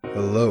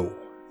Hello,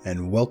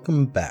 and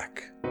welcome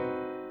back.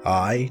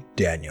 I,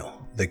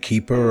 Daniel, the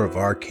Keeper of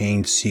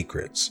Arcane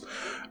Secrets,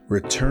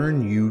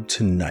 return you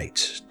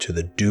tonight to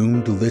the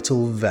doomed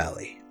little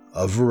valley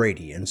of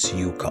Radiance,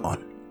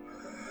 Yukon.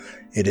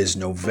 It is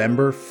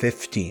November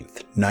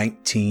 15th,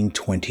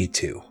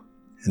 1922,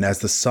 and as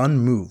the sun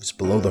moves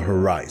below the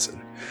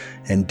horizon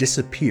and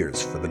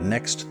disappears for the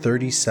next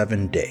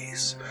 37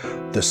 days,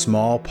 the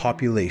small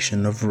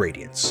population of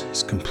Radiance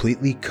is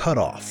completely cut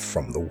off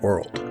from the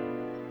world.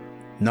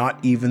 Not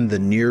even the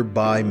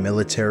nearby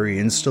military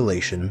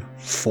installation,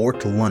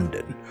 Fort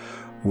London,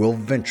 will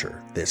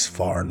venture this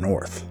far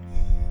north.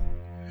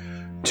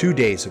 2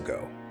 days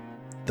ago,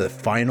 the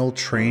final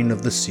train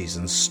of the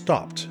season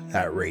stopped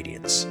at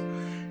Radiance,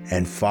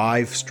 and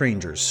 5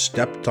 strangers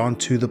stepped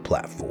onto the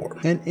platform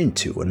and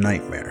into a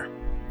nightmare.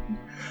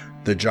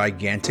 The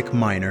gigantic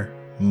miner,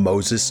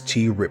 Moses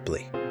T.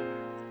 Ripley,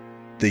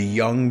 the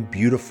young,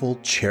 beautiful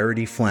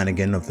Charity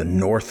Flanagan of the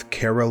North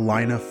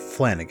Carolina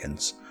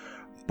Flanagans,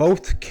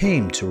 both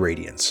came to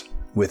Radiance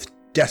with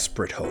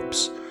desperate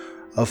hopes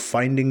of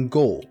finding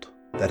gold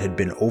that had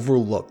been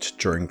overlooked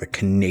during the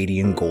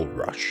Canadian Gold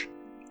Rush.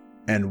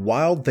 And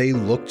while they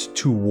looked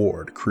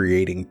toward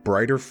creating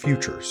brighter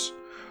futures,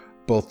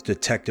 both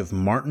Detective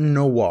Martin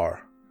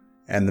Noir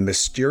and the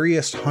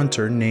mysterious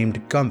hunter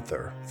named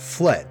Gunther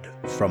fled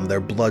from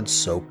their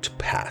blood-soaked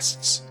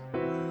pasts.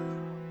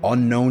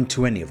 Unknown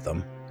to any of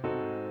them,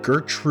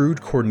 Gertrude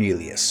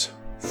Cornelius,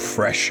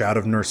 fresh out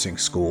of nursing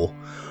school,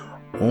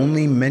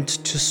 only meant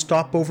to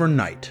stop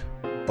overnight,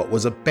 but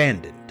was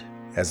abandoned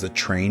as the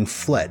train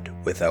fled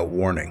without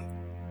warning.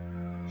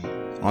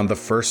 On the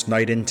first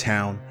night in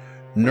town,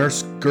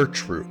 Nurse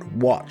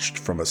Gertrude watched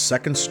from a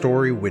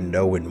second-story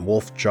window in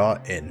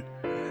Wolfjaw Inn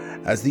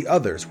as the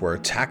others were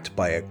attacked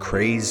by a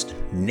crazed,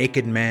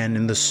 naked man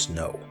in the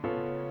snow.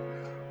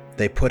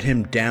 They put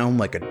him down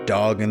like a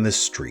dog in the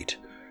street,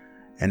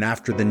 and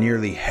after the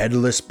nearly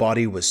headless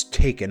body was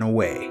taken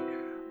away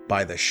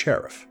by the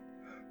sheriff,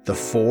 the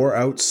 4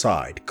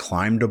 outside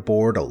climbed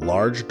aboard a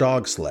large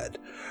dog sled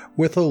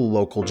with a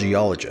local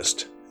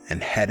geologist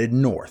and headed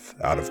north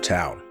out of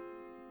town.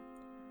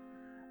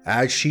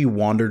 As she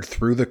wandered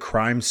through the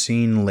crime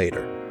scene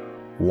later,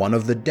 one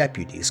of the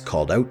deputies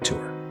called out to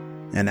her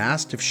and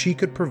asked if she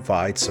could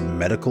provide some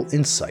medical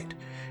insight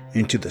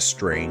into the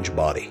strange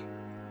body.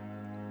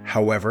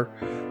 However,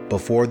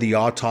 before the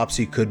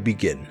autopsy could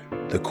begin,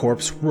 the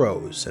corpse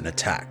rose and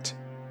attacked.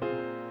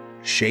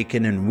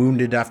 Shaken and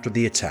wounded after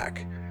the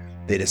attack,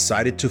 they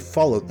decided to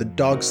follow the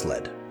dog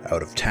sled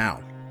out of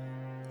town,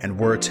 and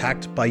were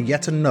attacked by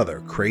yet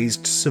another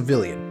crazed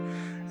civilian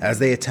as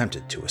they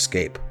attempted to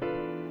escape.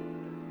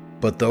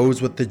 But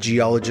those with the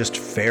geologist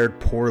fared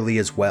poorly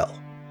as well.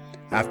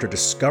 After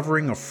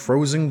discovering a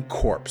frozen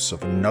corpse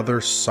of another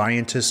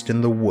scientist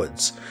in the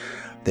woods,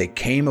 they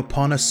came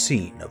upon a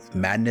scene of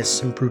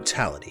madness and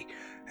brutality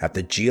at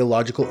the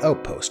geological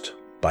outpost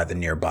by the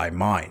nearby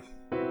mine.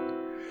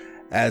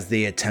 As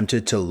they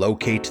attempted to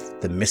locate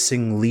the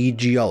missing lead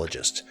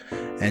geologist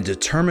and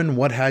determine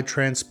what had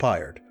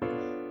transpired,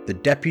 the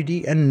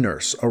deputy and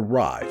nurse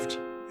arrived,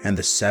 and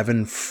the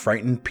 7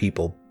 frightened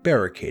people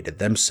barricaded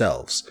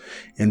themselves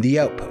in the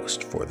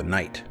outpost for the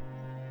night.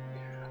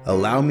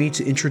 Allow me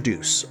to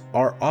introduce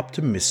our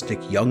optimistic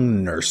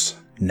young nurse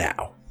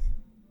now.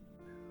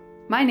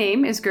 My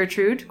name is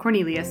Gertrude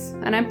Cornelius,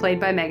 and I'm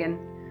played by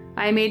Megan.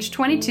 I am age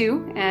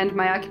 22, and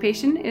my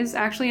occupation is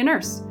actually a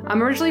nurse.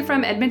 I'm originally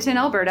from Edmonton,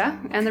 Alberta,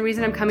 and the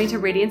reason I'm coming to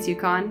Radiance,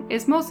 Yukon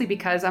is mostly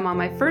because I'm on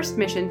my first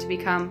mission to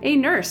become a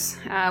nurse,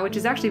 which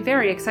is actually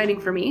very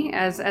exciting for me,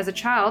 as a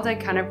child I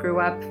kind of grew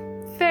up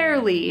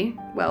fairly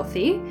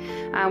wealthy,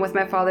 with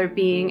my father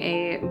being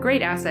a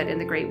great asset in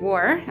the Great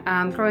War.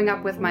 Growing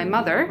up with my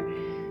mother,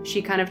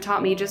 she kind of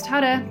taught me just how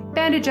to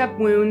bandage up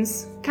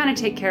wounds, kind of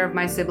take care of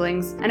my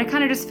siblings, and I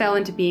kind of just fell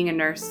into being a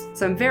nurse.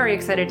 So I'm very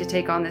excited to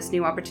take on this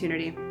new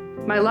opportunity.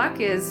 My luck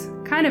is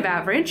kind of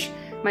average.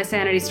 My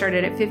sanity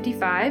started at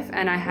 55,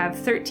 and I have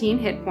 13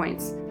 hit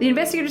points. The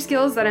investigator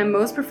skills that I'm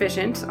most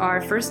proficient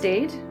are first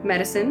aid,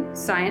 medicine,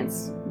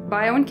 science,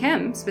 bio and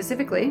chem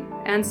specifically,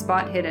 and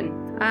spot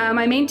hidden.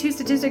 My main 2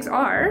 statistics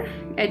are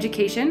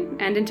education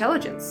and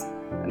intelligence.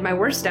 My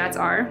worst stats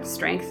are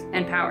strength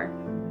and power.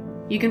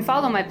 You can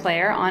follow my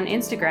player on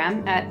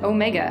Instagram at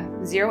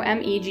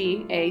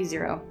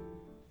Omega0MEGA0.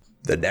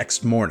 The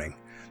next morning,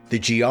 the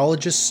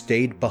geologist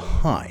stayed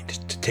behind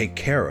to take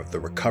care of the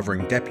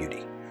recovering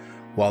deputy,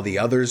 while the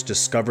others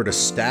discovered a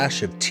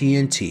stash of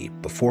TNT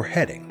before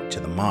heading to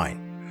the mine,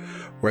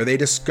 where they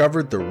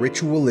discovered the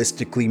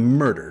ritualistically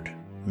murdered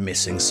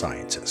missing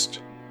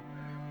scientist.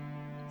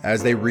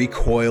 As they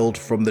recoiled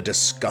from the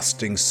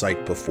disgusting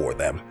sight before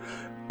them,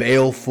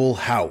 baleful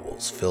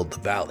howls filled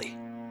the valley,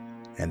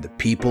 and the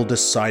people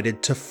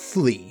decided to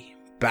flee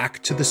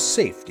back to the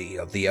safety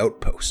of the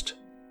outpost.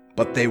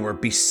 But they were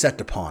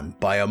beset upon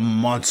by a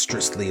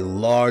monstrously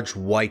large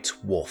white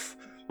wolf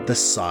the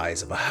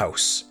size of a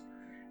house,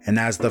 and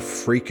as the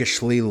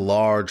freakishly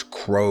large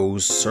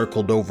crows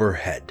circled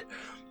overhead,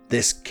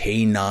 this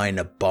canine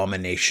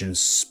abomination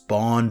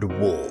spawned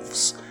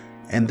wolves,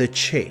 and the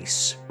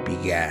chase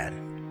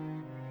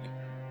began.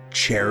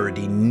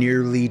 Charity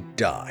nearly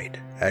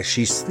died as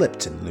she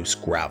slipped in loose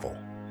gravel,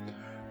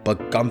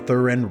 but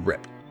Gunther and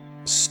Rip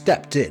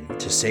stepped in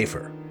to save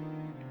her,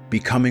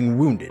 becoming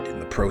wounded in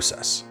the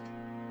process.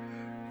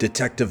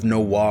 Detective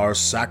Noir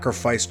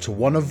sacrificed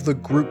one of the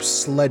group's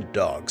sled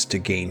dogs to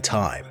gain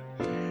time,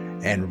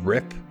 and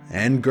Rip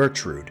and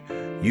Gertrude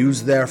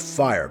used their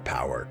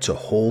firepower to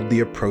hold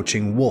the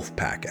approaching wolf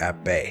pack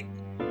at bay.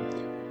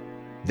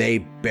 They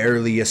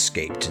barely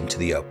escaped into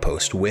the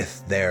outpost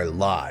with their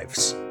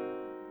lives,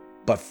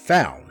 but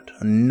found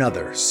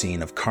another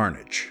scene of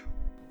carnage.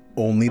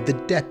 Only the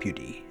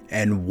deputy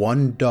and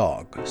one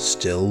dog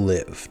still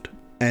lived.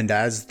 And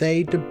as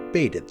they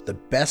debated the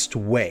best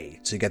way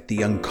to get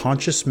the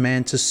unconscious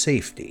man to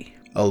safety,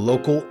 a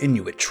local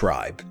Inuit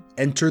tribe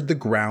entered the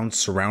grounds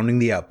surrounding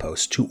the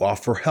outpost to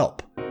offer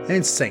help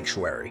and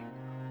sanctuary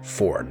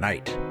for a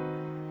night.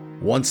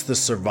 Once the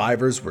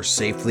survivors were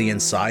safely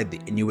inside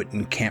the Inuit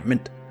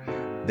encampment,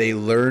 they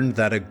learned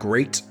that a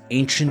great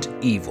ancient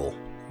evil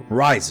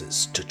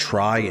rises to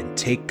try and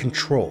take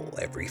control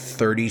every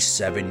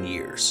 37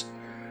 years,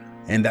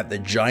 and that the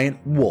giant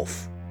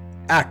wolf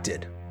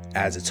acted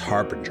as its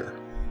harbinger.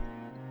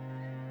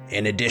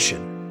 In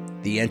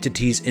addition, the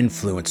entity's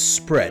influence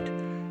spread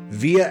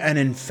via an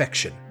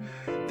infection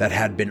that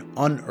had been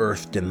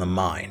unearthed in the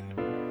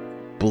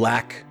mine.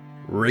 Black,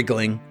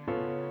 wriggling,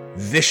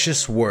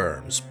 vicious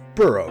worms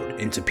burrowed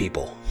into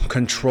people,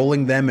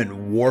 controlling them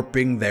and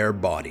warping their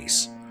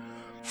bodies.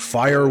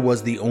 Fire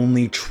was the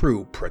only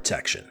true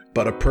protection,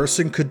 but a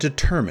person could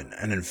determine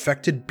an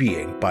infected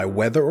being by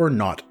whether or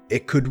not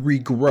it could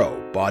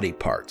regrow body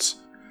parts.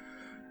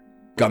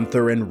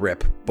 Gunther and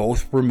Rip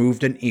both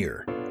removed an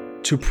ear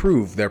to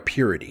prove their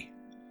purity.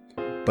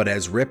 But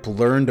as Rip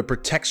learned a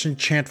protection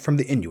chant from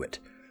the Inuit,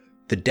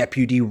 the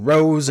deputy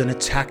rose and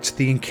attacked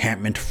the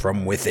encampment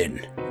from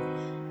within.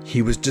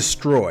 He was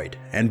destroyed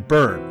and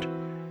burned,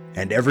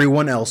 and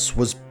everyone else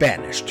was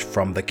banished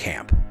from the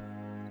camp.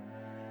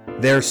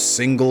 Their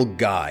single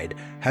guide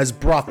has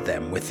brought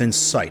them within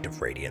sight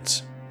of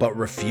Radiance, but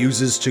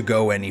refuses to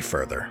go any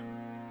further.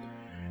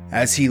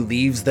 As he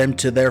leaves them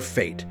to their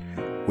fate,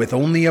 with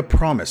only a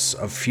promise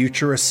of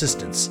future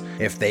assistance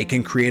if they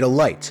can create a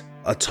light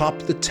atop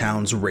the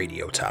town's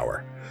radio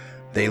tower,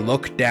 they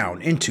look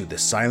down into the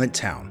silent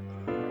town,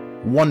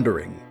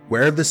 wondering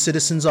where the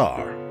citizens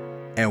are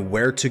and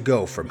where to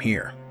go from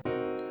here.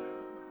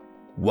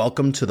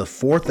 Welcome to the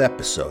 4th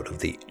episode of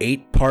the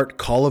 8-part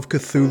Call of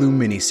Cthulhu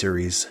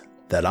miniseries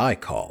that I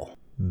call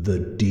The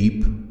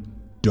Deep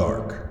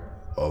Dark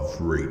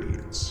of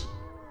Radiance.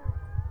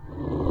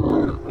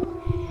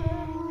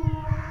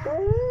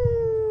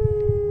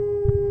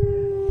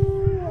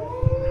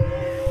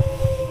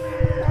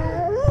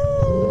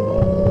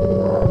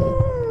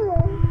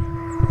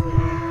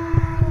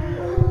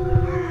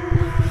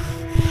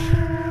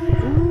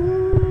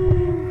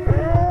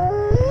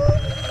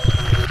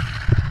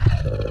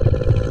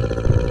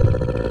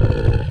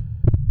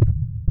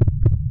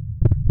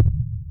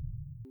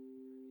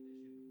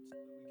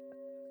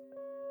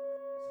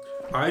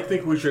 I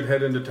think we should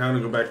head into town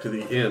and go back to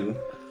the inn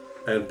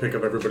and pick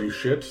up everybody's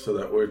shit so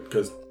that way,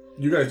 because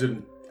you guys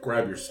didn't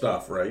grab your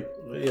stuff, right?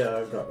 Yeah,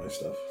 I've got my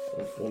stuff.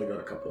 I've only got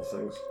a couple of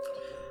things.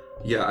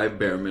 Yeah, I have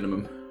bare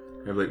minimum.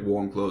 I have like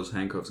warm clothes,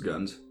 handcuffs,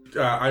 guns.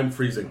 I'm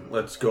freezing.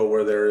 Let's go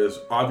where there is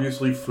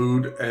obviously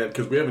food, and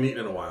because we haven't eaten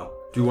in a while.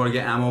 Do you want to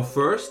get ammo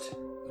first?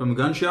 From a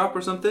gun shop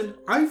or something?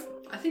 I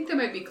think they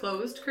might be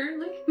closed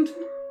currently.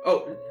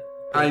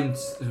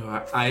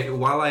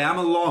 While I am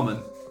a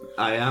lawman,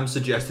 I am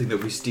suggesting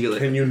that we steal it.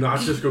 Can you not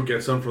just go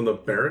get some from the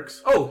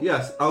barracks? Oh,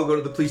 yes. I'll go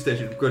to the police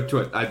station. Go to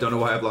it. I don't know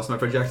why I've lost my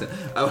French accent.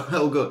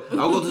 I'll go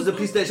to the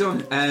police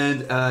station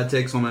and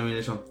take some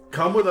ammunition.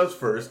 Come with us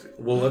first.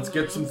 Well, let's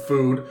get some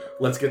food.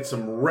 Let's get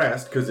some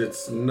rest, because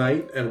it's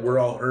night and we're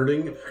all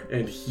hurting,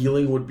 and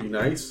healing would be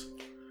nice.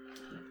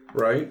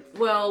 Right?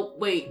 Well,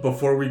 wait.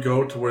 Before we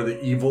go to where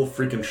the evil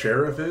freaking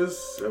sheriff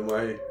is? Am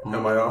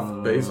I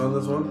off base on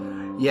this one?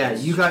 Yeah,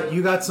 you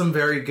got some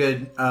very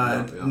good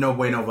no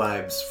bueno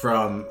vibes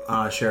from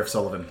Sheriff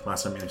Sullivan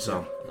last time you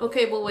saw.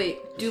 Okay, but wait.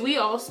 Do we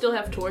all still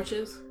have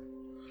torches?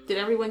 Did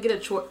everyone get a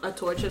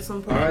torch at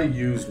some point? I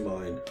used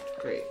mine.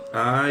 Great.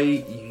 I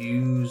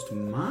used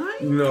mine?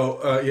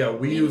 No,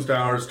 we used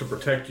ours to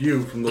protect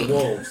you from the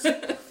wolves.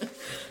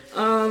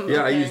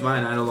 I used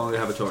mine. I no longer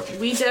have a torch.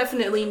 We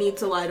definitely need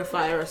to light a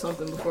fire or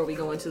something before we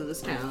go into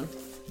this town.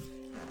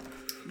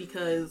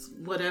 Because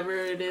whatever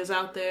it is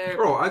out there...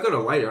 Bro, I got a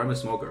lighter. I'm a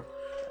smoker.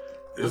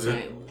 Is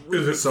it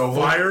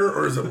fire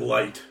or is it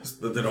light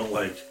that they don't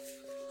like?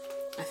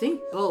 I think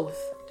both,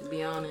 to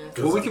be honest.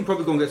 Well, we can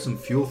probably go and get some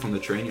fuel from the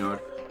train yard.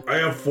 I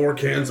have 4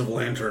 cans of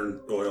lantern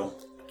oil.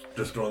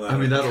 Just throwing that. I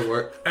mean, that'll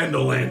work. And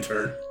a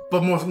lantern.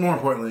 But more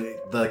importantly,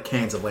 the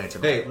cans of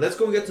lantern. Hey, let's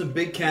go and get some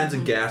big cans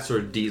of gas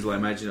or diesel, I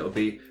imagine it'll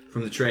be,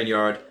 from the train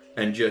yard.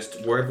 And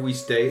just, wherever we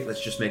stay,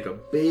 let's just make a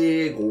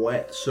big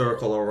wet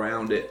circle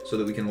around it so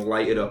that we can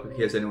light it up in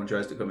case anyone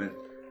tries to come in.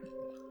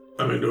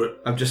 I'm into it.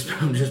 I'm just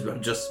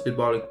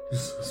spitballing.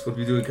 That's what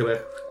we do in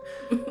Quebec.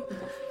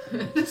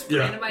 Just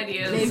random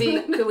ideas.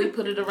 Maybe could we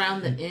put it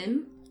around the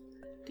inn?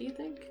 Do you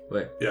think?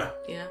 Wait. Yeah.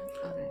 Yeah.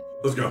 Okay.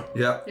 Let's go.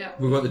 Yeah. Yeah.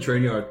 We got the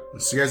train yard.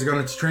 So you guys are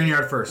going to train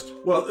yard first.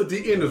 Well,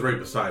 the inn is right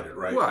beside it,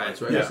 right? Right,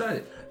 it's right Yeah. beside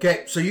it.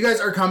 Okay, so you guys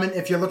are coming,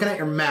 if you're looking at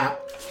your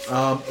map,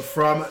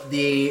 from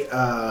the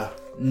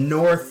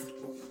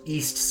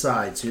northeast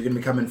side. So you're going to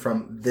be coming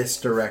from this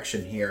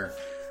direction here.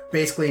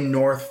 Basically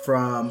north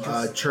from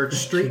Church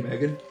Street.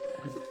 Megan.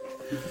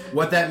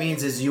 What that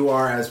means is you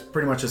are as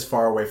pretty much as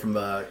far away from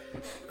the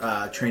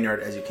train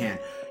yard as you can.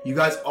 You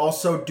guys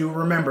also do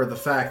remember the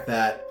fact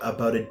that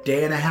about a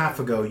day and a half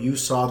ago you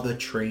saw the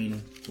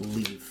train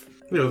leave.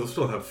 You know, they'll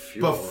still have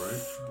fuel,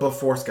 right?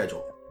 Before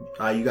schedule.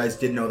 You guys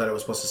did know that it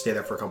was supposed to stay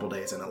there for a couple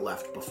days and it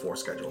left before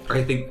schedule.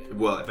 I think,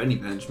 well, if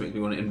anything, that just makes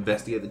me want to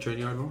investigate the train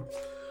yard more.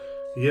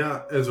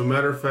 Yeah, as a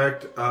matter of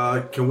fact,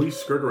 can we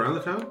skirt around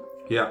the town?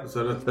 Yeah. Is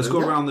that a Let's thing?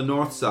 go around the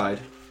north side.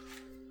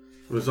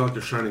 It's not like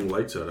they're shining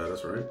lights out at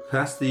us, right?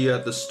 Past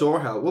the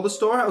storehouse. Well, the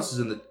storehouse is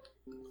in the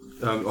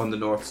on the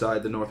north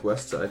side, the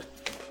northwest side.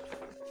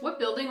 What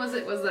building was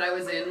it that I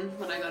was in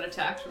when I got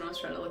attacked when I was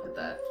trying to look at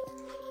that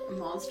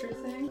monster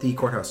thing? The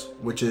courthouse,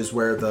 which is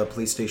where the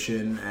police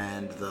station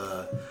and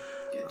the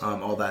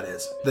all that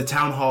is. The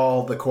town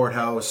hall, the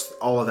courthouse,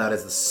 all of that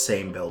is the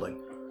same building.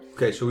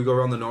 Okay, shall we go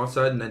around the north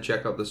side and then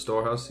check out the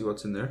storehouse, see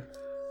what's in there?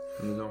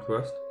 In the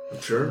northwest?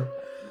 Sure.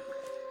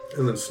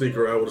 And then sneak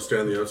around. We'll stay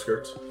on the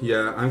outskirts.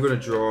 Yeah, I'm gonna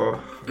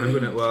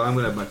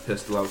have my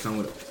pistol out, so I'm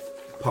gonna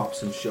pop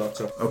some shots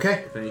up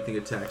Okay. if anything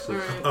attacks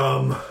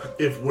us.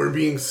 If we're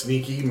being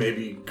sneaky,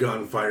 maybe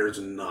gunfire is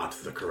not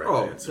the correct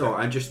Oh, answer. no,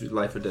 I'm just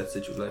life or death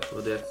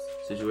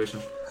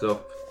situation.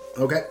 So,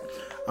 Okay.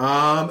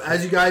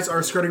 As you guys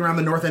are skirting around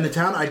the north end of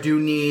town, I do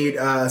need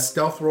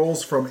stealth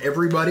rolls from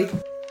everybody.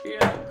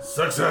 Yeah.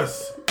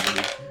 Success.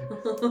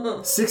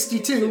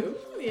 62.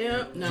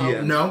 Yeah. No.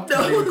 Yeah. No,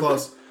 not even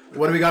close.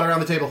 What do we got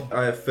around the table?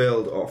 I have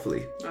failed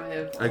awfully.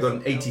 I got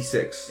an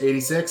 86.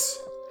 86.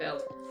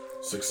 Failed.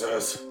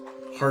 Success.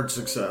 Hard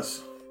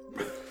success.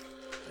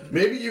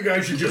 Maybe you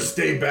guys should just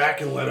stay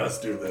back and let us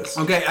do this.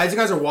 Okay, as you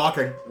guys are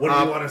walking, What do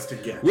you want us to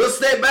get? We'll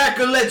stay back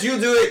and let you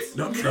do it!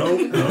 No.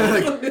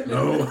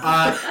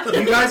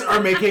 you guys are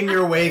making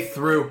your way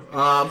through,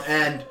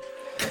 and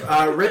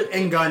Rip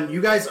and Gun,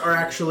 you guys are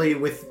actually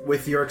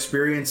with your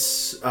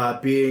experience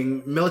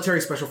being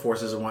military special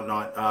forces and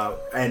whatnot,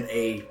 and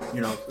a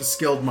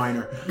skilled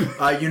miner.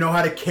 You know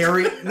how to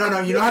carry you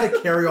know how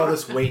to carry all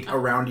this weight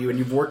around you, and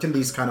you've worked in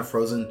these kind of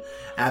frozen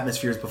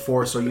atmospheres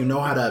before, so you know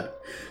how to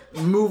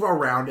move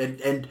around,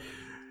 and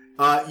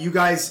you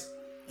guys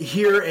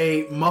hear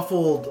a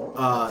muffled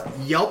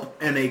yelp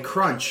and a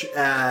crunch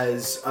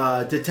as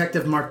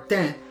Detective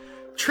Martin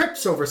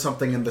trips over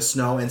something in the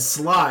snow and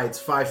slides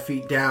 5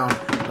 feet down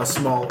a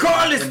small...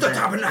 Call is the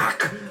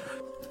tabernacle!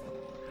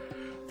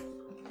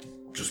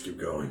 Just keep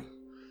going.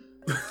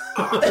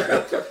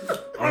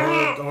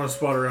 I want to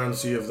spot around and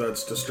see if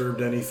that's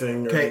disturbed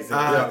anything. Or Okay,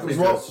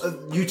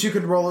 anything. you two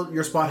can roll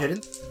your spot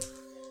hidden.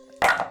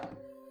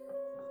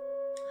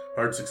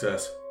 Hard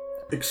success.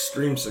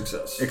 Extreme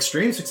success.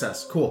 Extreme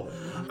success. Cool.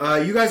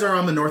 You guys are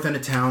on the north end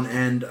of town,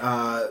 and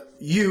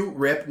you,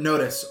 Rip,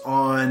 notice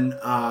on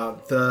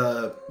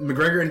the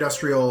McGregor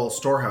Industrial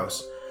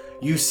Storehouse,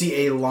 you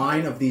see a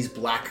line of these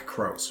black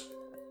crows.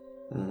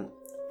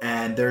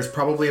 And there's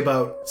probably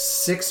about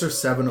 6 or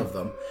 7 of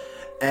them.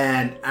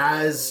 And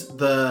as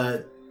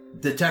the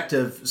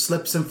detective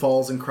slips and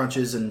falls and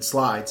crunches and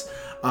slides,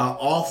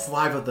 all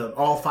 5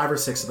 or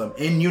 6 of them,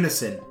 in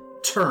unison,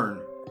 turn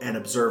and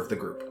observe the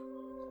group.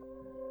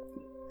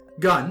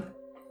 Gun,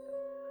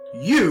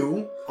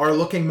 you are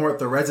looking more at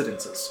the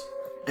residences,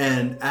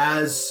 and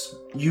as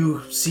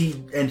you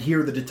see and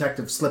hear the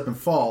detective slip and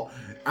fall,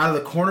 out of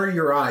the corner of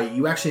your eye,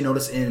 you actually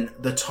notice in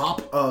the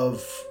top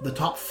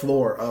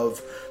floor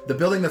of the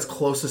building that's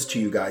closest to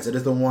you guys, it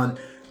is the one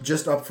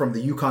just up from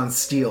the Yukon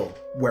Steel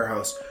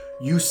warehouse,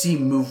 you see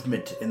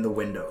movement in the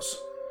windows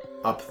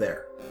up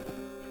there,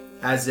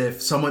 as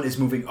if someone is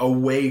moving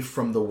away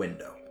from the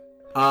window.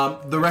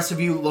 The rest of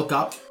you look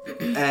up,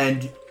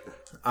 and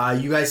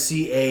you guys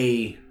see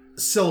a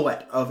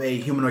silhouette of a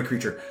humanoid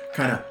creature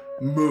kind of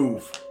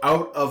move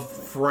out of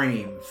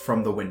frame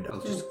from the window.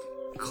 I'll just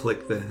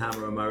click the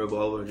hammer on my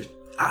revolver and just...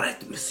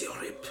 Arrête, Monsieur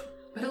Rip.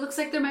 But it looks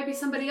like there might be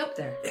somebody up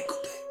there.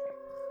 Écoutez.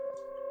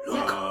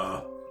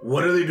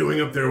 What are they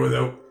doing up there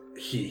without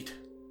heat?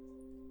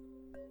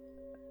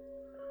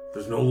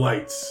 There's no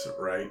lights,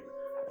 right?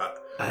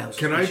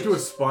 Can I do a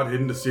spot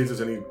hidden to see if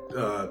there's any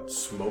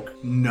smoke?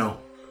 No.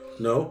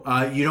 No?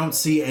 You don't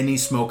see any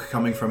smoke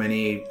coming from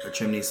any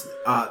chimneys.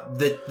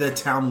 The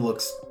town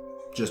looks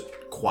just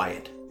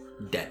quiet,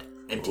 dead,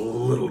 A empty.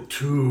 little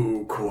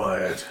too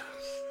quiet.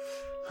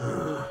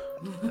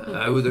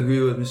 I would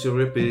agree with Monsieur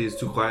Rip, it is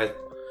too quiet.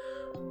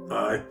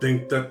 I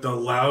think that the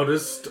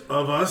loudest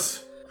of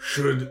us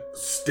should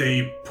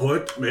stay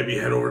put, maybe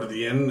head over to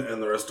the inn,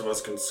 and the rest of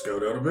us can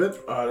scout out a bit.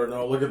 I don't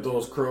know. Look at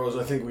those crows.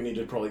 I think we need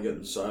to probably get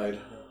inside.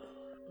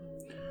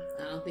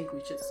 I don't think we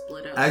should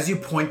split up. As you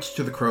point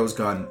to the crow's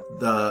gun,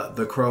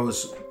 the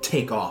crows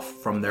take off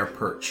from their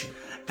perch,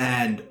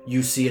 And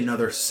you see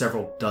another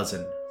several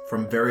dozen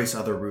from various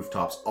other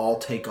rooftops all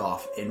take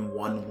off in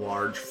one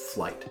large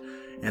flight.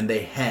 And they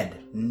head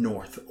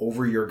north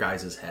over your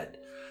guys' head.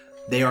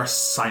 They are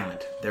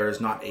silent. There is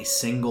not a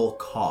single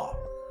caw.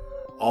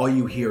 All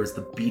you hear is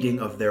the beating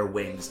of their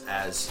wings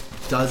as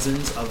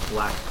dozens of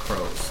black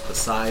crows, the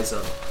size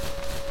of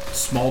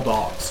small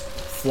dogs,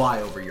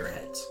 fly over your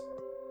heads.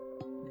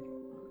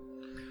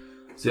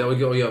 So there we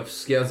go, you have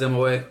scared them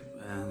away,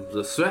 and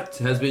the threat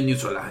has been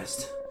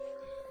neutralized.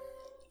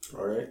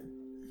 Alright.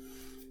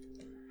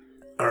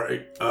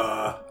 Alright,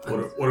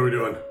 what are we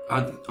doing?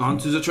 On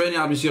to the train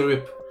yard, Monsieur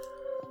Rip.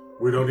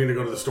 We don't need to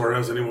go to the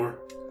storehouse anymore?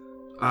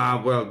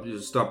 Well, you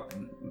stop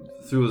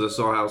through the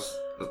storehouse.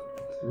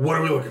 What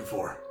are we looking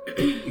for?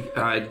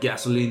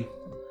 Gasoline.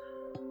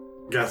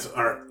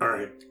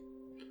 Alright.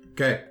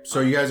 Okay,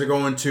 so you guys are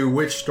going to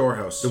which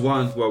storehouse? The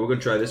one, well, we're going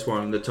to try this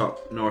one in the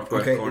top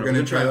northwest Okay, corner. you're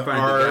gonna We're try to find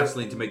our- the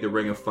gasoline to make the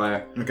ring of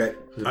fire. Okay.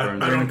 It I burns.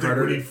 don't think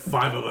Carter? we need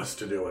 5 of us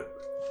to do it.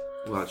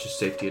 Well, it's just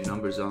safety in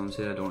numbers,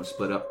 honestly. I don't want to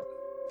split up.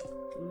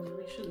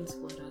 We shouldn't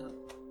split up.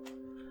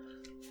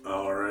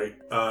 Alright.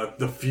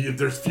 If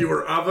there's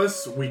fewer of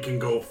us, we can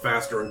go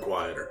faster and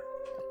quieter.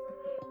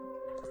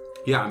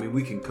 Yeah, I mean,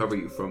 we can cover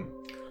you from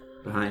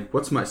behind.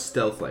 What's my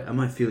stealth like? Am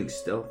I feeling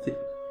stealthy?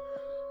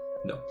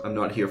 No, I'm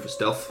not here for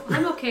stealth.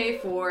 I'm okay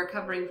for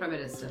covering from a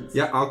distance.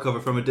 Yeah, I'll cover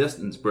from a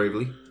distance,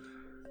 bravely.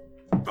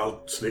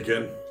 I'll sneak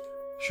in.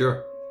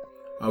 Sure.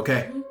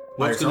 Okay.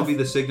 What's going to be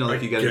the signal if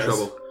I you get in guess.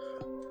 trouble?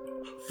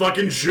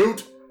 Fucking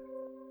shoot!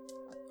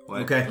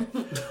 What? Okay.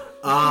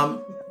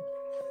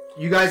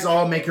 You guys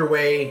all make your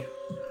way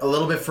a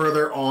little bit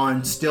further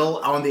on, still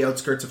on the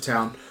outskirts of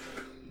town,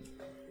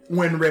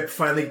 when Rip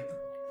finally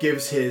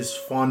gives his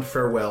fond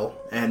farewell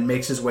and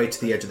makes his way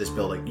to the edge of this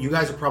building. You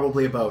guys are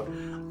probably about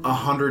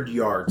 100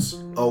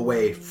 yards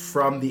away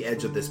from the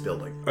edge of this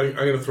building. I'm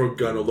gonna throw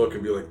Gun a look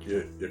and be like,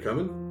 you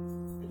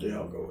coming? Yeah,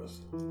 I'll go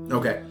with.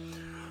 Okay.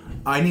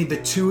 I need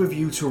the two of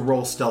you to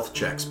roll stealth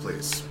checks,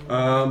 please.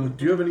 Do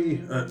you have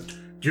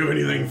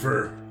anything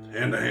for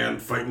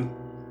hand-to-hand fighting?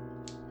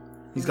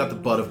 He's got the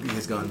butt of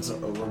his guns. A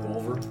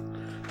revolver.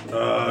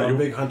 A A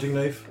big hunting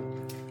knife.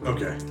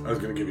 Okay, I was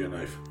gonna give you a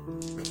knife.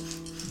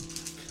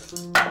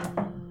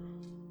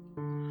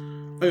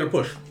 I'm gonna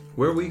push.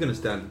 Where are we going to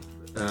stand?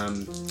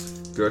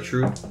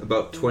 Gertrude,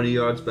 about 20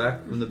 yards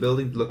back from the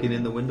building, looking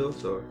in the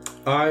windows, or?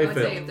 I I'd say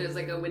failed. if there's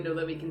like a window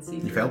that we can see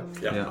You through. failed?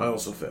 Yeah. I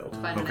also failed.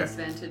 Find a Okay. nice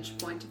vantage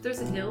point. If there's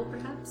a hill,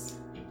 perhaps.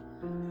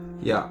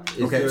 Yeah.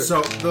 Is Okay, there-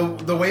 so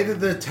the way that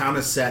the town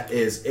is set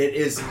is it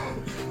is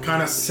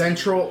kind of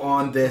central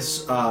on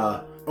this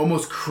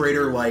almost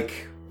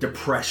crater-like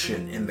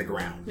depression in the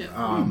ground.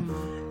 Yeah.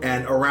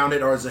 And around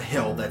it is a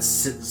hill that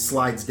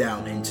slides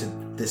down into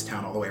this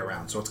town all the way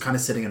around. So it's kind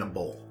of sitting in a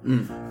bowl.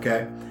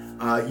 Okay?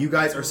 You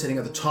guys are sitting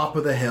at the top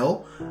of the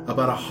hill,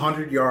 about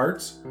 100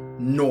 yards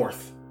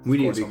north. we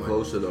need of to be course,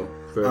 closer, though,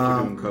 for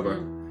doing cover.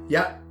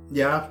 Yeah,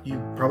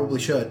 you probably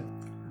should.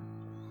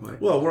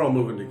 Well, we're all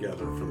moving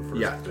together for the first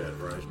Yeah. bit,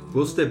 right?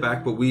 We'll stay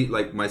back, but we,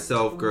 like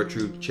myself,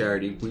 Gertrude,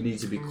 Charity, we need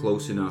to be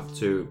close enough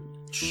to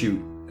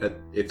shoot at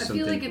if I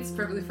something. feel like it's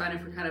perfectly fine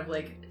if we're kind of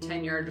like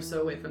 10 yards or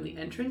so away from the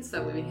entrance.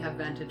 That way we have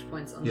vantage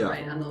points on Yeah. the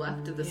right and the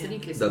left of the city.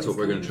 In case That's what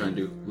we're somebody's going to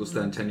try coming and do. We'll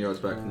stand 10 yards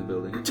back from the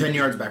building. 10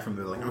 yards back from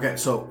the building. Okay,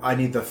 so I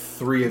need the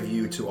three of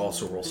you to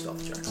also roll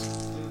stealth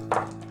checks.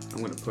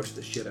 I'm going to push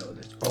the shit out of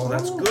this. Oh,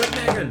 that's good,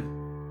 Megan!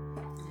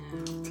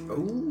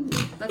 Ooh. in.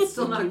 That's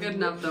still not good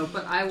enough though.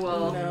 But I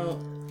will. No.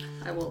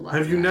 I will.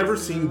 Have you never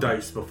seen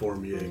dice before,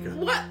 Mieka?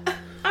 What?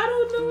 I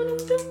don't know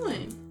what I'm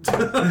doing.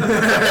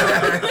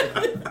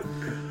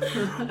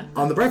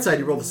 On the bright side,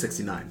 you rolled a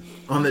 69.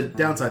 On the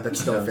downside, that's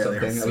still a failure.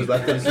 Something. I was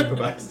left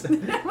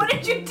unsupervised. What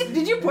did you do?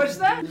 Did you push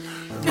that?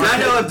 I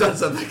know I've done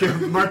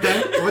something.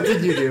 Martin, what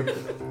did you do?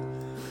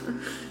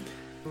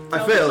 I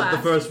Failed failed class.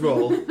 the first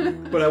roll,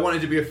 but I wanted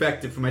to be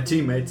effective for my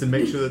teammates and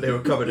make sure that they were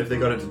covered if they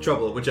got into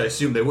trouble, which I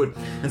assumed they would.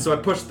 And so I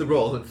pushed the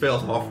roll and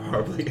failed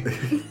horribly.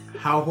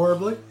 How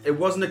horribly? It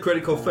wasn't a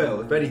critical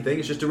fail. If anything,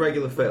 it's just a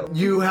regular fail.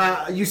 You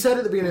said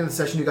at the beginning of the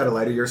session you got a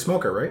lighter. You're a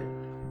smoker, right?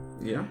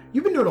 Yeah.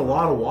 You've been doing a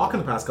lot of walking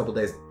the past couple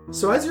days.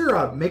 So as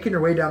you're making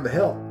your way down the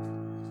hill,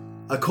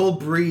 a cold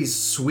breeze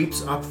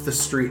sweeps up the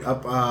street,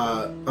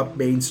 up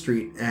Main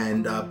Street,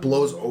 and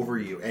blows over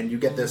you, and you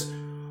get this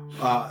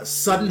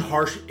sudden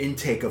harsh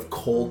intake of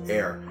cold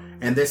air,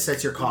 and this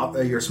sets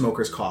your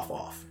smoker's cough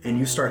off, and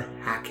you start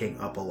hacking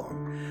up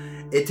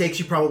along. It takes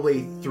you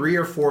probably 3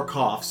 or 4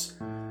 coughs.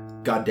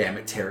 God damn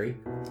it, Terry.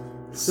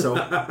 So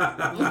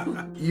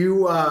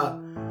you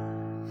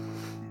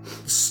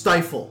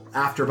stifle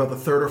after about the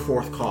 3rd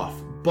or 4th cough,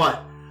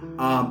 but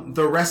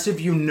the rest of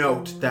you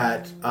note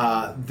that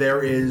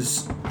there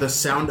is the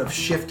sound of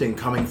shifting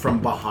coming from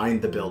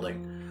behind the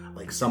building,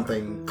 like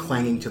something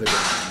clanging to the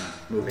ground,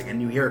 moving,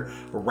 and you hear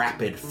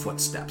rapid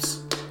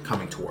footsteps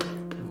coming toward you.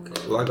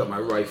 Well, I got my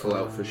rifle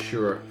out for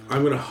sure.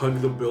 I'm gonna hug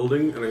the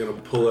building and I'm gonna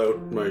pull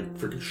out my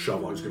freaking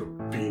shovel. I'm just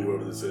gonna beat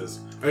whoever this is.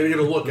 I'm gonna get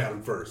a look at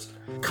him first.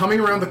 Coming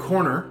around the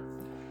corner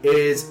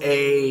is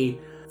a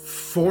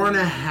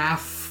 4.5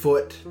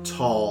 foot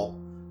tall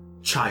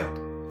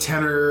child.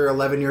 10 or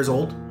 11 years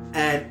old,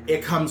 and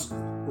it comes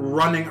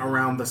running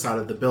around the side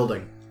of the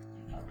building.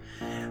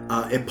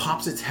 It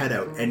pops its head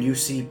out, and you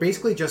see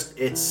basically just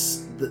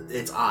its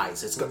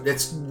eyes.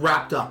 It's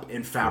wrapped up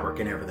in fabric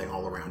and everything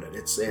all around it.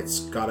 It's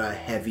got a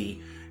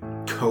heavy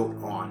coat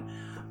on.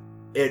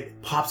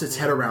 It pops its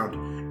head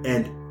around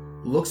and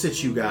looks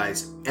at you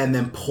guys, and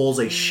then pulls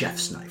a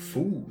chef's knife.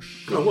 Ooh,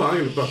 shit. Oh, well,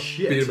 I'm gonna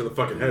beat him in the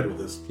fucking head with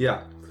this.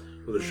 Yeah.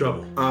 With a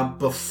shovel.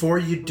 Before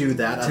you do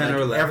that, 10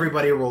 or 11.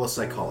 Everybody roll a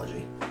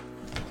psychology.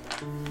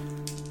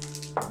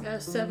 I got a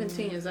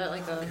 17. Is that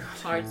like a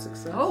hard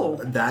success? Oh.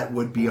 That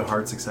would be a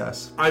hard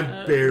success. I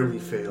barely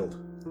failed.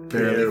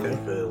 Barely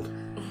failed.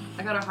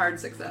 I got a hard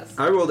success.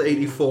 I rolled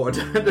 84.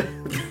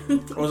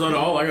 Was on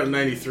all? I got a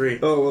 93.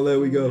 Oh, well, there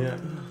we go. Yeah.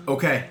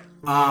 Okay.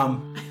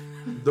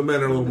 The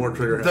men are a little more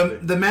trigger happy.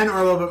 The men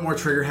are a little bit more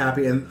trigger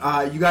happy, and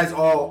you guys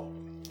all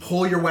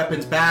pull your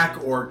weapons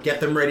back or get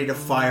them ready to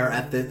fire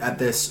at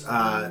this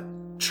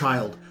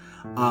child,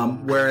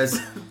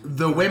 whereas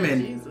the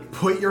women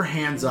put your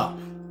hands up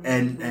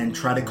and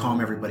try to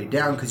calm everybody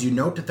down, because you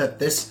note that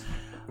this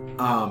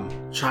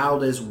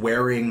child is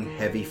wearing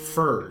heavy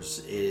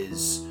furs,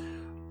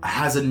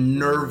 has a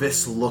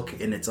nervous look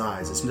in its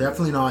eyes. It's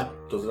definitely not.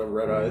 Does it have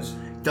red eyes?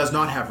 Does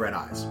not have red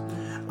eyes.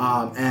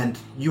 And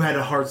you had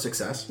a hard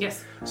success.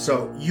 Yes.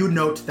 So you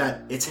note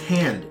that its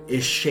hand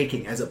is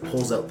shaking as it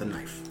pulls out the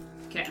knife.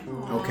 Okay.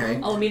 Okay.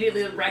 I'll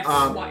immediately Rex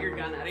swat your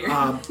gun out of here.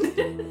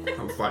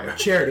 I'm fire.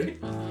 Charity,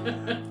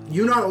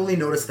 you not only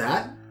notice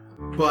that,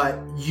 but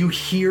you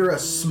hear a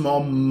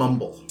small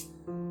mumble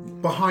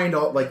behind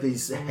all like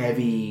these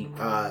heavy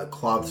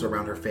cloths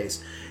around her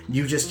face.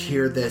 You just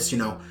hear this,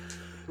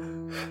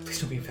 please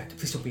don't be infected,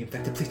 please don't be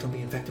infected, please don't be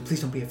infected,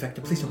 please don't be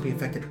infected, please don't be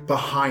infected,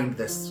 behind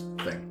this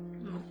thing.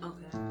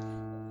 Okay.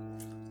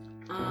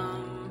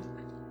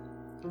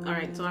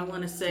 Alright, so I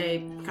want to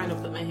say, kind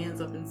of put my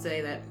hands up and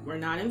say that we're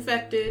not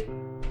infected.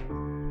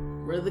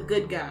 We're the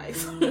good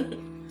guys.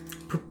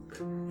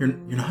 You're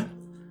not?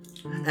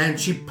 And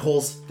she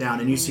pulls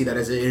down, and you see that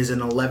as it is an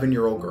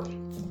 11-year-old girl.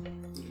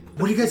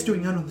 What are you guys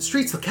doing out on the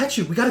streets? They'll catch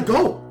you. We gotta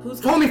go.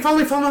 Follow me.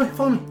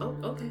 Oh,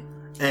 okay.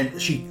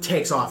 And she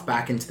takes off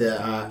back into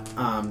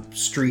the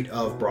street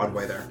of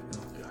Broadway there.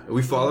 Are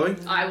we following?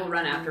 I will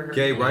run after her.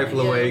 Okay,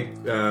 rifle away,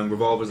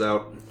 revolvers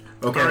out.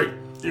 Okay. All right,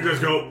 you guys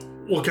go.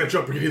 We'll catch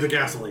up. We can need the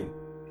gasoline.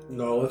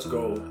 No, let's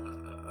go.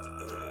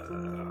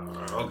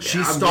 Okay, She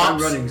I'm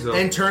stops running, so.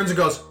 and turns and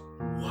goes,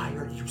 "Why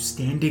are you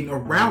standing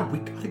around? We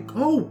gotta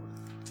go."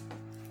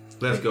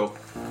 Let's go.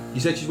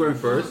 You said she's wearing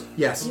furs?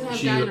 Yes. You have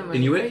She dynamite,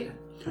 Inuit?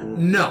 right?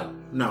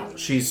 No.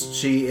 She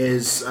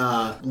is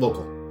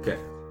local. Okay.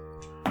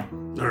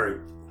 All right.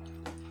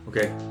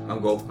 Okay, I'll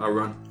go. I'll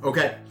run.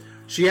 Okay.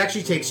 She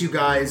actually takes you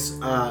guys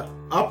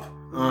up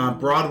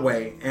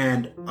Broadway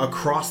and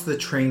across the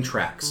train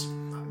tracks.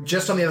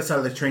 Just on the other side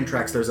of the train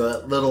tracks, there's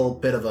a little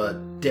bit of a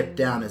dip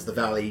down as the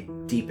valley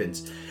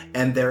deepens,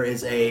 and there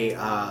is a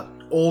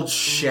old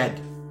shed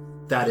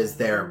that is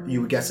there.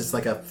 You would guess it's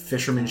like a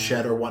fisherman's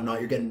shed or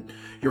whatnot.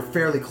 You're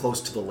fairly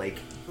close to the lake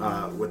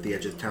with the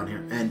edge of the town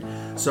here, and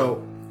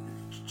so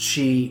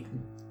she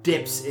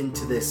dips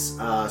into this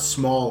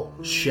small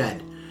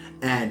shed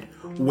and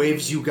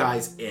waves you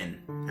guys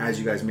in as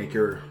you guys make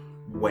your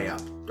way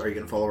up. Are you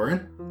gonna follow her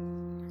in?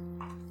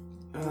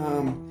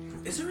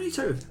 Is there any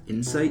sort of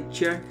insight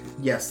check?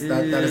 Yes,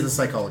 that is the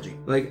psychology.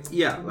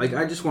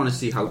 I just want to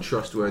see how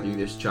trustworthy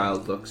this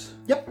child looks.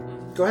 Yep.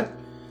 Go ahead.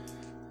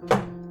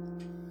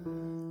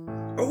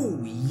 Oh,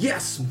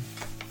 yes!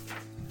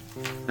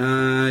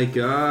 I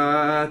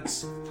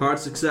got hard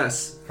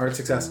success. Hard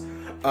success.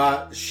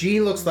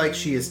 She looks like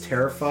she is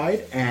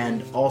terrified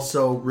and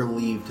also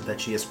relieved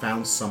that she has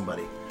found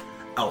somebody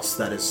else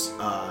that is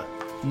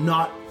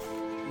not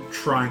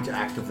trying to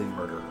actively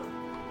murder her.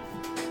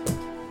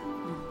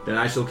 Then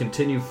I shall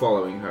continue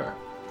following her.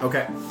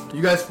 Okay,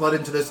 you guys flood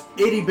into this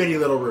itty-bitty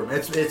little room.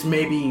 It's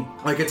maybe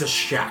like it's a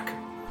shack.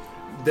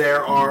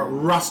 There are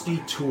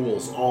rusty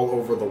tools all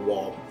over the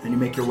wall, and you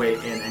make your way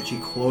in, and she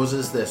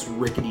closes this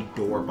rickety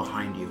door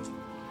behind you.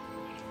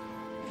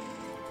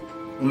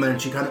 And then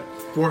she kind of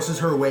forces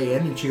her way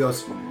in, and she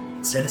goes,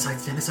 stand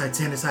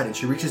aside, and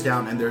she reaches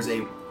down, and there's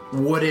a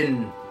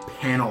wooden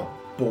panel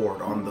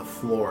board on the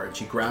floor, and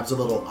she grabs a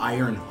little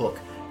iron hook,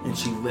 and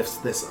she lifts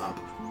this up,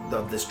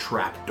 this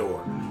trap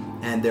door.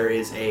 And there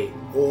is a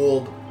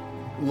old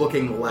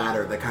looking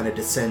ladder that kind of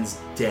descends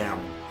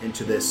down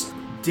into this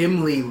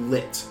dimly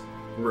lit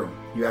room.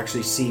 You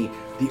actually see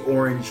the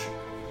orange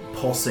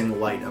pulsing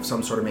light of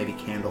some sort of maybe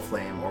candle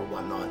flame or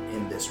whatnot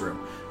in this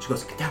room. She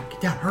goes, get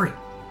down, hurry.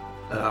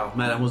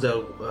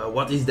 Mademoiselle,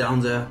 what is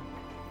down there?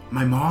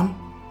 My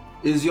mom?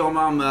 Is your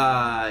mom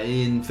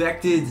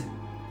infected?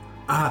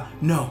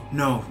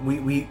 No.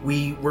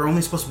 We were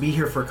only supposed to be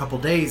here for a couple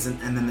days, and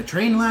then the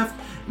train left,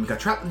 and we got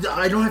trapped.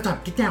 I don't have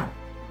time. Get down.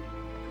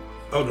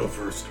 I'll go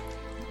first.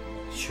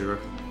 Sure.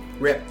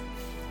 Rip.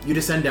 You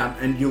descend down,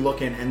 and you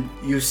look in, and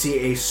you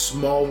see a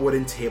small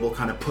wooden table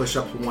kind of push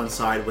up to one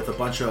side with a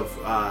bunch of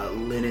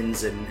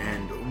linens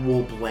and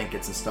wool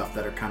blankets and stuff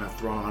that are kind of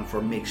thrown on for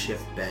a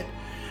makeshift bed.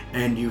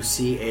 and you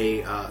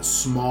see a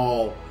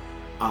small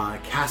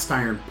cast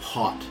iron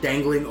pot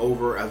dangling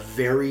over a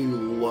very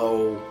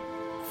low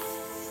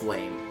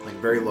flame, like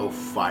very low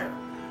fire.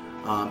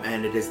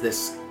 And it is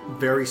this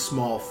very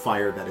small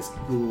fire that is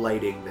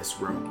lighting this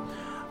room.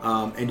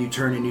 And you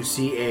turn and you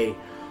see a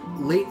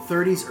late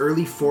 30s,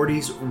 early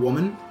 40s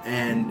woman,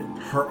 and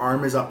her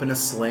arm is up in a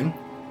sling,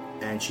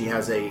 and she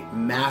has a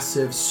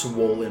massive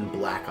swollen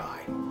black eye.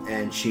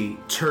 And she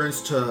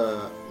turns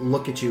to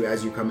look at you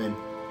as you come in.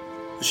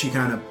 She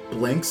kind of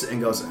blinks and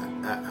goes,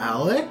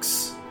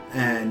 Alex?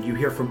 And you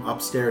hear from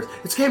upstairs,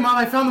 it's okay, Mom,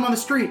 I found them on the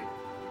street.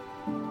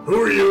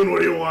 Who are you and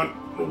what do you want?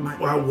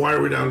 Why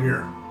are we down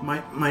here?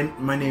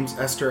 My name's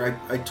Esther.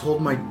 I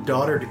told my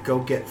daughter to go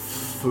get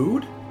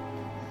food.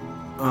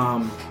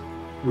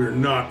 We're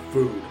not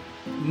food.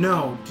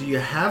 No. Do you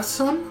have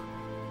some?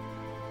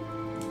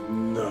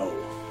 No.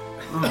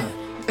 Oh.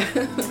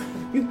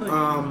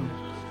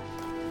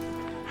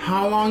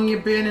 How long you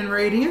been in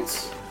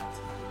Radiance?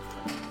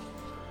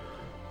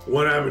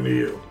 What happened to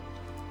you?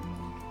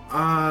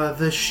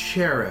 The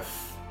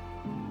sheriff.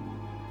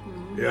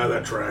 Yeah,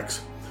 that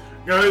tracks.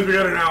 Guys, we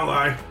got an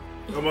ally.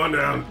 Come on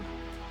down.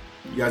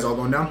 You guys all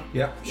going down?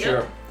 Yeah,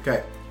 sure.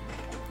 Okay.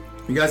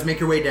 You guys make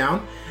your way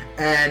down,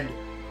 and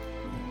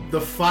the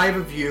 5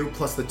 of you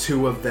plus the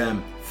 2 of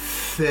them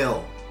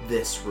fill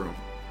this room.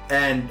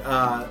 And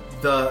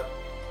the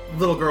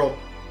little girl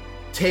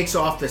takes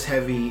off this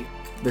heavy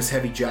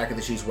jacket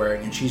that she's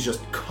wearing, and she's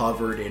just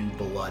covered in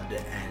blood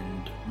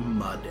and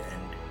mud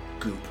and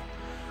goop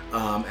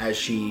as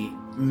she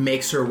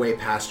makes her way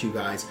past you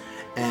guys.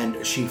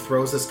 And she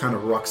throws this kind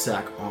of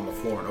rucksack on the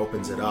floor and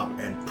opens it up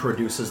and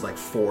produces like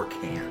 4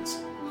 cans.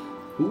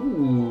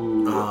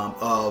 Ooh.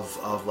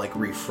 Of like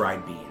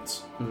refried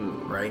beans,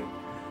 right?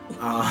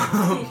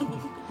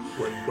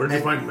 Where'd you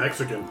find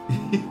Mexican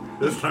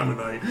this time of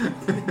night?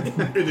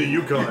 In the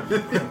Yukon.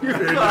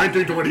 In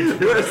 1922.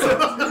 Where's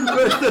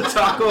the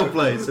taco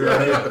place,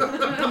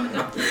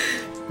 right?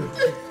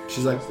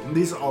 She's like,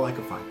 these are all I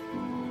could find.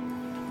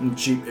 And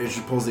she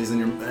pulls these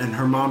in, and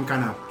her mom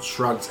kind of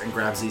shrugs and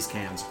grabs these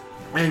cans.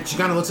 And she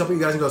kind of looks up at you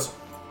guys and goes,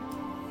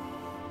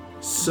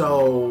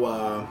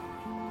 so,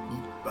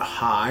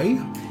 hi.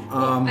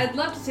 I'd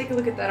love to take a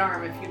look at that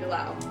arm if you'd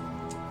allow.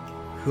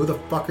 Who the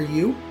fuck are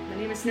you? My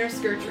name is Nurse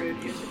Gertrude.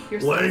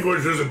 You're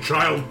Language is a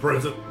child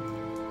present.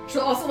 She'll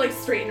also like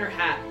straighten her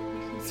hat.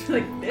 It's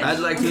like, bitch, I'd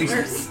like I'm to a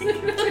nurse.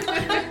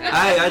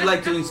 I'd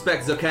like to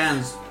inspect the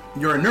cans.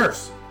 You're a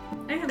nurse.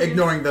 I am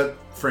Ignoring the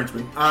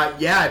Frenchman.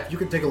 Yeah, if you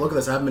could take a look at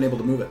this, I haven't been able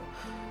to move it.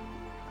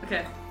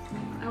 Okay.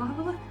 I will have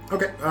a look.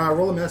 Okay,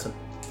 roll a medicine.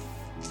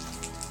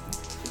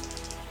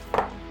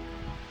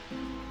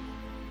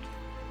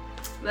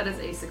 That is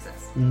a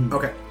success.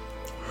 Okay.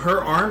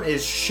 Her arm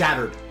is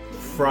shattered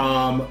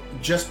from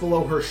just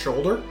below her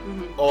shoulder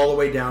all the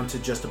way down to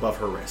just above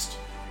her wrist.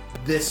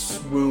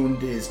 This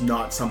wound is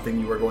not something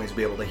you are going to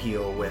be able to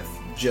heal with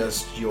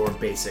just your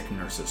basic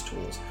nurse's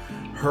tools.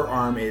 Her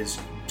arm is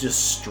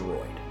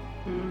destroyed.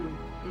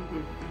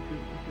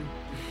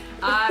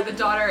 The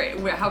daughter,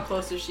 how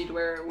close is she to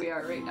where we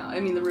are right now? I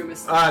mean, the room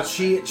is...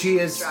 She is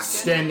distracted?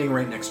 standing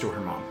right next to her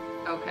mom.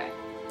 Okay.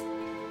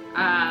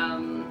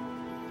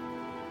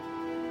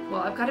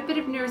 Well, I've got a bit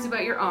of news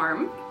about your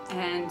arm,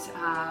 and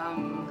I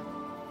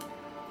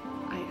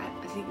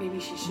think maybe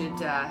she should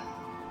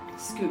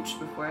scooch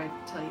before I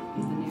tell you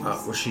the news.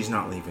 Well, she's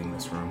not leaving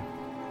this room.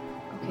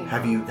 Okay.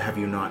 Have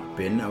you not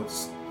been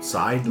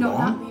outside No,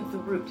 long? not leave the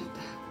room.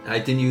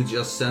 Didn't you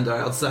just send her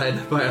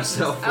outside by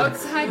herself?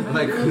 Outside the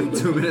Like room.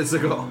 2 minutes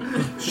ago.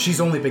 She's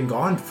only been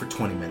gone for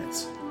 20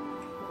 minutes.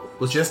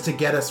 Was Just to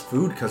get us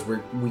food because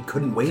we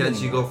couldn't wait Can't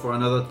you anymore. go for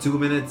another 2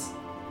 minutes?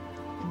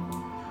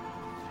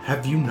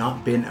 Have you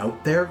not been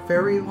out there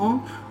very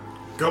long?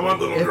 Come on,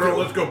 little If girl, it-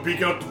 let's go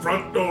peek out the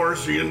front door,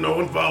 seeing no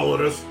one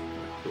followed us.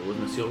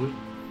 Monsieur, oui.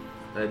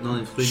 I've known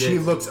him 3 She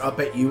days. looks up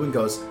at you and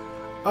goes,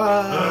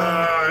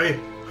 Hi.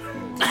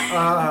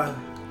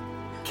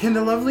 can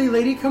the lovely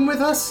lady come with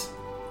us?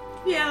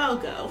 Yeah, I'll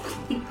go.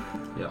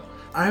 Yeah.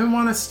 I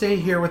want to stay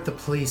here with the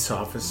police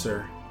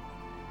officer.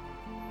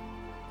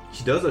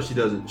 She does or she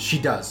doesn't? She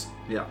does.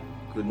 Yeah.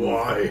 Good move.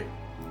 Why?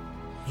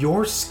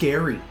 You're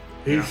scary.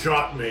 He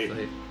shot me.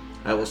 Hey,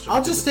 I was trying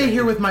I'll to just stay protect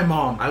here him. with my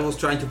mom. I was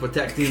trying to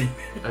protect him.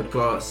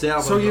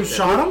 So you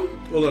shot him?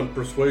 Well then,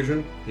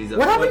 persuasion. He's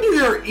What happened to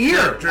your ear?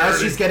 Yeah, As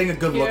Charity. she's getting a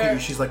good look at Here. you,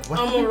 she's like, what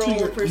I'm gonna happened roll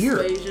to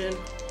your ear? persuasion.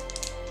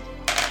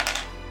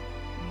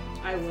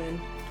 I win.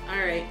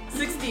 Alright,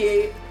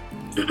 68.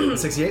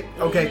 68?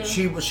 Okay,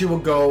 she will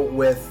go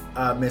with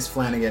Miss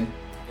Flanagan.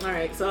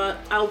 Alright, so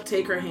I'll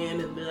take her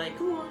hand and be like,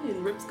 come on,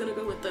 and Rip's gonna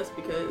go with us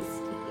because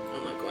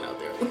I'm not going out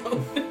there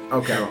alone.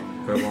 Okay.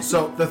 Very well.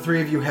 So the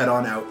 3 of you head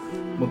on out.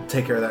 We'll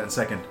take care of that in a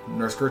second.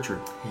 Nurse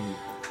Gertrude.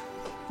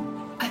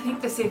 I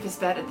think the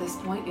safest bet at this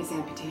point is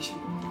amputation.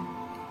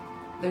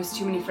 There's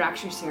too many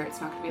fractures here.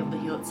 It's not going to be able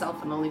to heal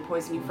itself and only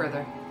poison you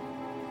further.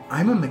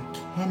 I'm a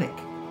mechanic.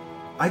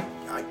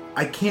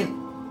 I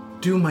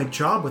can't do my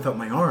job without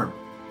my arm.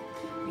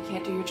 You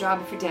can't do your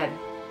job if you're dead.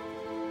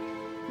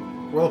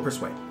 Roll a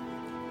persuade.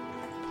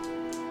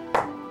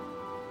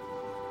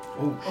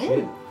 Oh,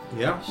 shit.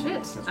 Yeah.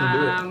 Shit.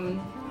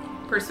 gonna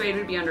Persuade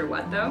would be under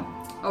what, though?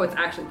 Oh, it's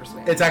actually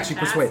persuade. It's actually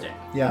Fantastic. persuade.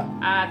 Yeah.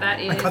 That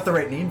is I cut the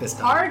right name this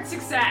time. hard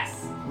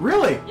success.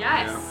 Really?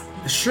 Yes.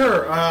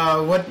 Sure.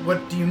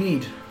 What do you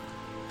need?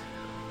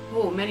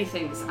 Oh, many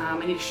things.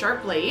 I need a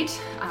sharp blade.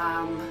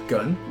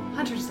 Gun.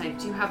 Hunter's knife.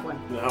 Do you have one?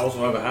 I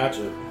also have a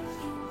hatchet.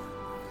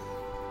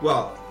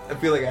 Well, I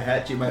feel like a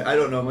hatchet might... I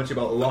don't know much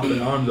about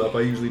locking arms up.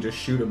 I usually just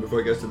shoot him before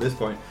it gets to this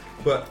point.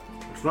 But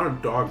It's not a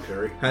dog,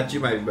 Terry.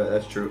 hatchet might be better,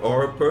 that's true.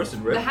 Or a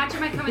person, The right? hatchet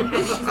might come in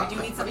handy because we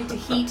do need something to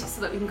heat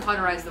so that we can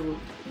cauterize the wound.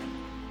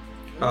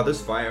 Oh,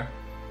 there's fire.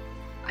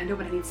 I know,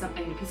 but I need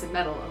a piece of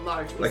metal, a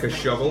large piece Like of a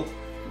metal. shovel.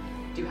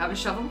 Do you have a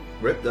shovel?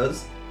 Rip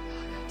does.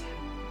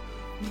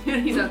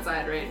 He's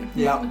outside, right?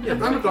 Yeah. Yeah,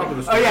 I'm at the top of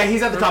the Oh stairs. yeah,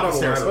 he's at the top of the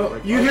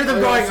stairs. You hear them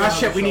I going, also oh have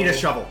shit, a we need a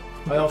shovel.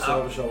 shovel. I also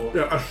have a shovel.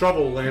 Yeah, a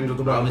shovel lands at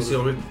the bottom. Of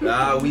Monsieur,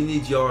 the, we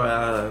need your.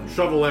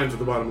 shovel lands at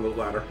the bottom of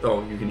the ladder.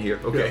 Oh, you can hear.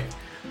 Okay.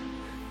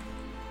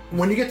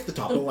 When you get to the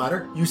top of the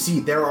ladder, you see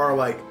there are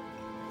like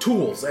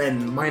tools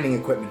and mining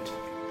equipment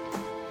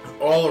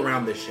all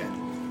around this shed.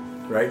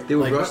 Right? They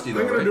were Like, rusty I'm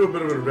though, gonna right? do a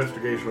bit of an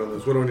investigation on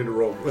this. What do I need to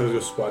roll? Is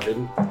this spot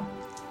hidden?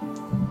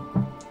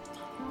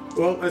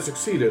 Well, I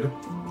succeeded.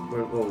 I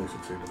only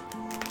succeeded.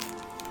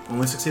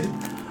 Only succeeded.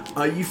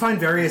 You find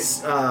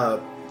various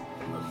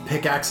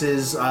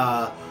pickaxes,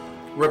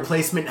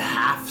 replacement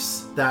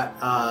halves that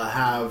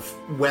have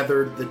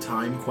weathered the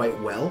time quite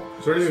well.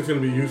 Is there anything that's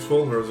going to be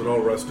useful, or is it all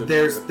rusted?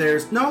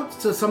 There's no,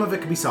 so some of it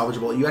can be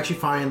salvageable. You actually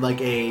find like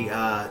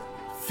a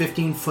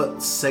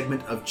 15-foot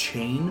segment of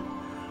chain,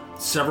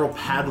 several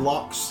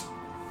padlocks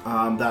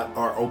that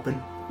are open,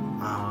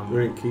 Are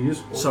there any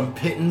keys? some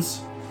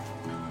pittons.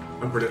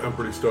 I'm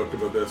pretty stoked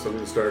about this.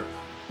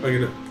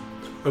 I'm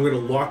gonna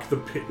lock the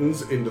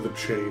pittons into the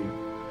chain.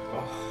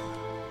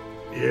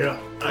 Yeah,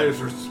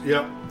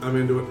 yep, I'm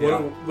into it. Yeah.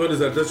 What is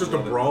that? That's just a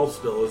brawl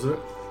still, isn't it?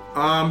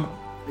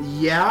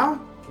 Yeah,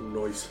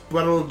 Noise.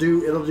 but it'll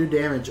do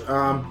damage.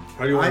 How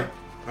do you want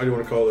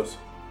to call this?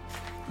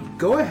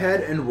 Go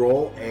ahead and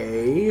roll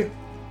a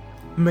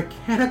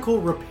mechanical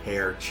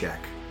repair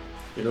check.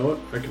 You know what?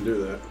 I can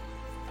do that.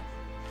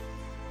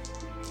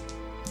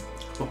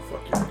 Oh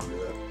fuck yeah, I can do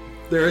that.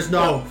 There is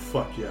Oh no,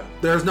 fuck yeah.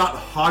 there's not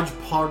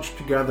hodgepodge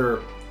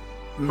together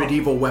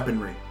medieval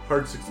weaponry.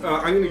 Hard success.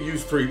 I'm gonna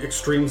use 3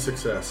 extreme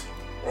success.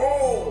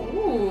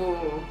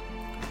 Ooh.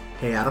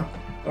 Hey Adam,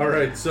 All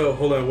right, so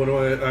hold on. What do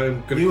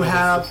I'm gonna. You call this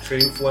have- a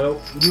chain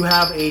flail. you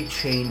have a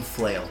chain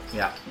flail.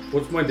 Yeah.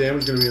 What's my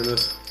damage gonna be on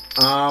this?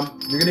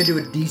 You're gonna do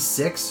a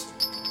D6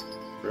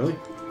 Really?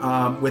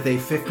 with a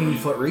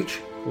 15-foot reach.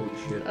 Holy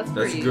shit. That's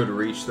That's pretty- a good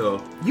reach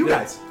though. You Yeah.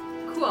 guys.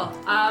 Cool.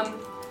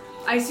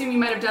 I assume you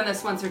might have done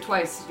this once or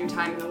twice in your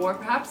time in the war,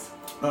 perhaps?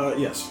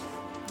 Yes.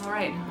 All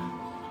right.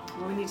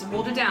 Well, we need to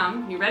hold it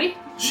down. You ready?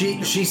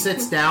 She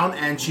sits down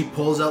and she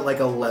pulls out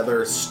like a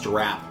leather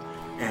strap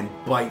and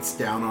bites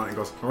down on it and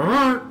goes.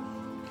 "Arr!"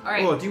 All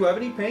right. Oh, do you have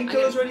any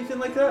painkillers or anything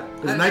like that?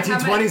 It's I- I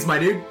 1920s, my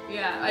dude.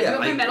 Yeah, I Yeah, do have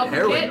my like medical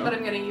heroin, kit, no? but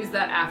I'm gonna use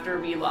that after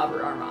we lob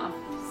her arm off.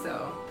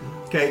 So.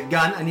 Okay,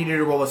 Gun, I need you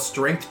to roll a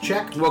strength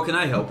check Well, can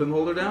I help him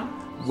hold her down?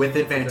 with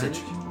advantage.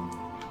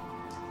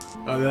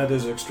 That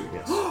is extreme,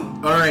 yes.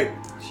 All right,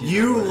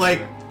 you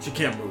like. She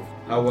can't move.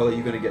 How well are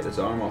you gonna get this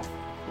arm off?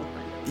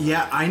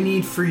 Yeah, I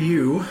need for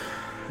you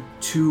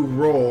to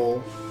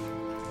roll.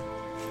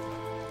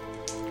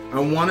 I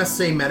want to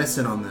say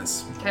medicine on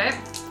this, Okay.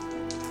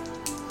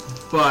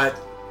 but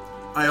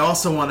I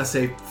also want to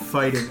say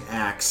fighting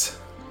axe.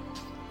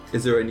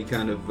 Is there any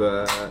kind of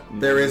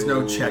There is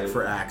no check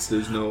for axe.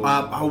 There's no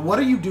What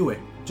are you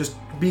doing? Just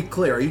be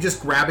clear. Are you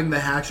just grabbing the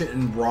hatchet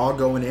and raw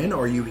going in,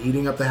 or are you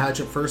heating up the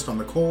hatchet first on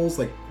the coals?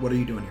 Like, what are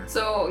you doing here?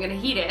 So I'm gonna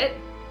heat it,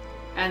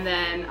 and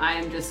then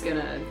I'm just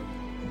gonna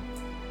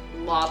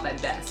lob my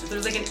best. If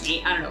there's like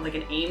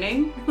an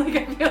aiming, like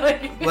I feel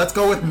like. Let's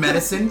go with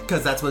medicine,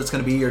 because that's what it's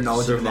going to be, your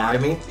knowledge of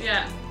anatomy.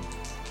 Yeah.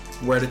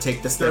 Where to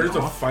take this There thing is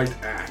a off. fight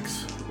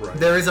axe, right?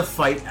 There is a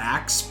fight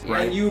axe, Yeah,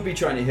 right? And you would be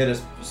trying to hit a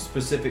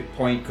specific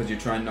point because you're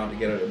trying not to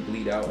get her to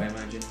bleed out, I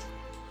imagine.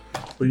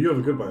 But you have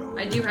a good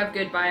biology. I do have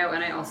good bio,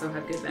 and I also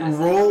have good medicine.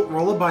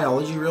 Roll a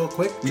biology real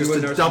quick, You just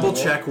a to nurse double in the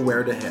war? check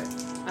where to hit.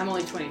 I'm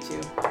only 22.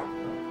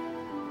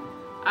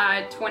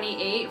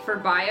 28 for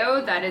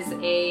bio. That is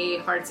a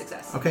hard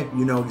success. Okay,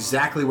 you know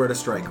exactly where to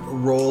strike.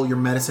 Roll your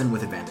medicine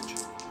with advantage.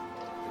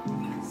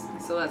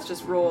 So let's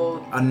just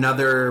roll.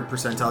 Another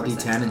percentile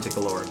D10 and take the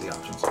lower of the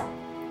options.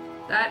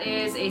 That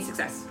is a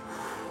success.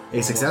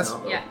 A success?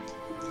 Yeah.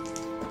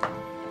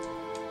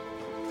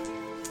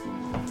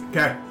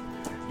 Okay.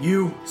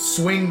 You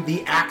swing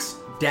the axe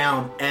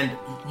down and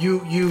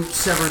you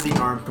sever the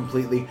arm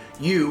completely.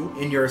 You,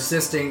 in your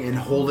assisting and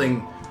holding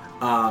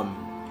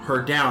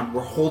her down,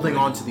 were holding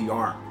onto the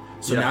arm.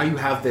 So Yeah. now you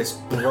have this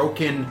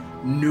broken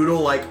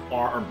noodle-like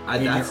arm.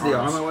 in That's your the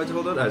arms. arm I wanted to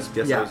hold out? I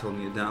guess Yeah. I was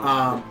holding it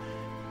down.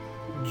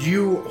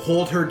 You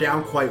hold her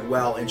down quite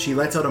well, and she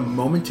lets out a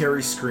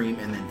momentary scream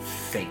and then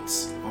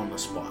faints on the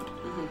spot.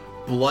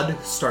 Blood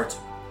starts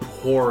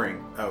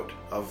pouring out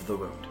of the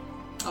wound.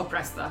 I'll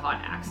press the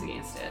hot axe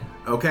against it.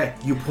 Okay,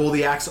 you pull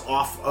the axe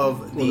off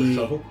of the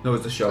shovel? No,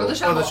 it's the shovel. Or the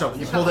shovel. Oh, the shovel.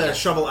 You pull the yeah.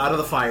 shovel out of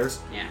the fires.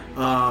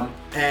 Yeah.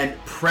 And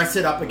press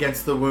it up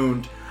against the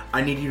wound.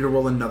 I need you to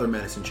roll another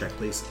medicine check,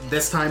 please.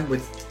 This time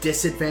with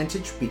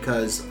disadvantage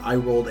because I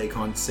rolled a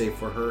con save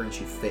for her and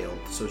she failed,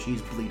 so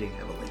she's bleeding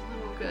heavily.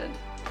 Oh, good.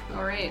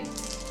 All right.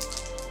 Son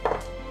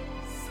of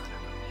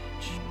a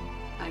bitch.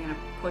 I'm gonna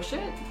push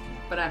it,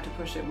 but I have to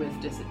push it with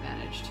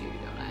disadvantage too,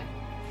 don't I?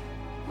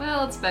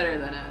 Well, it's better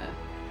than a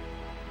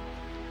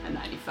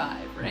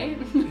 95, right?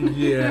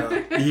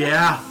 Yeah.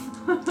 Yeah.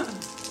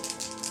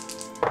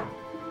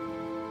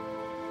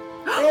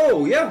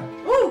 Oh, yeah.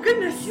 Oh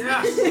goodness!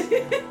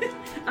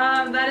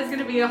 That is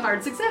gonna be a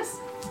hard success.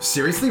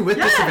 Seriously, with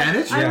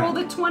disadvantage? I rolled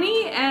a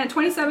 20 and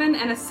 27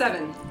 and a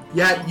 7.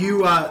 Yeah,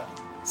 you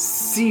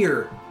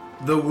sear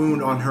the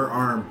wound on her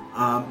arm.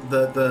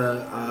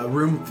 The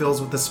room fills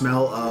with the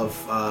smell of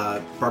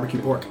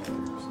barbecue pork.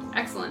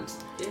 Excellent.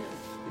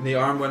 And the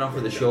arm went off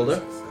of the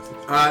shoulder.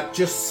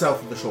 Just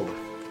south of the shoulder.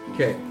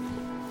 Okay.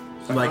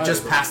 Like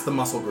just past the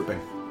muscle grouping.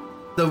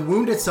 The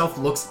wound itself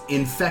looks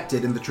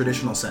infected in the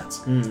traditional sense,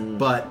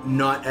 but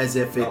not as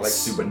if it's Not like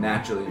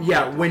supernaturally.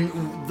 Yeah, when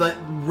the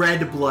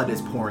red blood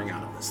is pouring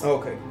out of this.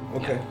 Okay.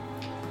 Okay.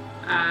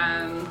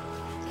 Can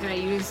I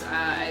use I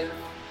have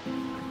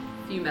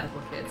a few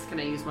medical kits. Can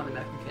I use one of the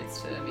medical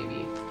kits to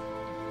maybe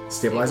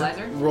Stabilizer?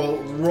 Stabilizer?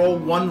 Roll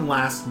one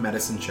last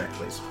medicine check,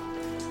 please.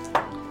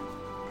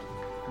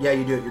 Yeah,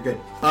 you do it. You're good.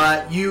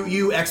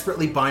 You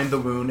expertly bind the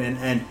wound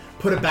and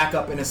put it back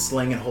up in a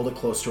sling and hold it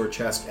close to her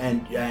chest,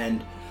 and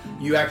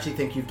you actually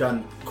think you've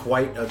done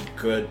quite a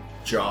good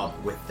job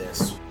with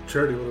this.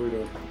 Charity, what are we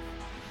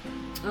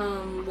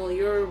doing? Well,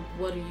 you're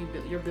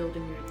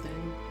building your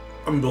thing.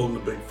 I'm building a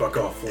big fuck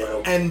off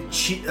flail. And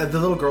she, the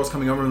little girl's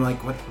coming over and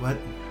like,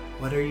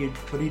 what are you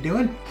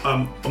doing?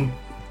 I'm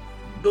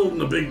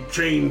building a big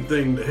chain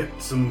thing to hit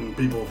some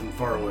people from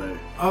far away.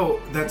 Oh,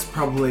 that's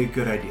probably a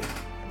good idea.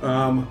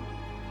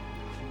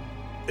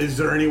 Is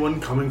there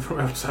anyone coming from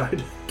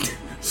outside?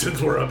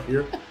 Since we're up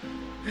here.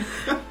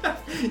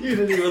 You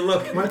didn't even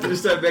look. You might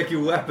just start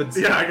making weapons.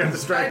 Yeah, I got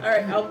distracted. All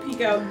right, I'll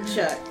peek out and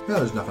check. No,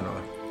 there's nothing on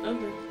there.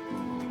 Okay.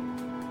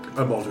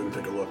 I'm also gonna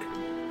take a look.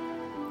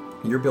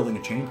 You're building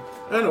a chain.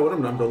 I know what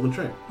I'm not building a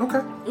chain.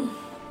 Okay.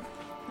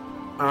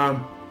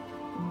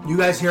 You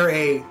guys hear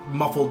a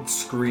muffled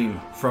scream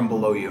from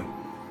below you,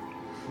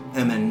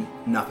 and then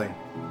nothing.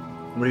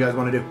 What do you guys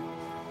want to do?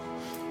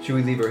 Should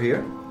we leave her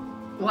here?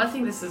 Well, I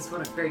think this is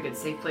a very good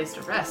safe place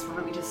to rest. Why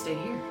don't we just stay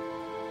here?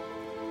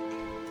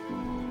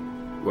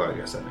 Well, I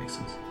guess that makes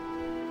sense.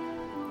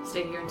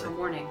 Stay here until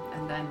morning,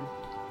 and then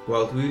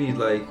Well, we need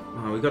like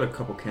we got a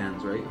couple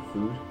cans, right, of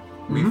food.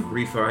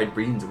 Refried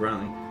beans,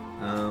 apparently.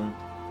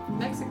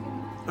 Mexican.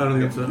 I don't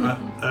think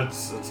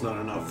that's not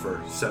enough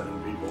for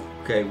 7 people.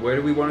 Okay, where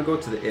do we want to go?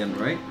 To the inn,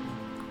 right?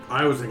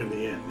 I was thinking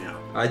the inn, yeah.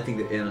 I think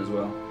the inn as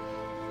well.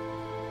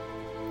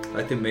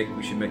 I think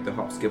we should make the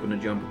hop, skip, and a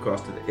jump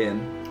across to the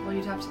inn. Well,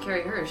 you'd have to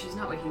carry her. She's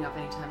not waking up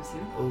anytime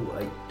soon. Oh,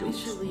 I don't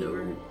should leave know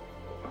her.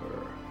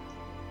 her.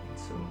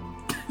 So.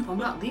 Well, I'm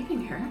not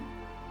leaving her.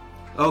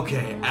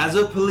 Okay, as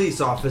a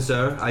police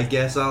officer, I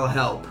guess I'll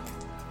help.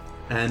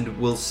 And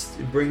we'll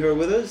bring her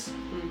with us?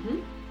 Mm-hmm.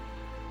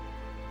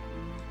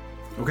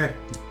 Okay.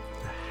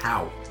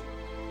 How?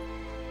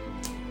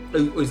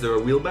 Is there a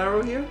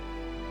wheelbarrow here?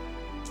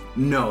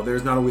 No,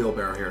 there's not a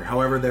wheelbarrow here.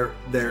 However,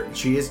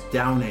 she is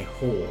down a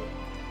hole.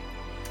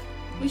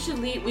 We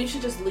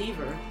should just leave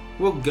her.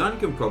 Well, Gun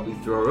can probably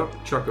throw her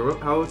up, chuck her up.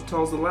 How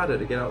tall's the ladder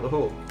to get out of the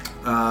hole?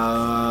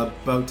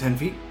 About 10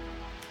 feet.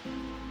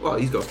 Well,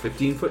 he's got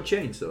 15-foot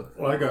chain, so.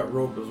 Well, I got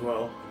rope as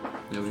well.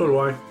 There we So go. do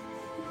I.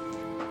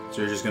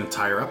 So you're just gonna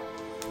tie her up?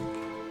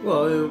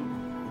 Well,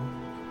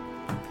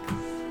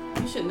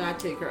 We should not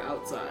take her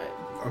outside.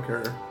 I'll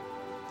carry her.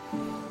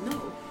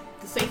 No.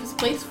 The safest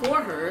place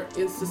for her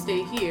is to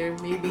stay here.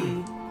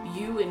 Maybe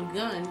you and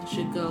Gunn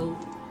should go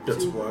Get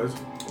to... supplies.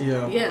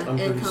 Yeah, Yeah, I'm and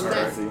pretty come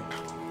back. scrappy.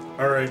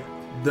 All right.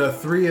 The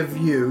three of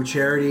you,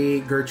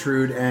 Charity,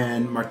 Gertrude,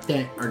 and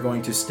Martin, are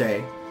going to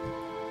stay.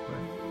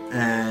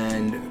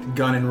 And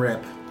Gun and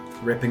Rip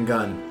and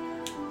Gun.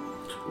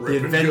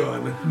 Rip and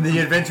gun. The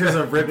adventures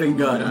of Rip and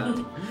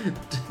Gun.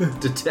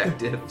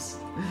 Detectives.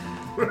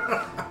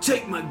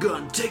 Take my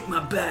gun, take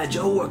my badge,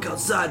 I'll work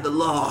outside the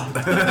law.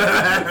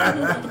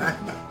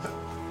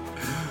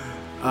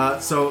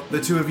 So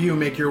the two of you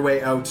make your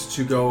way out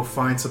to go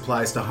find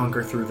supplies to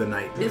hunker through the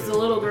night. Is the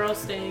little girl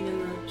staying in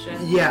the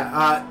shed?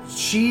 Yeah,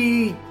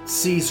 she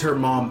sees her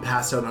mom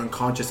pass out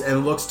unconscious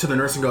and looks to the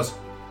nurse and goes,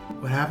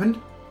 "What happened?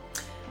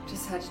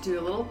 Just had to do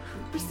a little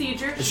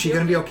procedure. Is she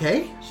gonna be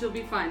okay?" She'll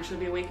be fine. She'll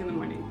be awake in the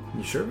morning.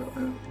 You sure about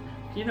that?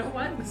 You know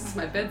what? This is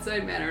my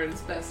bedside manner at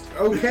its best.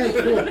 Okay,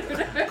 cool.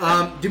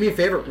 Do me a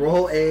favor.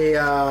 Roll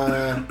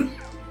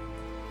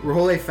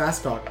a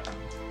fast talk.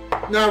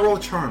 No, roll a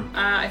charm.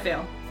 I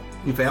fail.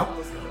 You fail? I'll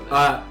just go with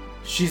it.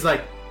 She's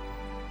like,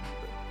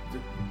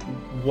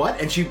 "What?"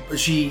 And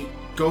she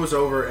goes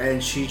over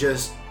and she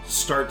just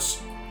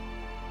starts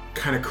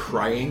kind of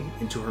crying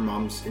into her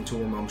mom's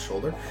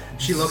shoulder.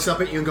 She looks up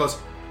at you and goes,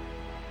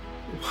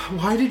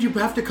 Why did you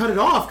have to cut it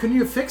off? Couldn't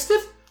you have fixed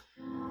it?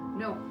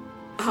 No.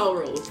 I'll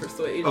roll with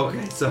persuasion.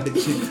 Okay, sorry.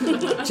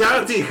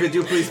 Charity, could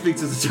you please speak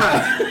to the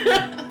child?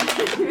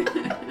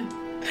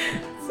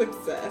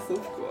 Success,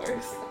 of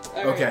course.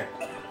 All Okay.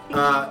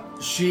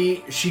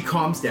 She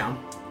calms down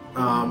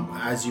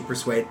as you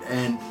persuade,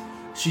 and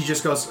she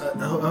just goes,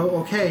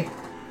 okay.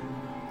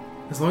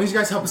 As long as you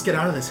guys help us get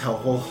out of this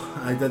hellhole,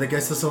 I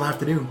guess that's all I have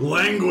to do.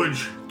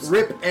 Language!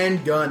 Rip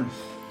and Gun.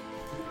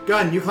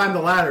 Gun, you climb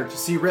the ladder to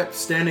see Rip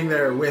standing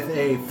there with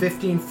a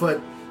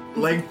 15-foot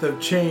length of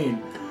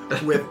chain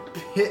with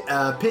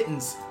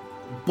pittons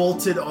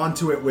bolted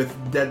onto it with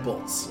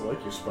deadbolts. I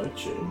like your spike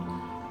chain.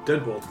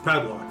 Deadbolts,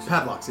 padlocks.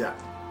 Padlocks, yeah.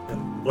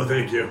 Well,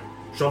 thank you.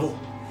 Shovel?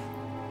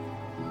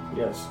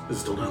 Yes. Is it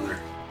still down there?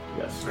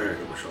 Yes. Alright, I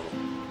got my shovel.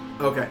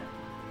 Okay.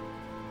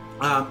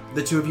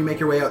 The two of you make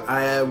your way out.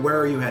 Where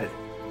are you headed?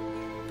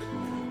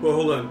 Well,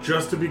 hold on.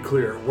 Just to be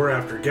clear, we're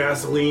after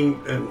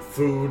gasoline and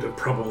food and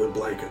probably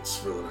blankets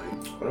for the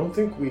night. I don't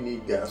think we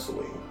need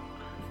gasoline.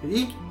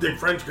 The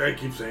French guy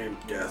keeps saying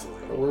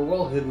gasoline. We're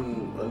well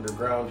hidden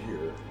underground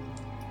here.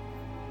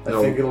 I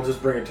No. think it'll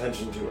just bring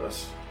attention to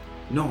us.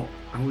 No,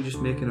 aren't we just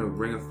making a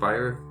ring of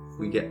fire if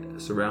we get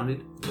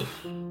surrounded?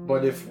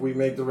 But if we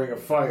make the ring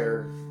of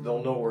fire,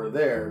 they'll know we're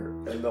there,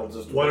 and they'll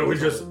just... Why don't we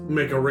just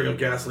make a ring of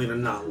gasoline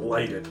and not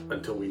light it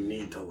until we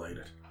need to light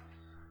it?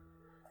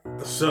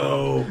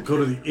 So, go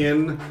to the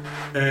inn,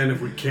 and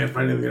if we can't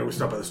find anything, we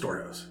stop by the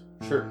storehouse.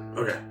 Sure.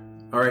 Okay.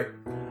 All right.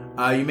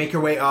 You make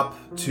your way up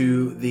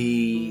to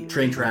the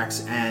train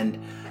tracks, and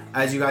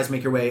as you guys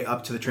make your way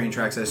up to the train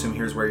tracks, I assume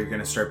here's where you're going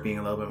to start being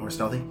a little bit more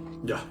stealthy.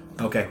 Yeah.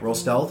 Okay, roll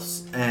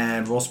stealths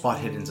and roll spot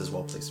hiddens as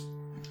well, please.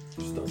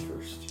 Stealth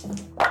first.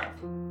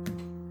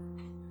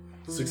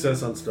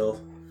 Success on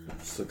stealth.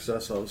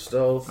 Success on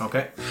stealth.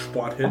 Okay.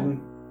 Spot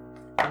hidden.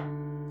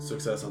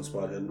 Success on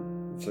spot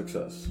hidden.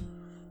 Success.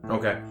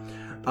 Okay.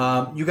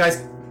 You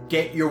guys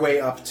get your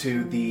way up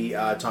to the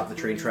top of the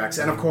train tracks,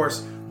 and of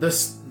course,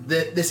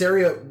 this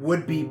area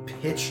would be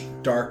pitch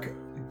dark,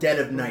 dead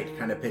of night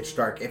kind of pitch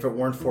dark, if it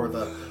weren't for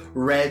the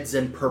reds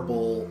and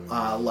purple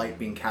light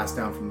being cast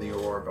down from the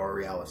Aurora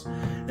Borealis.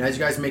 And as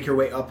you guys make your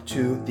way up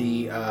to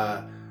the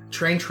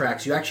train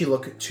tracks, you actually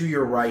look to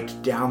your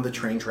right down the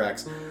train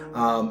tracks,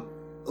 a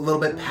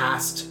little bit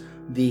past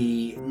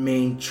the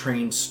main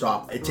train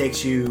stop. It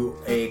takes you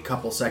a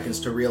couple seconds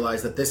to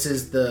realize that this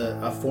is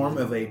a form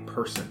of a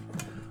person,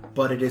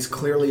 but it is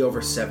clearly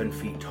over 7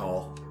 feet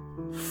tall,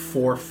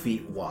 4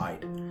 feet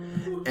wide,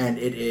 and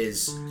it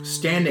is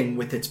standing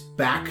with its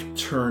back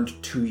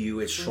turned to you,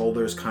 its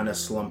shoulders kind of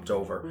slumped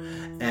over,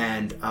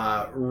 and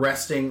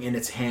resting in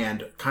its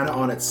hand kind of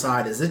on its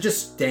side as it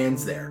just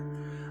stands there.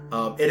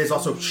 It is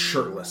also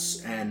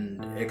shirtless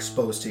and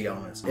exposed to the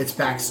elements. Its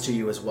back's to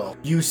you as well.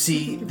 You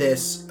see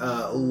this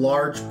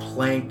large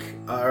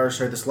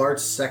this large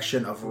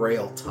section of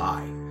rail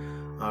tie,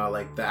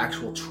 like the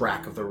actual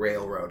track of the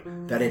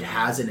railroad, that it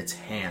has in its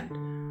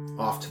hand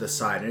off to the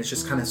side, and it's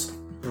just kind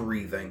of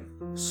breathing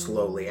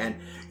slowly. And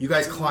you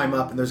guys climb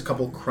up, and there's a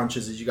couple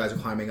crunches as you guys are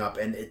climbing up,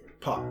 and it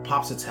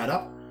pops its head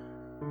up,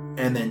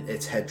 and then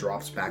its head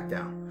drops back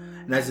down.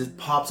 And as it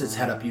pops its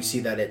head up, you see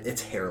that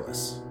it's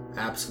hairless.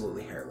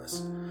 Absolutely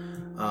hairless.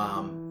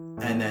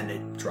 And then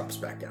it drops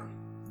back down.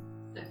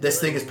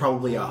 This thing is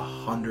probably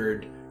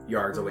 100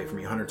 yards away from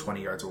you,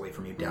 120 yards away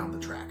from you down the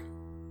track.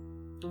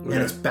 Okay.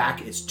 And its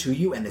back is to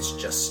you, and it's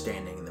just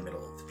standing in the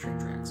middle of the train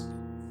tracks.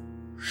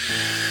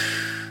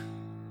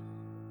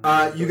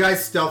 You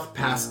guys stealth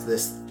past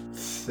this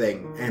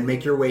thing and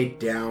make your way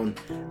down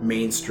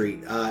Main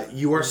Street.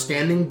 You are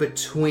standing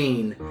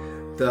between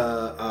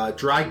the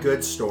dry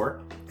goods store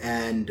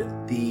and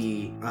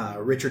the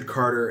Richard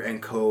Carter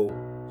and Co.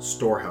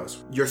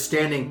 storehouse. You're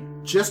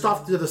standing just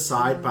off to the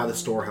side by the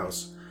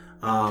storehouse,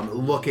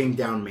 looking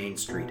down Main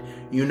Street.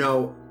 You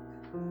know,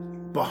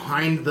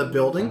 behind the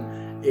building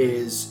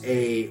is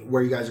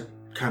where you guys are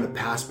kind of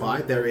pass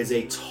by, there is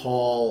a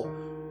tall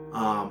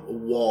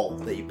wall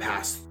that you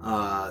pass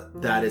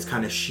that is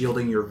kind of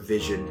shielding your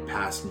vision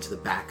past into the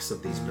backs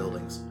of these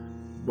buildings.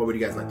 What would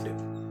you guys like to do?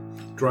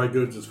 Dry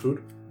goods is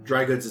food?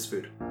 Dry goods is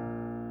food.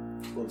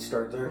 Let's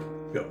start there.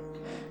 Yep.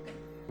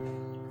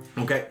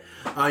 Okay.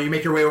 You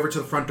make your way over to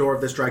the front door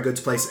of this dry goods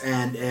place,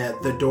 and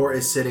the door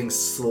is sitting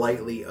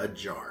slightly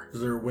ajar. Is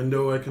there a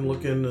window I can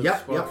look in and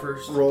Yep, spot yep.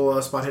 first? Roll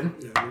spot hidden.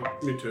 Yeah,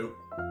 me too.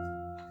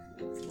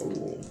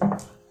 Oh,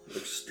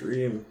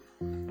 extreme.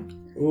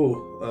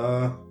 Ooh,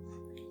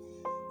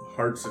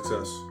 hard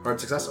success. Hard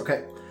success.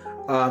 Okay.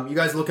 You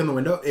guys look in the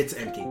window. It's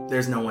empty.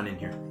 There's no one in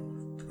here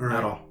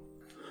at all.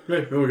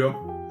 Okay, here we go.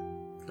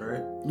 All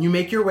right. You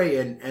make your way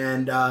in,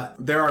 and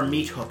there are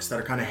meat hooks that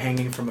are kind of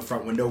hanging from the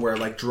front window where,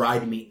 like,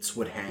 dried meats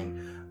would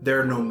hang.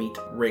 There are no meat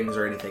rings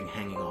or anything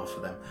hanging off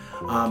of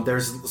them.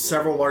 There's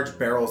several large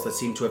barrels that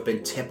seem to have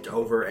been tipped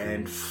over,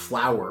 and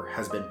flour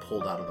has been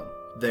pulled out of them.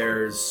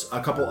 There's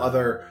a couple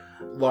other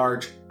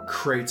large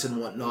crates and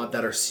whatnot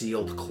that are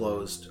sealed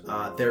closed.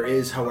 There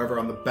is, however,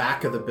 on the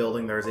back of the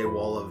building, there's a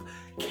wall of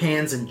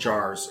cans and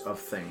jars of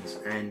things,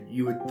 and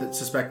you would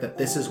suspect that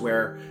this is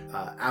where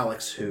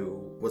Alex,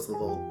 who was the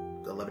little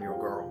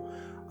 11-year-old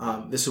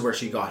girl. This is where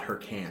she got her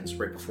cans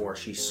right before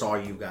she saw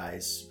you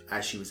guys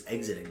as she was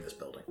exiting this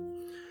building.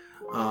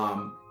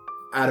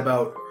 At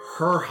about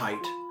her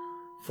height,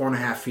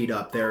 4.5 feet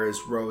up, there is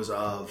rows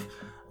of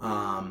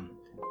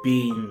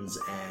beans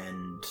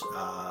and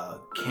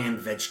canned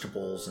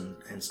vegetables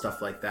and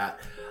stuff like that.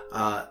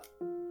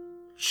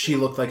 She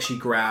looked like she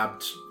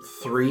grabbed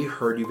 3,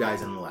 heard you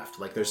guys, and left.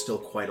 Like, there's still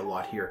quite a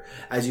lot here.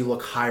 As you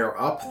look higher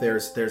up,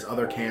 there's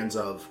other cans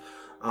of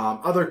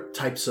other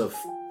types of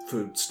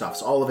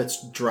foodstuffs. All of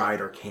it's dried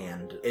or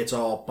canned. It's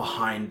all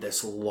behind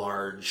this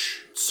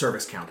large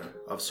service counter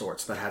of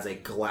sorts that has a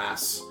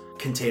glass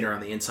container on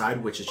the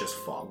inside, which is just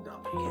fogged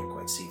up. You can't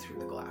quite see through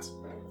the glass.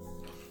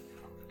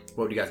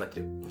 What would you guys like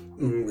to do?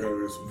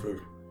 Gotta get some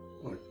food.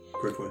 Like,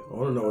 quickly. I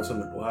want to know what's in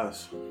the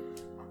glass.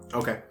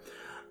 Okay.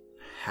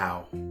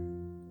 How?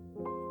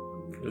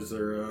 Is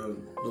there a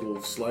little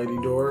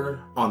slidey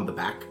door? On the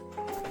back.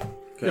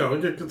 Okay. Yeah,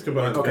 let's go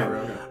behind the Okay.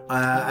 camera. Okay.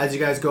 As you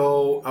guys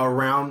go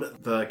around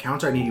the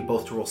counter, I need you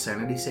both to roll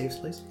sanity saves,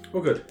 please.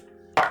 Oh, good.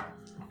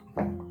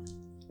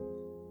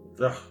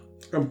 Ugh,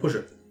 I'm push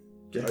it.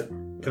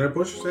 Can I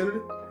push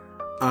sanity?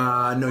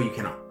 No, you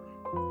cannot.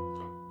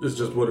 It's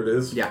just what it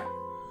is? Yeah.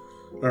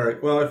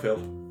 Alright, well, I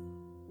failed.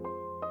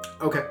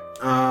 Okay.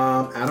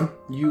 Adam,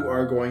 you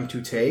are going to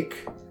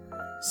take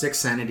 6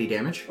 sanity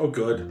damage. Oh,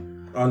 good.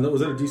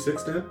 Was that a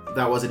D6, Dan?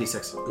 That was a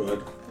d6.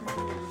 Good.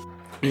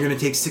 You're going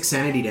to take 6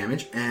 sanity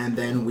damage, and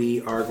then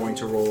we are going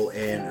to roll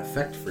an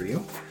effect for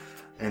you.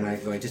 And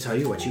I'm going to tell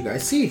you what you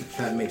guys see.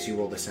 That makes you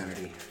roll the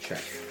sanity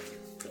check.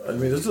 I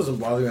mean, this doesn't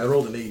bother me. I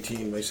rolled an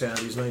 18. My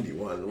sanity's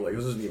 91. Like,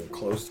 this isn't even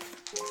close.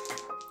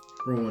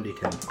 Roll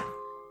 1d10.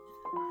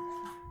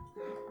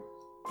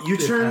 You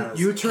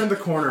turn the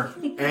corner,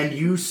 and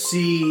you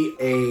see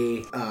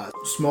a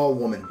small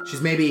woman.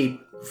 She's maybe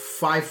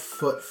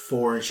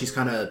 5'4", and she's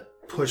kind of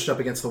pushed up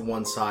against the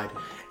one side,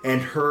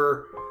 and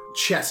her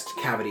chest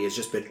cavity has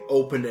just been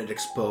opened and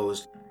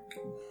exposed.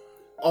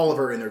 All of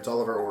her innards, all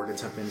of her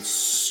organs have been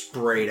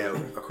splayed out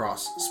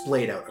across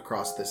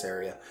this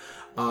area.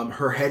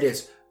 Her head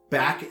is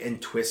back and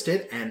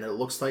twisted, and it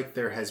looks like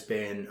there has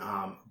been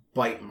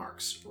bite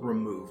marks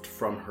removed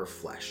from her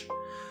flesh.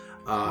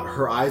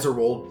 Her eyes are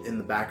rolled in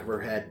the back of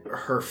her head.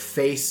 Her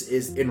face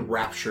is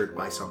enraptured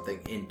by something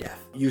in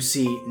death. You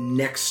see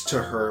next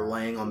to her,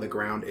 laying on the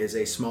ground, is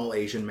a small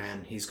Asian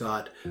man. He's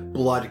got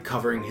blood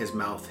covering his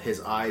mouth.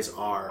 His eyes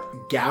are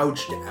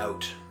gouged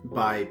out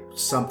by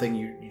something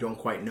you don't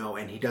quite know,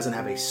 and he doesn't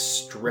have a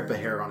strip of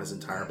hair on his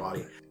entire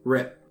body.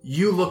 Rip,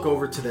 you look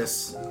over to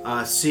this,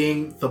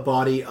 seeing the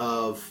body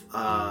of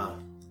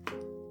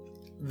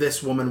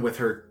this woman with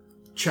her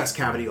chest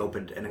cavity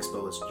opened and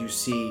exposed. You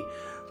see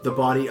the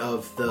body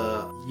of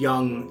the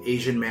young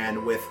Asian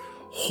man with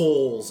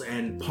holes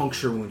and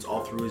puncture wounds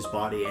all through his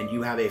body, and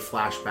you have a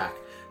flashback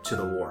to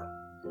the war.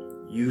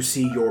 You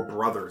see your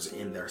brothers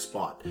in their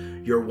spot.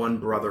 Your one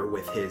brother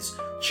with his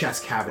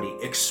chest cavity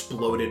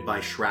exploded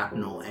by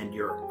shrapnel, and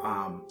your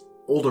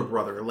older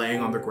brother laying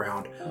on the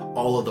ground,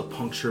 all of the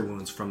puncture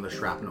wounds from the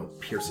shrapnel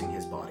piercing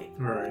his body.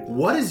 All right.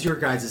 What is your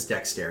guys'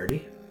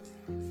 dexterity?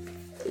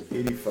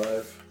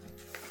 85.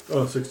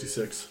 Oh,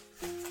 66.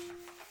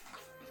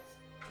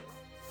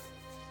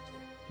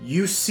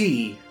 You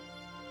see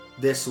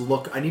this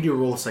look. I need you to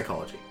roll a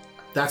psychology.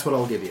 That's what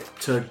I'll give you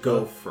to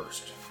go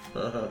first.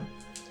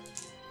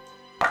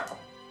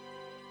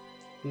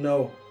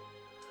 No.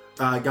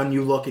 Gun,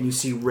 you look and you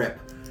see Rip.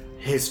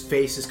 His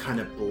face is kind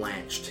of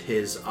blanched.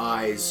 His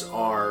eyes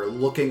are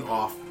looking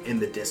off in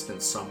the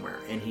distance somewhere,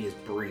 and he is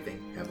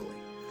breathing heavily.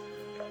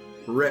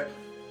 Rip,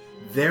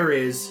 there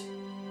is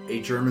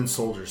a German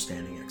soldier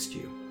standing next to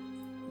you.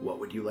 What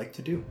would you like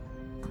to do?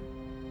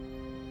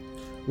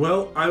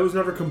 Well, I was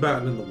never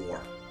combatant in the war.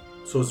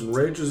 So as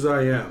enraged as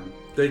I am,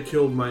 they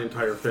killed my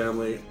entire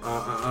family.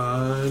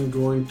 I'm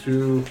going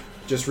to...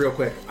 Just real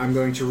quick, I'm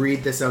going to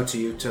read this out to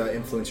you to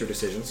influence your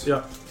decisions.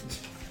 Yeah.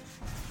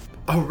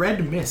 A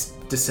red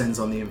mist descends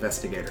on the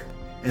investigator,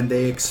 and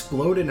they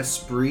explode in a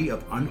spree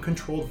of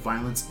uncontrolled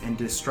violence and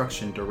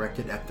destruction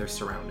directed at their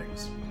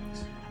surroundings.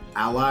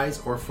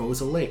 Allies or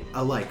foes alike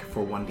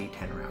for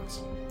 1d10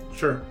 rounds.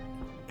 Sure.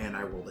 And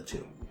I rolled a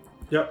 2.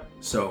 Yep.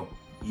 So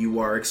you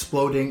are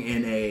exploding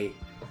in a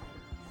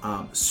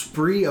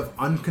spree of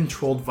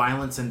uncontrolled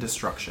violence and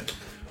destruction.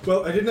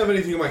 Well, I didn't have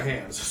anything in my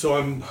hands, so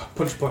I'm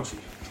punchy.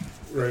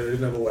 Right, I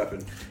didn't have a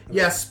weapon.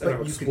 Yes, and but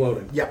I'm you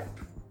exploding. Yep.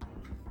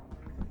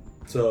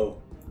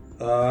 So,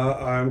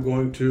 I'm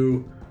going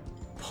to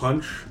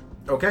punch.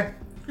 Okay.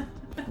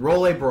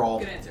 Roll a brawl.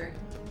 Good answer.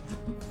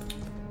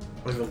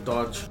 I will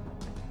dodge.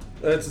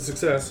 That's a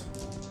success.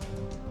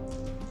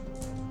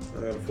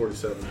 I got a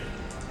 47.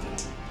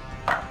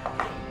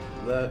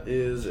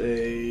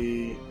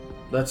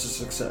 That's a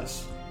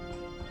success.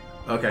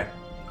 Okay.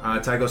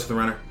 Tie goes to the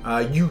runner.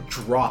 You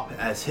drop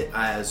as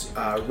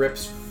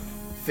Rip's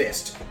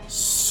fist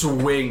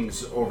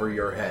swings over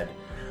your head.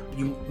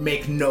 You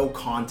make no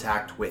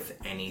contact with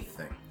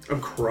anything.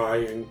 I'm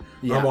crying.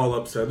 Yeah. I'm all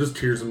upset. There's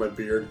tears in my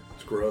beard.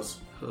 It's gross.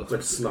 It's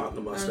like snot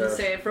in the I was mustache. gonna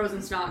say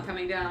frozen snot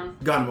coming down.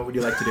 Gun, what would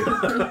you like to do?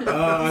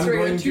 I'm Sorry,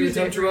 going to Tuesday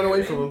attempt to for run you.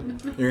 away from him.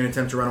 You're going to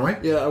attempt to run away?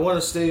 Yeah, I want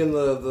to stay in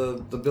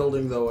the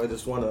building though. I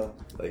just want to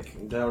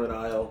like down an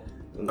aisle.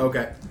 And-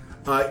 Okay.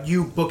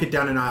 You book it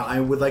down an aisle.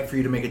 I would like for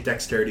you to make a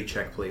dexterity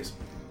check, please.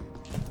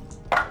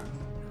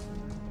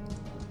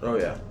 Oh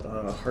yeah,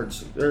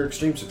 or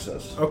extreme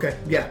success. Okay.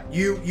 Yeah.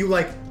 You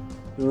like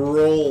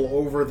roll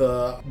over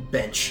the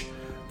bench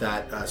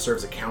that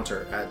serves a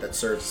counter that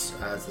serves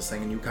as this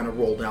thing, and you kind of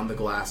roll down the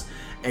glass,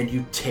 and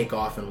you take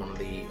off in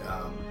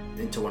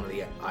into one of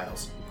the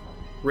aisles.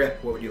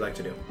 Rip, what would you like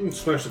to do?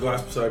 Smash the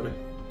glass beside me.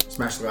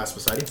 Smash the glass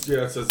beside you.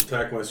 Yeah, it says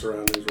attack my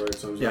surroundings, right?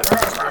 So I'm Yeah.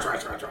 just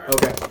like,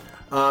 Okay.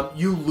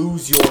 You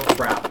lose your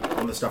crap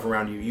on the stuff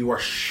around you. You are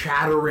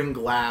shattering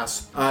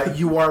glass.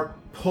 You are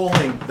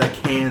pulling the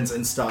cans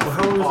and stuff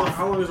off.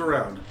 How long is it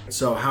around?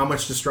 So how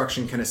much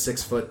destruction can a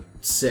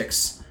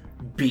 6'6"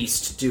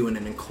 beast do in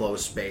an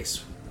enclosed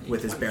space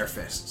with his bare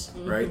fists,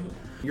 right?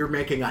 You're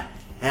making a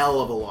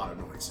hell of a lot of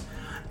noise.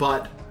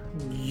 But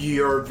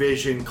your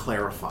vision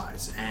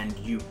clarifies and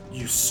you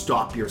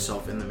stop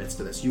yourself in the midst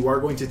of this. You are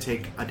going to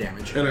take a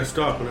damage. And I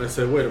stop and I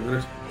say, wait a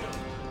minute.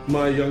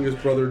 My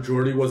youngest brother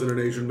Jordy wasn't an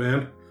Asian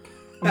man.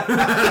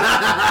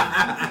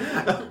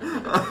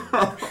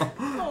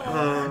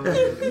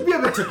 Yeah,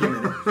 but it took you a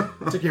minute.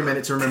 It took you a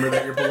minute to remember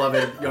that your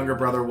beloved younger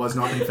brother was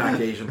not in fact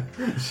Asian.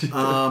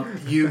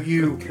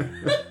 You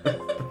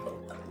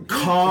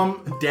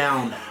calm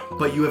down,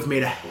 but you have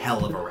made a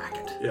hell of a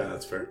racket. Yeah,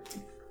 that's fair.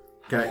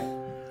 Okay.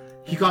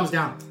 He calms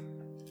down.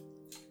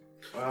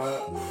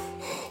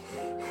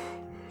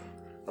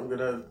 I'm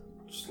gonna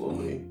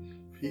slowly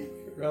peek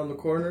around the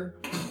corner,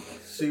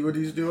 see what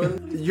he's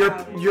doing.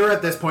 You're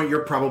at this point.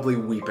 You're probably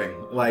weeping.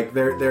 Like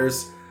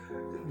there's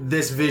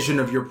this vision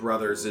of your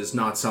brothers is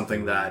not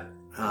something that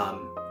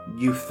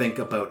you think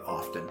about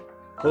often.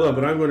 Hold on,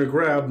 but I'm going to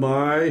grab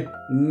my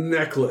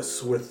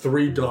necklace with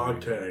 3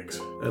 dog tags,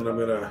 and I'm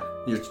gonna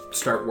You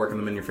start working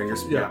them in your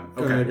fingers. yeah.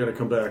 Okay. I gotta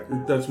come back.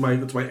 That's my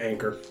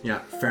anchor. Yeah,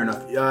 fair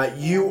enough.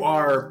 You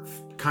are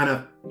kind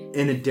of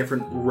in a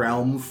different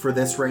realm for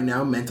this right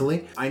now,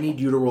 mentally. I need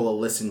you to roll a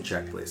listen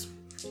check, please.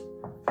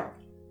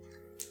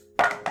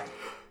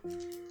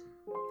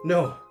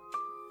 No,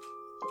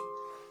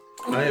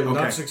 I am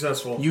Okay. not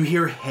successful. You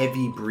hear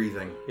heavy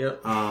breathing.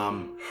 Yep.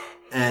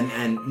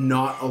 And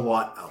not a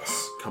lot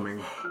else coming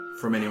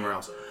from anywhere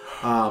else.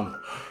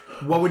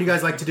 What would you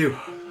guys like to do?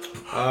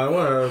 I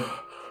want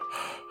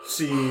to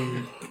see.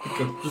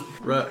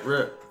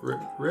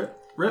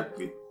 Rip.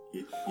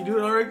 You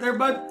doing all right there,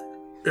 bud?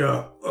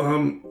 Yeah.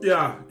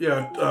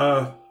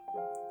 Yeah.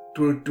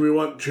 Do we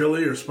want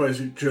chili or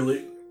spicy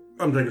chili?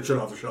 I'm taking shit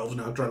off the shelves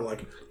now. I'm trying to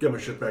like get my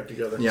shit back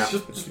together. Yeah.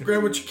 Just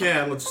grab what you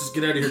can. Let's just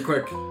get out of here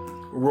quick.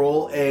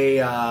 Roll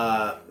a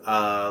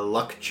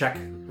luck check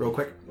real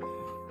quick.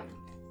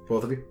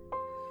 Both of you.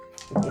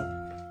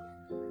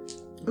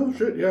 Oh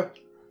shit. Yeah.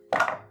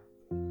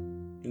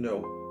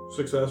 No.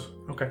 Success.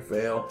 Okay.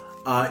 Fail.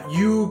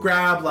 You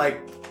grab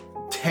like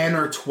 10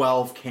 or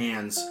 12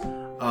 cans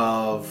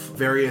of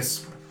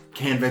various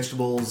canned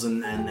vegetables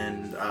and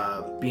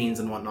beans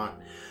and whatnot.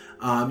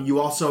 You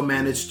also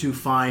manage to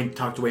find,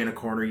 tucked away in a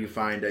corner, you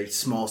find a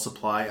small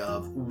supply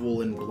of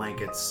woolen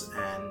blankets,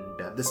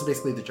 and this is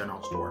basically the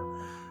general store.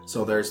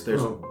 So there's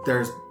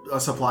a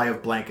supply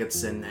of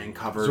blankets and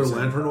covers. Is there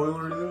and- lantern oil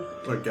or anything?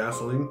 Like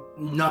gasoline?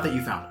 Not that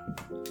you found.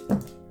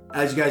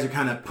 As you guys are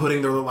kind of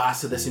putting the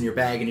last of this in your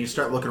bag, and you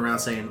start looking around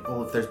saying,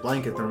 oh, if there's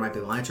blanket, there might be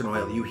lantern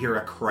oil, you hear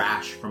a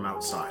crash from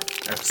outside.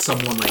 As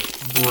someone, like,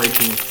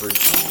 breaking through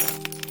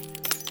something.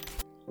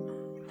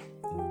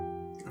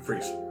 I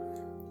freeze.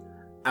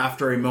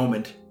 After a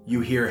moment,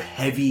 you hear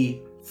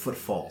heavy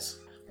footfalls.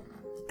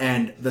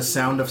 And the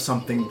sound of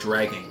something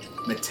dragging,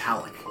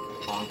 metallic,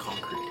 on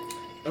concrete.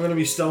 I'm going to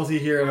be stealthy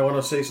here, and I want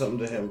to say something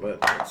to him, but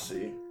let's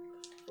see.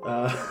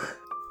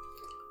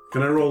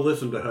 Can I roll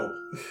listen to help?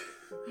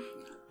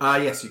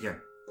 Yes, you can.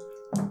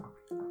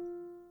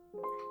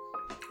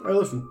 I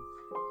listen.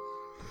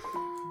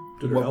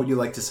 Did it What help? would you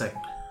like to say?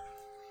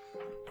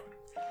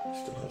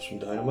 Still have some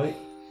dynamite.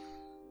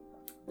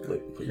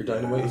 Like, put your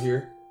dynamite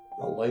here.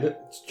 I'll light it.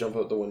 Let's jump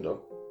out the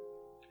window.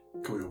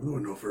 Can we open the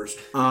window first?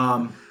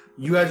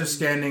 You guys are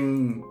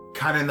standing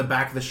kind of in the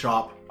back of the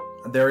shop.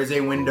 There is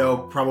a window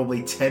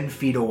probably 10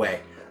 feet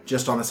away,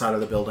 just on the side of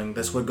the building.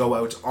 This would go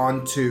out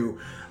onto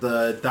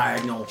the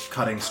diagonal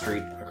cutting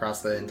street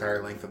across the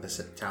entire length of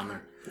the town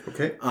there.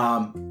 Okay.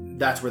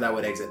 That's where that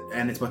would exit,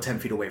 and it's about 10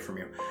 feet away from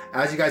you.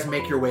 As you guys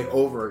make your way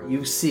over,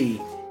 you see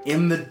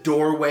in the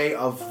doorway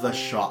of the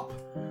shop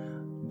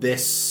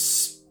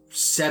this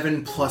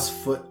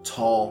 7+ foot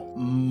tall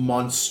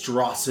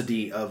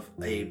monstrosity of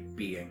a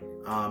being.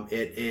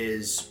 It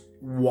is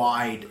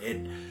wide.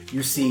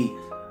 You see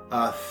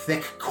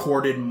thick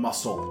corded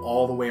muscle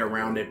all the way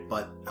around it,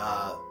 but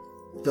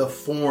the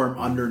form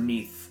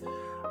underneath,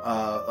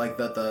 like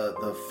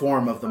the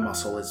form of the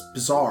muscle is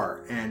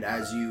bizarre. And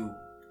as you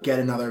get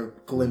another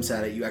glimpse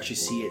at it, you actually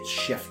see it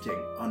shifting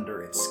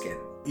under its skin.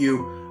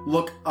 You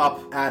look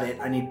up at it.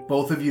 I need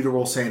both of you to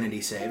roll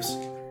sanity saves.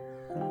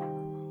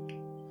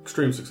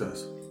 Extreme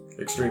success.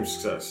 Extreme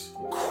success.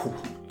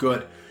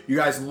 Good. You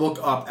guys look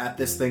up at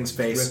this thing's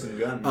face. Ripping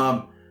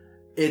gun.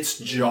 Its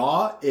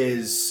jaw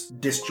is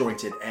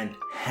disjointed and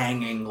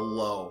hanging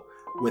low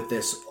with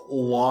this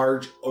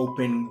large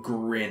open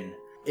grin.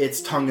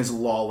 Its tongue is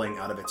lolling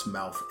out of its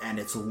mouth, and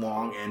it's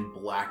long and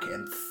black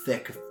and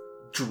thick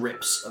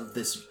drips of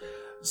this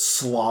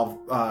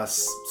slobber-like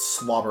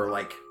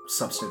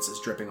substance is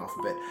dripping off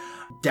of it.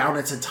 Down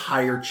its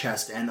entire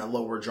chest and the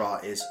lower jaw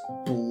is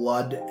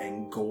blood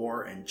and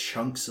gore and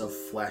chunks of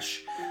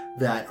flesh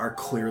that are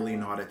clearly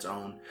not its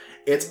own.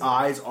 Its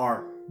eyes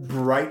are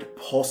bright,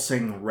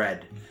 pulsing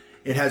red.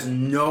 It has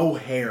no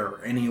hair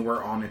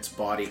anywhere on its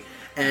body,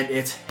 and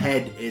its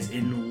head is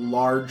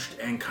enlarged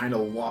and kind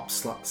of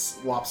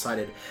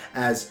lopsided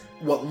as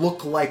what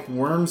look like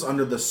worms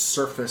under the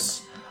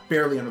surface,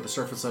 barely under the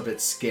surface of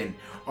its skin,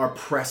 are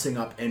pressing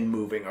up and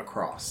moving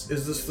across.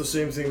 Is this the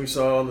same thing we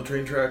saw on the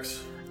train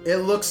tracks? It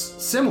looks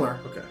similar.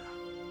 Okay.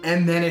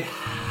 And then it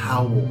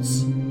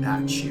howls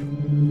at you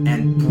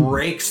and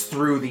breaks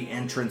through the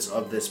entrance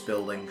of this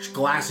building.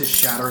 Glass is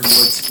shattering, wood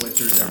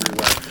splinters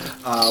everywhere.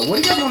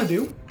 What do you guys want to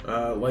do?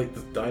 Light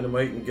the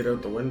dynamite and get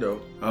out the window.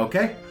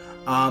 Okay.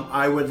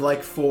 I would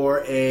like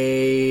for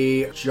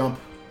a jump.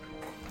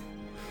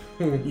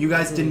 You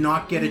guys did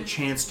not get a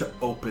chance to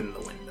open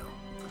the window.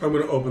 I'm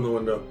going to open the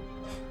window.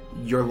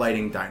 You're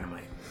lighting dynamite.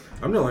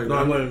 I'm not lighting No,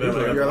 I'm lighting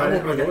dynamite. You're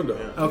lighting- I'm opening okay. the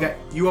window. Okay,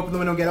 you open the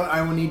window, get out.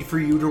 I will need for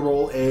you to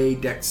roll a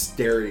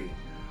dexterity.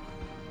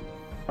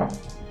 I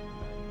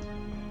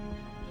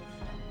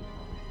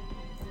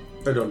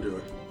don't do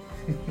it.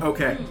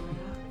 Okay.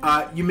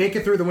 You make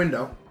it through the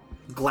window.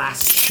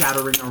 Glass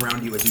shattering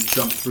around you as you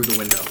jump through the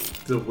window.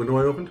 The window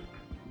I opened?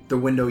 The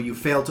window you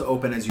failed to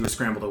open as you were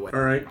scrambled away.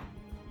 Alright.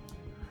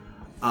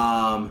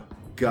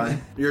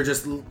 Gun. You're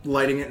just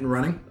lighting it and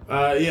running?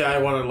 Yeah, I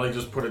want to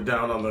just put it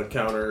down on the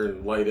counter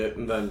and light it,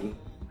 and then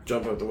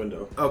jump out the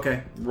window.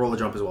 Okay. Roll a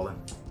jump as well then.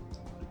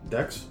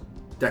 Dex?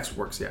 Dex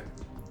works, yeah.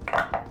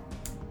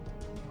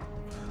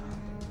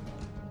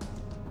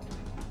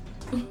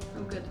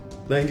 I'm good.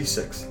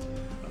 96.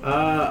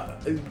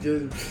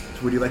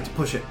 Would you like to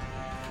push it?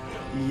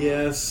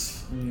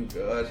 Yes. Oh,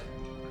 God.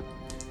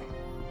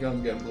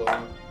 Gun's getting blown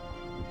up.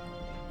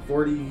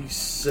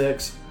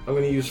 46. I'm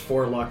going to use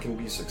 4 luck and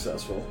be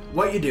successful.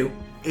 What you do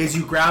is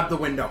you grab the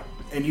window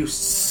and you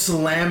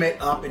slam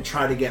it up and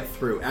try to get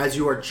through. As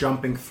you are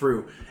jumping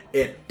through,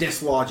 it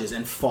dislodges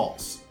and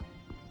falls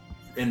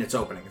in its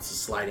opening. It's a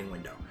sliding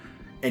window.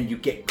 And you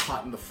get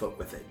caught in the foot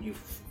with it. You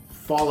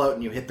fall out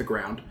and you hit the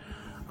ground,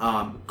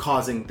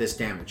 causing this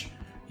damage.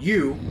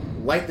 You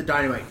light the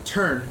dynamite,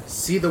 turn,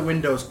 see the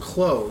windows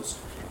close,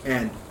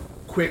 and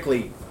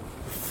quickly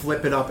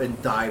flip it up and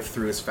dive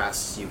through as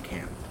fast as you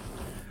can.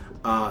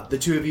 The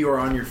two of you are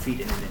on your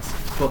feet in an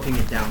instant, booking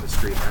it down the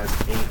street as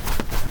a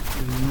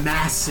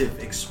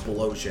massive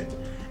explosion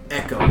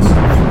echoes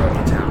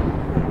throughout the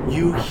town.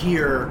 You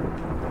hear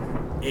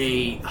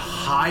a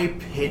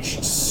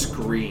high-pitched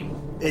scream.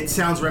 It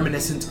sounds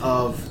reminiscent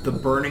of the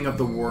burning of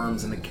the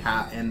worms in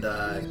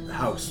the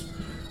house,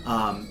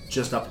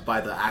 just up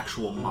by the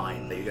actual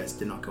mine that you guys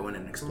did not go in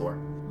and explore.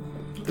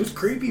 It's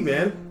creepy,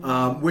 man.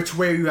 Which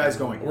way are you guys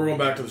going? We're going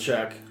back to the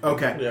shack.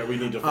 Okay. Yeah, we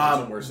need to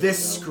find somewhere safe This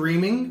now.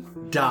 screaming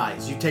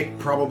dies. You take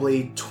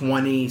probably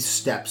 20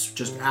 steps,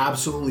 just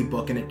absolutely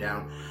booking it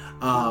down.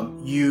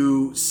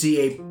 You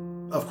see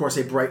of course,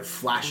 a bright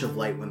flash of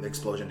light when the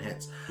explosion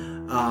hits.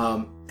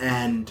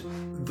 And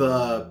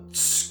the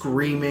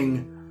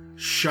screaming,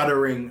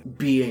 shuddering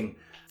being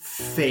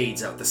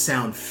fades out. The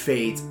sound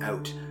fades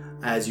out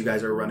as you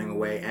guys are running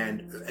away,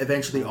 and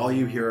eventually all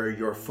you hear are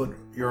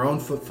your own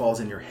footfalls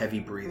and your heavy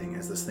breathing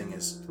as this thing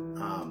is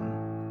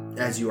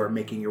as you are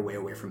making your way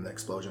away from the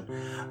explosion.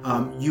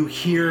 You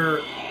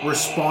hear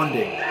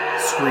responding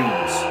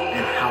screams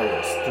and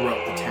howls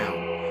throughout the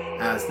town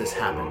as this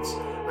happens.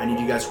 I need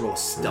you guys to roll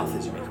stealth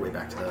as you make your way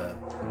back to the...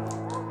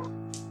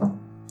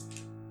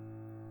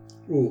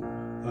 Ooh.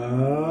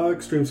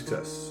 Extreme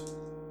success.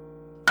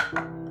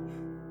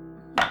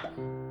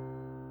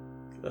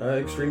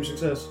 Extreme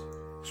success.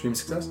 Extreme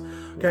success?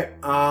 Okay,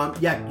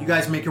 yeah, you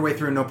guys make your way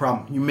through, no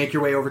problem. You make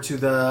your way over to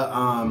the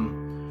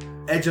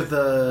edge of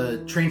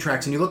the train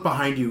tracks, and you look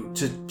behind you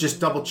to just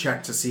double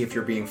check to see if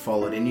you're being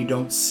followed, and you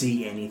don't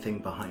see anything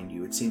behind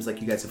you. It seems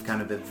like you guys have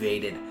kind of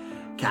evaded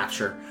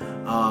capture.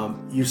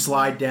 You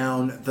slide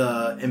down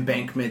the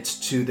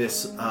embankment to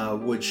this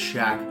wood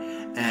shack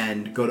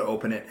and go to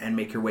open it and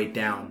make your way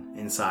down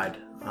inside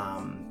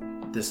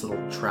this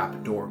little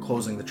trap door,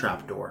 closing the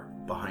trap door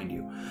behind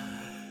you.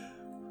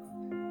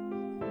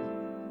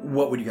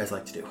 What would you guys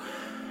like to do?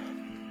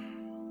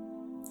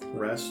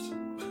 Rest.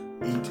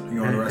 Eat.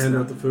 You want to rest Hand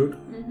now? out the food.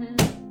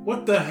 Mm-hmm.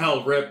 What the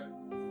hell, Rip?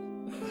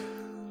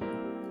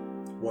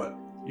 What?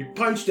 You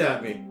punched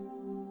at me.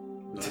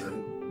 No, I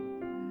didn't.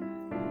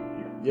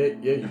 Yeah,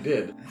 you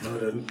did. No, I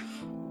didn't.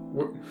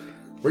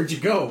 Where'd you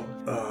go?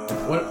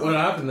 What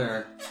happened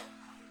there?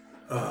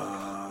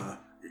 Oh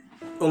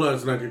no,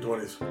 it's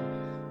 1920s.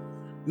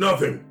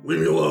 Nothing. Leave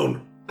me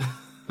alone.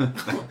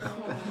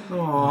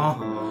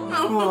 Aww.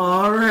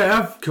 Aw,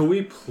 Ref. Can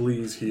we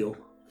please heal?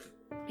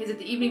 Is it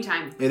the evening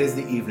time? It is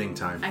the evening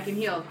time. I can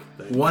heal.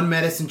 1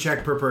 medicine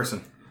check per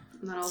person.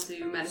 And then I'll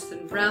do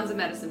medicine. Rounds of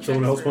medicine.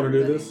 Someone checks else for want to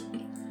do everybody. this?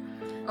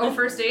 Oh,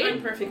 first I'm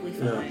aid? perfectly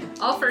fine.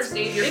 I'll first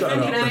aid your Shut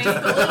friend. up. Can Just a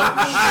I? little.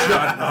 Shut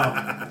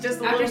up. Just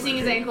a After little. seeing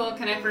his ankle,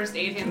 can I first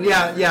aid him?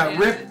 Yeah.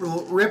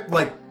 Rip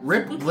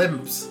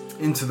limps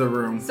into the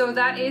room. So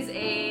that is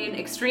an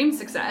extreme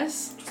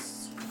success.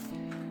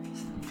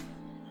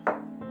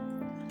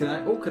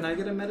 Can I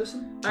get a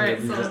medicine?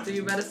 Alright, so I'll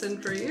do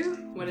medicine for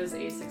you. What is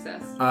a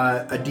success?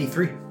 A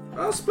D3.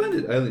 I'll spend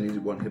it. I only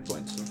needed 1 hit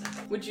point, so.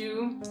 Would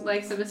you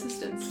like some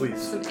assistance?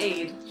 Please. Some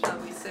aid, shall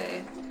we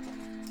say.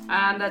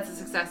 That's a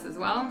success as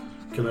well.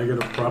 Can I get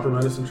a proper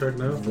medicine check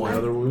now for my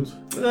other wounds?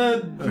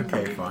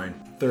 Okay, fine.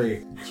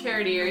 3.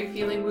 Charity, are you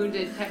feeling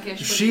wounded,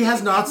 peckish? She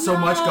has not so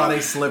much got a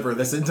sliver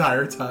this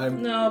entire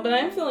time. No, but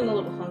I'm feeling a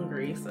little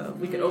hungry, so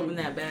we could open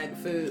that bag of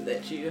food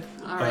that you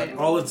Alright.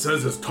 All it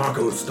says is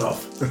taco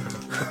stuff.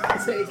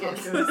 Take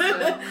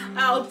it.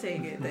 I'll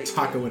take it. Thank you.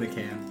 Taco in a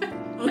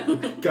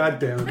can. God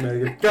damn it,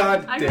 Megan.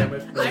 God damn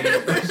it. I'm gonna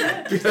push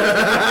it.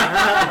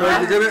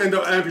 Like, you're gonna end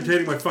up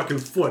amputating my fucking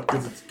foot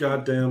because it's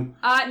goddamn.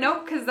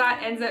 No, because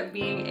that ends up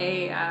being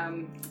a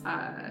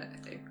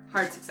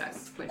hard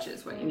success, which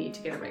is what you need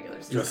to get a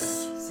regular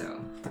success. Yes.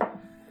 So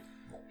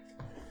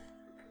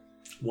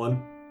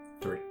 1,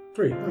 3.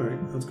 3. All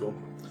right, that's cool.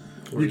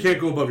 You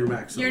can't go above your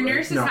max. your though, right?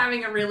 nurse is No.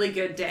 having a really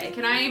good day.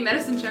 Can I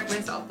medicine check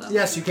myself though?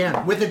 Yes, you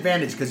can. With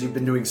advantage because you've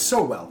been doing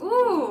so well.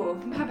 Ooh,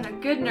 I'm having a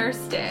good nurse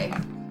day.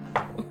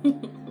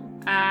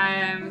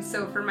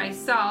 So for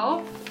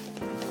myself,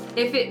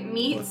 if it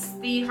meets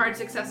the hard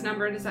success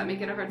number, does that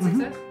make it a hard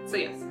success? So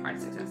yes, hard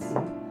success.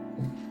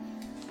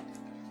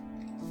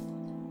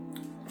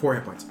 4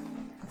 hit points.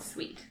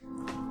 Sweet.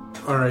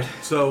 All right,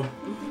 so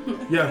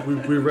yeah,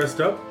 we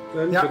rest up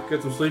then. Yeah.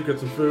 Get some sleep, get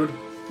some food.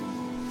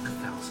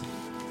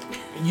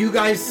 You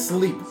guys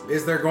sleep.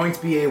 Is there going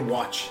to be a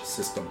watch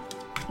system?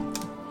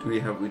 We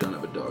don't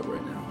have a dog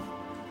right now.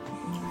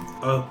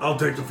 I'll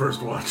take the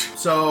first watch.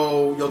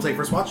 So you'll take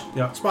first watch?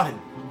 Yeah. Spot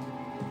hidden.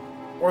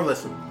 Or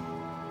listen.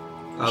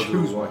 I'll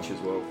Choose do a watch as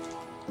well.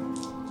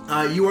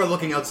 You are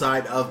looking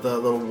outside of the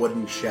little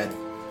wooden shed.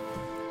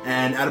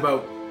 And at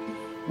about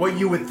what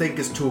you would think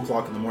is 2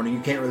 o'clock in the morning, you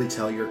can't really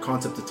tell. Your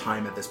concept of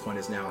time at this point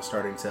is now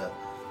starting to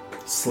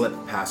slip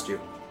past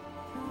you.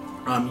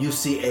 You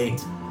see a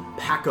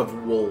pack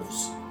of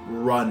wolves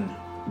run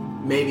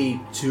maybe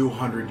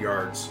 200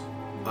 yards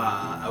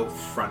out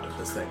front of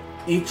this thing.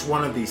 Each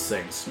one of these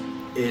things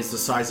is the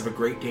size of a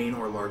Great Dane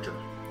or larger.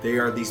 They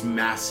are these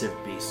massive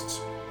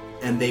beasts,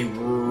 and they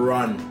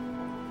run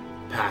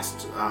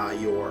past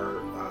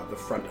the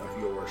front of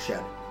your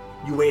shed.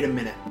 You wait a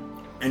minute,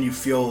 and you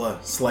feel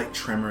a slight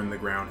tremor in the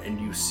ground, and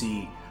you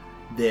see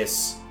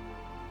this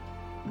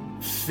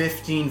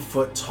 15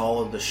 foot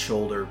tall of the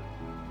shoulder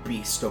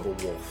beast of a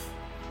wolf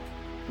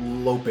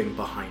loping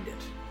behind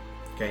it.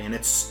 Okay, and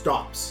it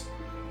stops,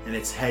 and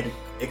its head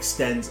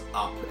extends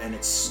up, and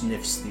it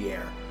sniffs the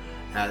air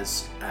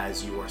as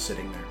you are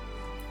sitting there.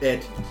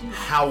 It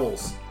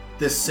howls,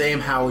 this same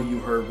howl you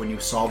heard when you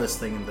saw this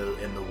thing in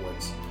the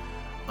woods,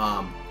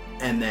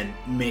 and then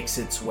makes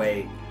its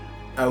way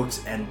out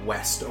and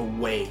west,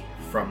 away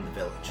from the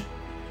village.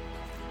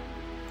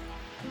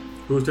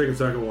 Who's taking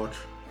second watch?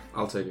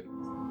 I'll take it.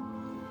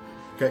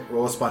 Okay,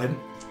 roll a spot hidden.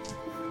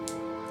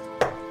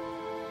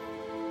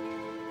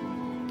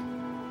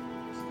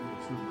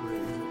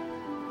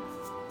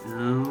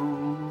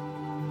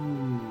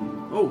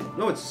 Oh,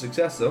 no, it's a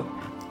success though.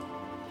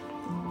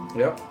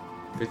 Yep.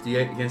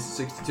 58 against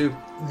 62.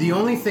 The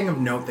only thing of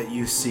note that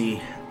you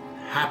see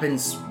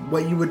happens,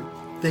 what you would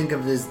think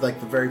of as like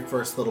the very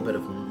first little bit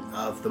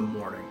of the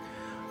morning.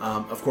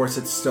 Of course,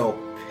 it's still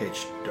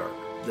pitch dark.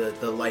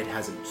 The light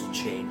hasn't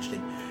changed,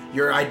 and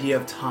your idea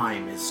of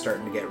time is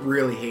starting to get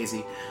really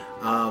hazy.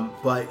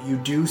 But you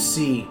do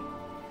see,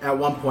 at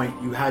one point,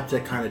 you had to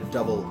kind of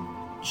double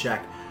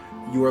check.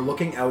 You are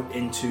looking out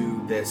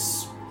into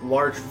this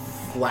large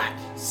flat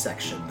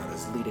section that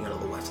is leading out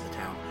of the west of the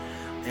town.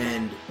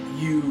 And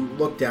you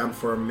look down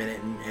for a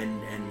minute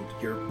and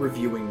you're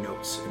reviewing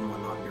notes and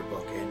whatnot in your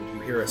book, and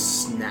you hear a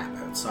snap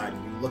outside,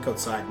 and you look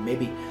outside,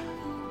 maybe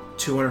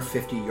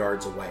 250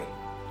 yards away.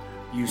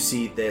 You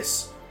see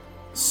this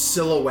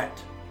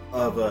silhouette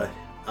of a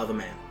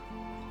man.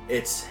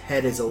 Its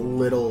head is a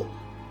little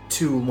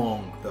too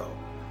long, though.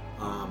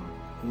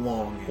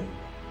 Long and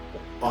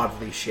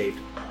oddly shaped.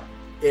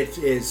 It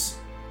is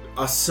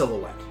a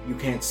silhouette. You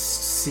can't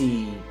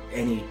see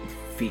any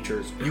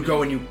features. You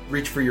go and you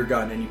reach for your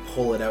gun and you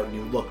pull it out and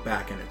you look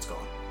back and it's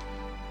gone.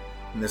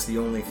 And that's the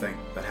only thing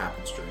that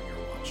happens during your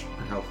watch.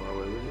 And how far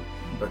away was it?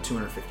 About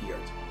 250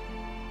 yards.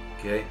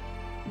 Okay.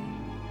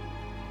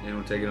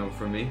 Anyone taking over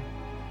from me?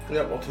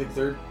 Yep, I'll take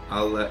third.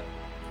 I'll let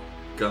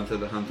Gunther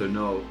the Hunter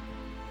know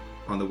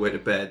on the way to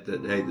bed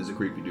that, hey, there's a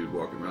creepy dude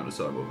walking around a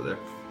sub over there.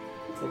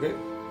 Okay.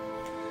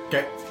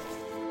 Okay.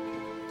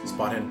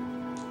 Spot in.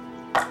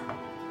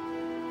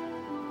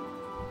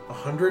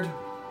 100.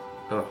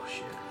 Oh,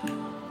 shit.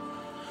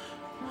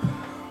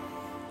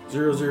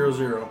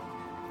 000.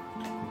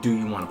 Do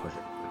you want to push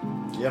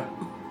it? Yeah.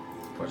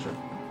 Push it.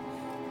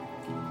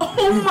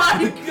 Oh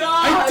my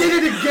god! I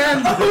did it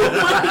again!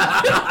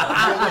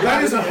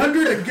 That is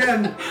 100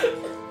 again.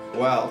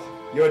 Well,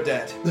 you're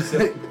dead.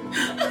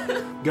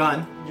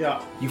 Gun,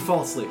 Yeah. you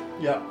fall asleep.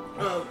 Yeah.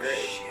 Oh,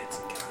 great.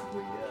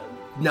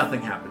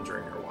 Nothing happened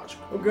during your watch.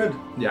 Oh, good.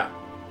 Yeah.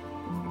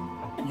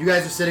 You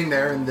guys are sitting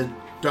there in the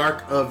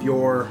dark of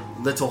your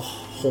little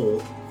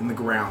hole in the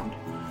ground.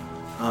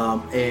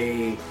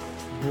 A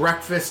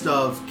breakfast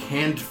of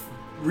canned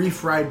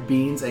refried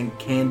beans and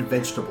canned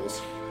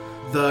vegetables.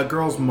 The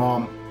girl's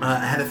mom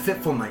had a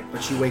fitful night,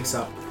 but she wakes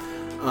up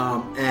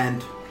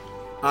and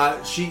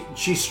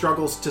she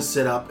struggles to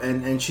sit up,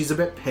 and she's a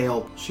bit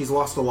pale. She's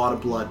lost a lot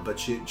of blood, but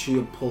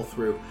she'll pull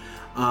through.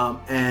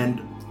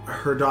 And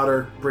her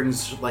daughter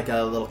brings like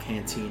a little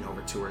canteen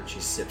over to her, and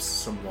she sips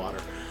some water.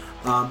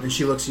 And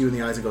she looks you in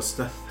the eyes and goes,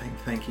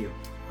 "Thank you.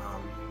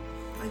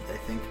 I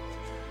think.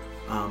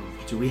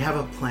 Do we have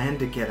a plan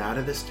to get out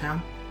of this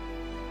town?"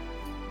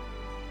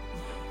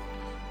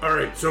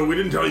 Alright, so we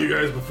didn't tell you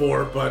guys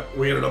before, but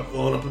we ended up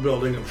blowing up a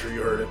building. I'm sure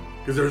you heard it.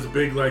 Because there was a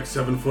big, like,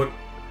 7-foot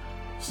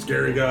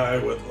scary guy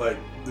with, like,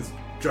 this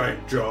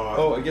giant jaw.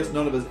 Oh, I guess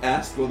none of us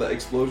asked what that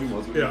explosion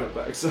was when we Yeah. got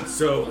back. So.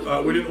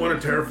 So, we didn't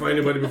want to terrify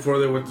anybody before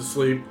they went to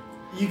sleep.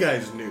 You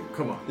guys knew.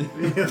 Come on.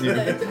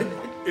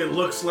 It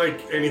looks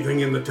like anything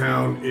in the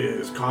town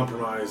is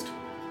compromised.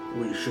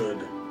 We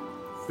should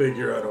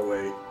figure out a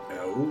way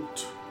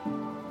out.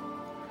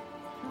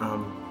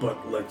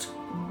 But let's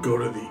go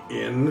to the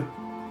inn.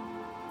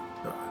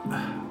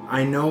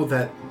 I know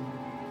that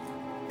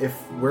if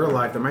we're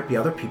alive, there might be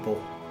other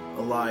people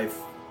alive,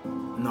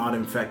 not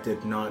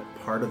infected, not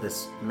part of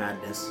this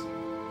madness.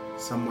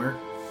 Somewhere.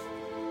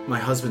 My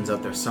husband's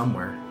out there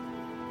somewhere.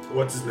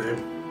 What's his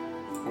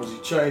name? Was he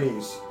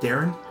Chinese?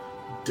 Darren?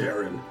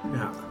 Darren.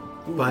 Yeah.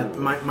 But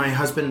my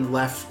husband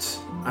left,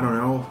 I don't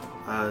know,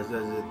 a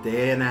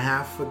day and a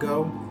half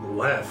ago.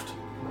 Left.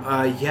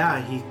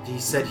 Yeah, he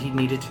said he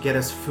needed to get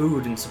us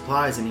food and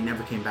supplies, and he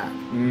never came back.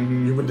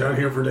 You've been down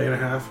here for a day and a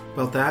half?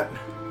 About that?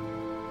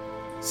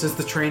 Since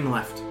the train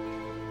left.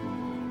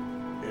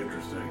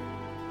 Interesting.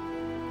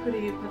 Could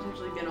he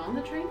potentially get on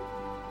the train?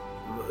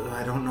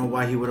 I don't know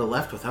why he would have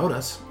left without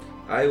us.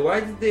 Why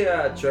did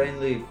the train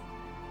leave?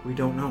 We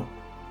don't know.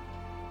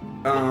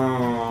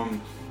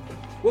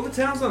 Well, the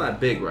town's not that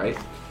big, right?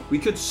 We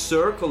could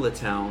circle the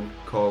town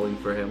calling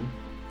for him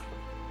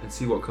and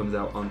see what comes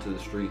out onto the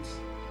streets.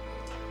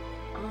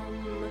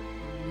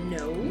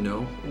 No.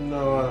 No?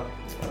 No,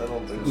 I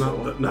don't think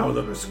so. Now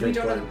the We escape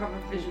don't have the plan. proper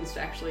provisions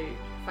to actually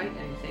fight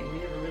anything. We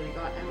never really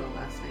got ammo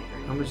last night.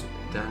 Or How much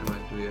anything.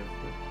 dynamite do we have?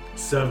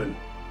 7.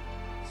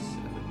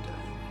 7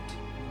 dynamite.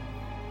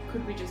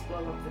 Could we just blow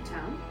up the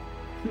town?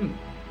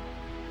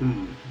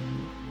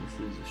 This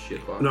is a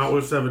shitbox. Not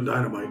with 7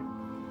 dynamite.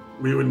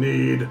 We would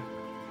need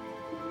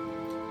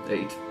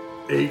 8.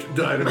 8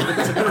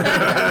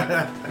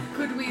 dynamite.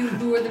 Could we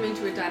lure them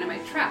into a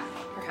dynamite trap,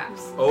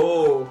 perhaps?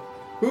 Oh!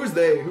 Who's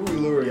they? Who we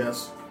luring?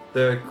 Yes.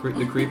 The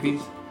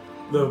creepies?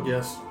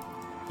 Yes.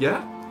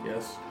 Yeah?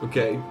 Yes.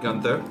 Okay,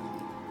 Gunther.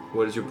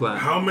 What is your plan?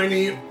 How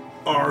many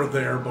are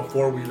there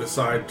before we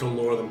decide to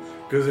lure them?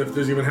 Because if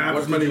there's even half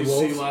What as many did you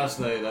wolves, see last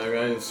night? I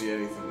didn't see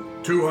anything.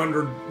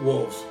 200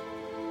 wolves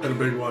and a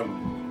big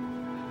one.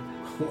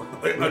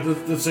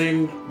 The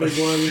same big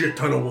a one. shit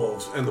ton of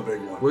wolves and the big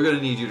one. We're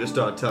gonna need you to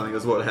start telling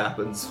us what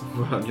happens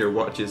on your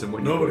watches and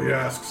when Nobody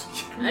asks.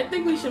 I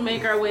think we should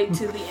make our way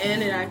to the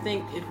inn, and I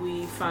think if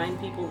we find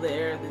people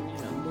there, then,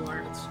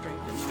 more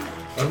strength and more.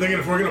 I'm thinking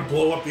if we're gonna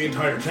blow up the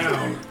entire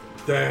town,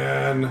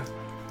 then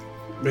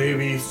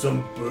maybe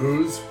some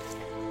booze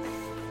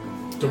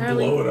to Why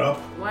blow we- it up.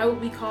 Why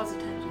would we cause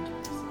attention to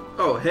ourselves?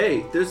 Oh,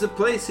 hey, there's a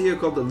place here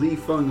called the Li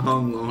Feng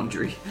Hung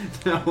Laundry.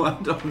 Now, I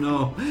don't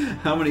know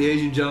how many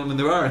Asian gentlemen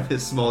there are in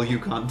this small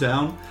Yukon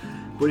town,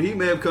 but he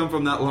may have come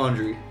from that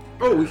laundry.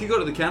 Oh, we could go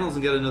to the kennels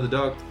and get another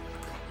dog.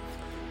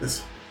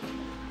 This.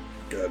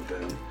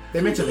 Goddamn.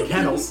 They mentioned the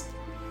kennels.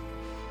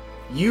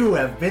 You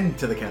have been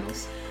to the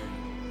kennels.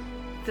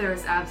 There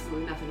is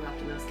absolutely nothing left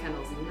in those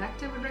kennels. In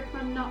fact, I would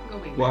recommend not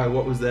going. Why?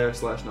 What was there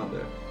 / not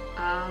there?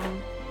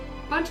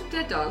 Bunch of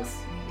dead dogs.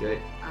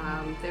 Okay.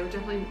 They were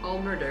definitely all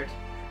murdered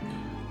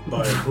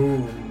By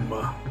whom?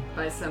 by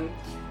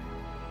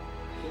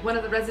one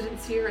of the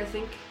residents here, I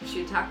think.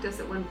 She attacked us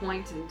at one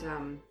point,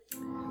 and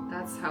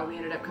that's how we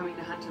ended up coming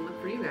to hunt and look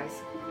for you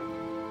guys.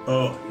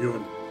 Oh, you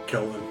and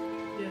Kelvin.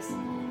 Yes.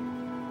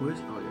 Who is?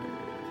 Oh,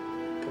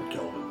 yeah. Poor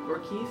Kelvin. Or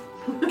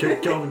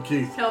Keith. Kelvin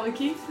Keith. Kelvin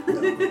Keith.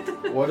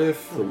 What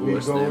if The we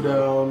worst go name.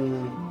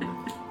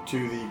 down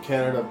to the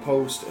Canada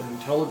Post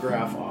and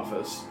Telegraph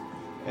office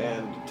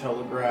and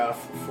telegraph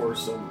for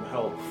some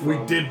help? We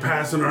from- did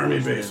pass an army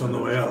base on the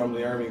way From up.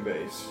 the army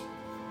base.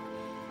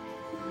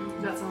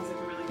 That sounds like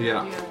a really good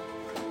Yeah. idea.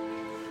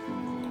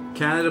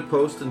 Canada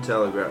Post and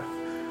Telegraph.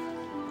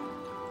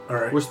 All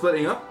right. We're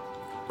splitting up?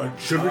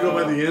 Should we go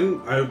by the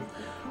inn? I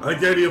like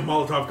the idea of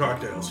Molotov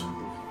cocktails.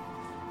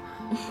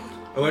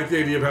 I like the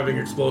idea of having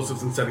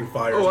explosives and setting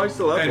fires. Oh, I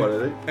still have and, one, I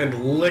think.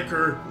 And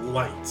liquor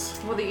lights.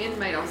 Well, the inn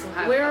might also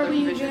have Where are other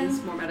we provisions,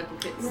 again? more medical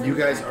kits. You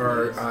guys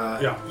are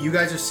Yeah. you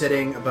guys are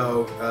sitting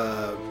about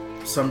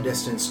some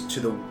distance to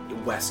the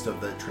west of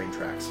the train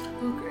tracks,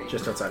 Oh, great.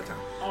 just outside of town.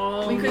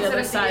 On We the could set other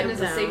up the side inn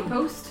of as a safe town.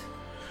 post.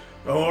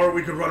 Or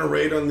we could run a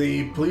raid on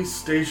the police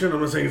station. I'm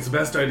not saying it's the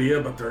best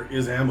idea, but there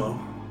is ammo,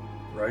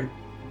 right?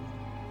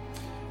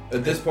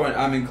 At this point,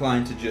 I'm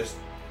inclined to just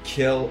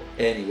kill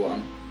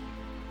anyone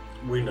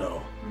We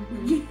know.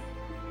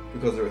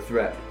 because they're a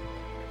threat.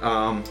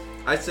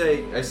 I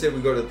say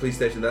we go to the police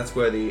station. That's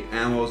where the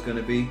ammo is going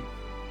to be,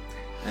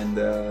 and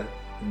the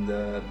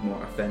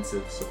more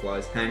offensive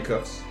supplies,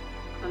 handcuffs,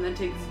 And then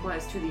take the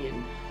supplies to the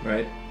inn.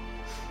 right?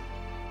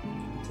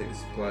 Take the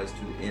supplies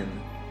to the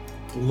inn.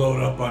 Load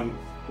up on.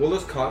 Well,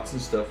 there's cots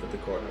and stuff at the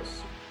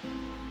courthouse.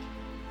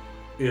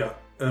 Yeah,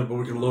 but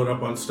we can load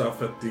up on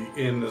stuff at the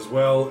inn as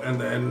well, and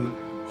then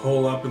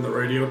hole up in the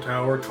radio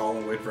tower, call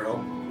and wait for help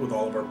with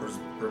all of our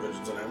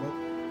provisions and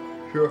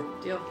ammo. Sure.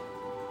 Deal.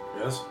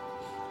 Yes?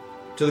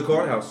 To the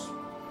courthouse.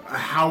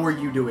 How are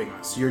you doing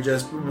this? You're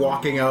just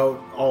walking out,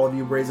 all of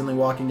you brazenly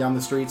walking down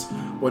the streets.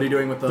 What are you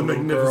doing with the The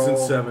little Magnificent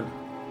girl? Seven.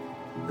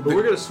 But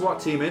we're gonna SWAT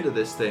team into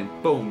this thing.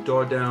 Boom,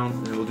 door down,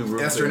 and we'll do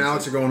room Esther and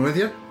Alex are going with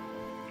you.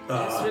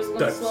 Esther's gonna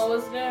That's- slow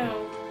us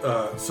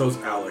down. so's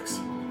Alex,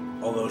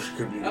 although she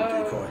could be a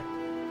decoy.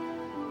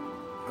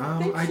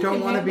 think I she don't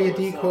can want to be a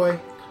handle herself.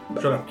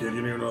 decoy. Shut up, kid.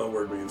 You don't even know what the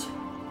word means.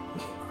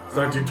 It's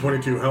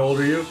 1922. How old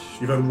are you?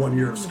 You've had 1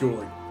 year of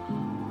schooling.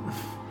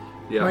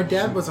 Yeah. My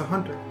dad was a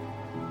hunter.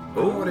 I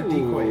don't know what a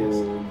decoy is.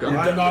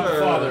 I'm not the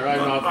father. I'm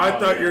not the I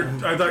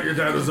father. thought your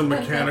dad was a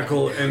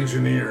mechanical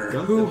engineer.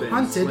 Who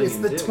hunted? It's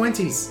the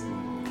 20s.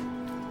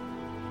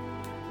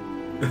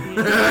 He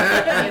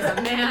is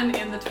a man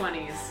in the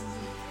 20s.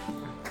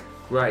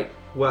 Right.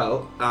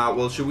 Well,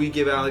 should we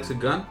give Alex a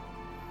gun?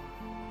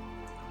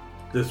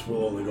 This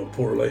will only go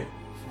poorly.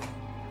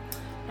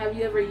 Have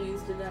you ever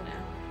used a gun,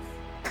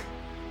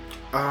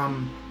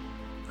 Alex?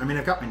 I mean,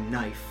 I've got my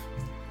knife.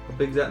 How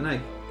big's that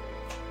knife?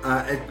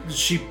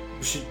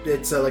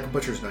 It's like a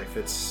butcher's knife.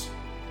 It's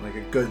like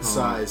a good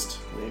sized.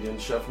 Canadian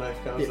chef knife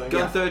kind of thing.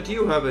 Gunther, do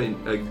you have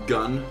a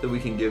gun that we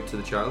can give to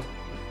the child?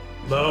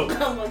 No,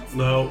 Let's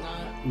no,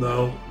 not.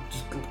 no.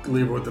 Just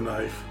leave her with the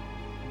knife.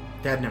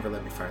 Dad never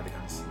let me fire the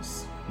guns.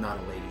 It's not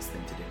a lady's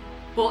thing to do.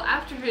 Well,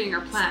 after hearing our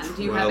plan,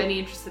 do you have Well- any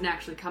interest in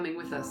actually coming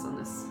with us on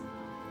this?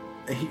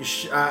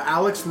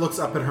 Alex looks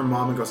up at her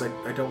mom and goes, I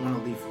don't want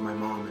to leave my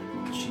mom,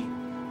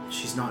 and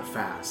she's not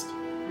fast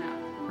No.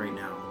 right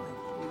now.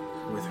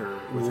 Like, with her.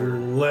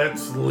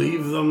 Let's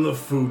leave them the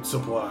food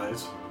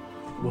supplies.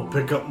 We'll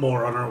pick up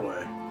more on our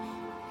way.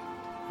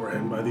 We're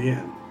heading by the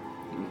inn.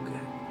 Okay.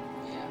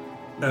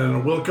 Yeah.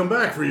 And we'll come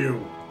back for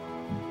you.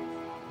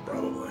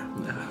 Probably.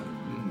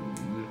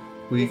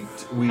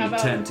 We How about-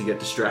 tend to get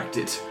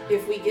distracted.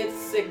 If we get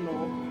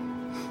signal,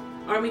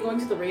 are we going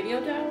to the radio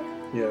tower?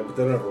 Yeah, but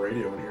they don't have a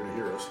radio in here to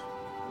hear us.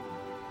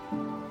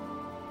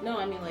 No,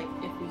 I mean like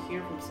if we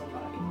hear from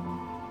somebody,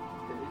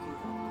 then we can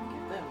go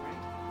get them,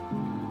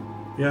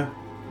 right? Yeah.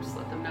 Just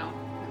let them know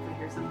if we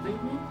hear something.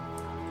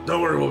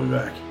 Don't worry, we'll be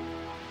back.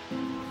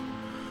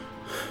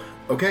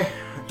 Okay,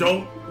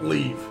 Don't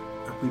leave.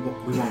 we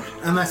won't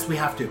unless we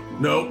have to.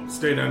 No,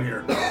 stay down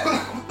here.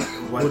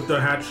 What? With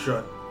the hatch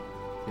shut.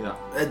 Yeah.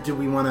 Do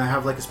we want to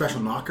have like a special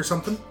knock or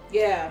something?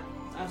 Yeah,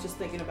 I was just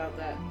thinking about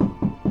that.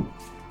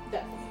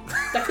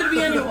 That could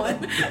be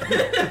anyone.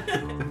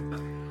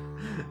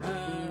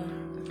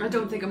 I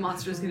don't think a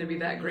monster is going to be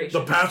that great.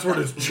 The password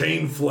is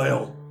chain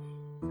flail.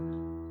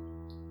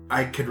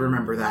 I could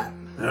remember that.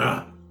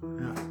 Yeah.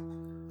 Yeah.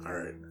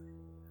 Alright.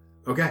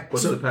 Okay.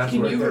 What's so the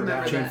password? Can you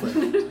remember chain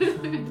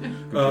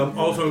that?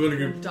 Also, I'm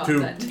going Adopt to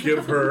that.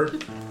 give her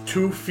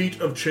 2 feet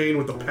of chain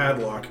with a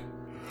padlock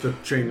to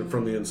chain it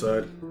from the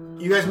inside.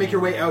 you guys make your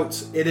way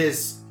out. It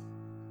is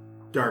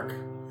dark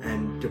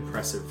and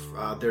depressive.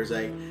 There's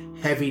a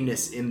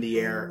heaviness in the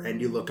air,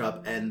 and you look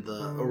up, and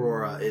the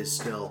aurora is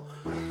still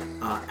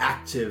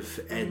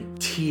active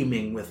and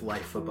teeming with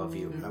life above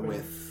you,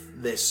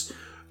 with this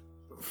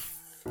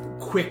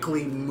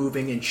quickly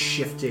moving and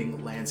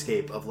shifting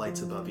landscape of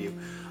lights above you,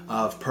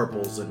 of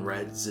purples and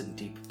reds and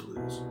deep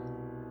blues.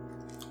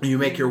 You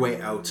make your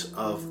way out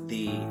of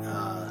the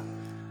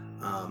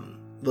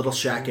little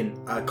shack and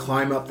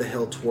climb up the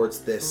hill towards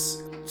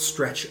this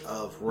stretch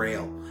of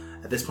rail.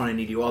 At this point, I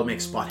need you all to make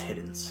spot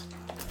hiddens.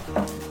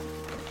 Not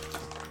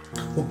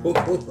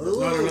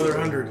another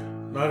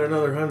 100. Not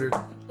another 100.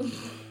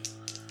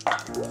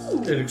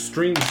 An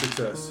extreme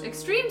success.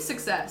 Extreme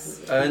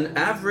success. An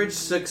average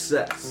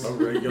success. A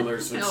regular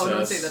success. No,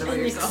 don't say that about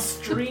An yourself.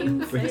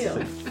 extreme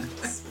fail.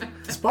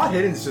 Spot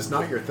hidden is just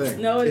not your thing.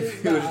 No, it If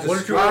is you were to not. What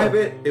did you describe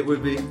roll? it, it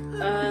would be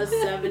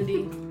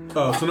 70.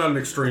 Oh, so not an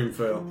extreme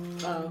fail.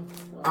 Oh.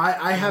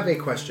 I have a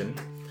question.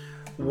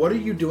 What are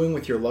you doing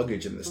with your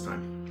luggage in this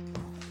time?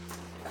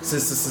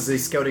 Since this is a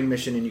scouting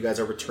mission and you guys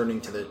are returning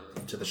to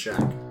the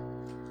shack.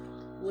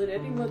 Would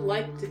anyone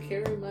like to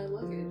carry my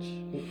luggage?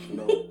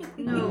 No.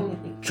 No.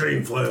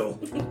 Chain flail.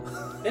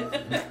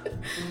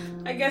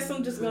 I guess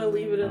I'm just gonna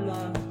leave it in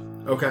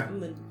Okay.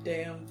 the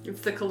damn.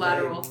 It's the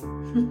collateral.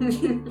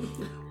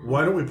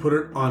 Why don't we put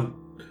it on?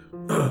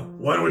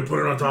 Why don't we put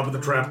it on top of the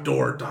trap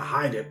door to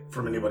hide it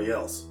from anybody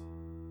else?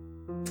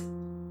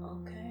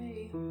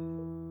 Okay.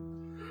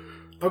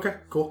 Okay,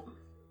 cool.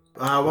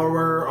 What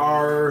were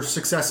our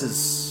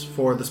successes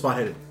for the spot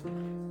hidden?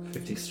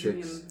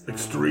 56.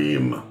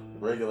 Extreme.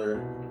 Regular.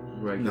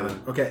 Regular.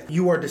 None. Okay,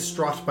 you are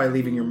distraught by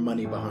leaving your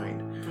money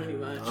behind. Pretty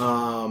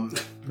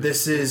much.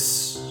 This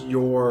is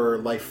your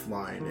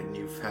lifeline, and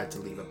you've had to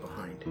leave it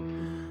behind.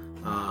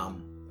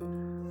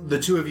 The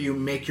two of you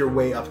make your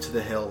way up to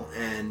the hill,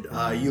 and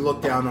you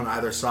look down on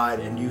either side,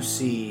 and you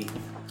see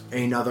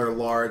another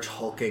large,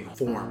 hulking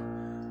form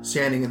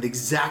standing in the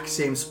exact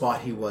same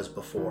spot he was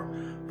before,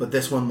 but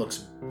this one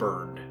looks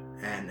burned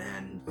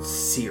and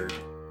seared.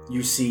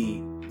 You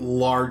see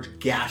large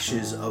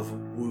gashes of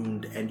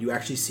wound, and you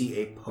actually see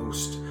a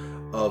post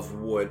of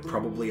wood,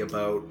 probably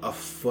about a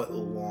foot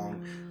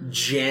long,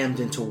 jammed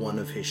into one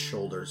of his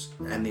shoulders,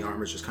 and the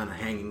arm is just kind of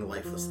hanging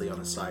lifelessly on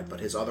his side, but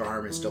his other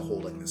arm is still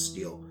holding the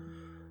steel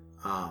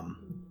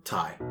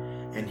tie,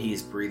 and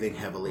he's breathing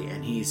heavily,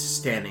 and he's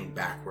standing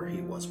back where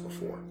he was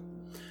before.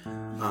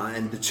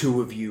 And the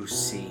two of you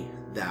see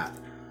that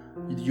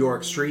your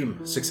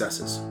extreme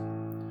successes.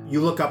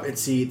 You look up and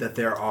see that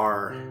there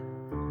are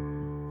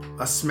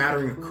a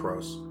smattering of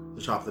crows at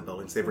the top of the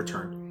buildings. They've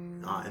returned.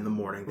 In the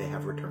morning, they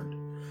have returned.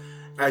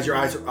 As your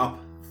eyes are up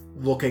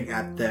looking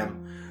at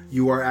them,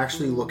 you are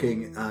actually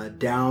looking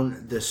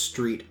down the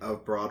street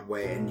of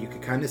Broadway, and you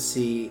can kind of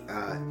see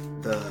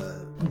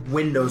the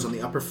windows on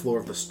the upper floor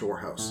of the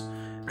storehouse.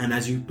 And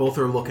as you both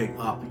are looking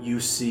up, you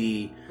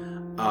see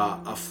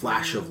a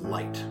flash of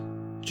light.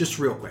 Just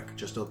real quick,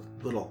 just a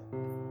little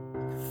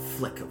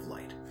flick of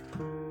light.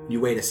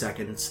 You wait a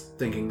second,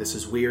 thinking this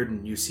is weird,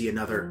 and you see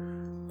another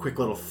quick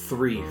little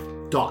 3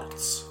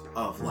 dots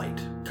of light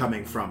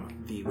coming from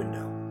the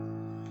window.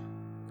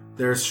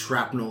 There's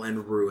shrapnel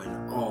and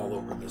ruin all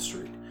over the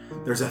street.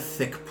 There's a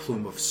thick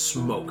plume of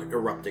smoke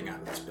erupting out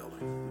of this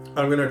building.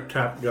 I'm gonna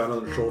tap Gun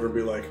on the shoulder and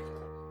be like,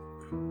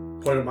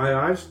 point at my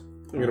eyes.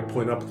 I'm gonna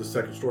point up at the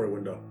second story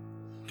window.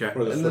 Okay.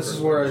 And this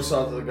is where I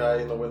saw the guy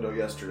in the window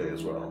yesterday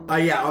as well.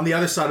 Yeah, on the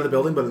other side of the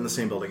building, but in the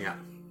same building, yeah.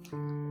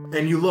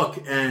 And you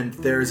look, and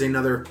there's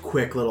another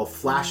quick little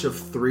flash of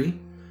 3,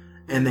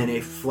 and then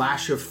a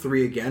flash of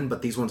 3 again,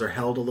 but these ones are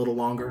held a little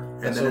longer,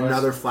 and then SOS.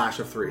 another flash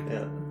of 3.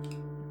 Yeah.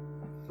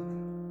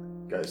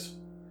 Guys,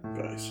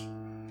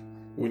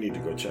 we need to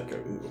go check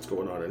out what's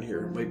going on in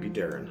here. It might be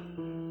Darren.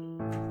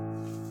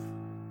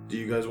 Do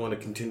you guys want to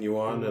continue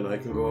on and I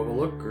can go have a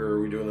look, or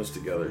are we doing this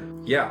together?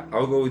 Yeah,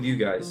 I'll go with you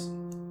guys.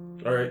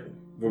 All right,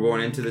 We're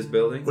going into this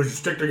building. we should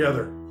stick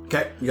together.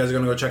 Okay, you guys are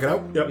gonna go check it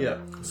out? Yep. Yeah.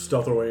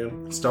 Stealth our way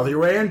in. Stealth your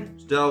way in.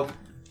 Stealth.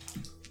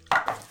 Is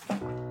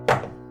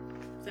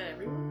that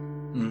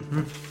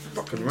everyone?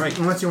 Fucking right.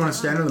 Unless you want to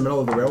stand in the middle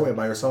of the railway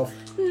by yourself.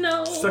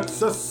 No.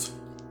 Success.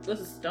 This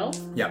is stealth?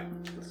 Yep.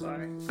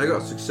 Sorry. I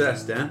got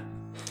success, Dan.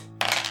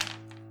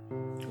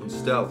 And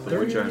stealth, in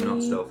which I'm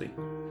not stealthy.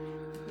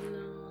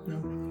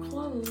 No.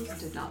 Close. I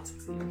did not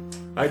succeed.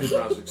 I did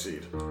not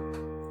succeed.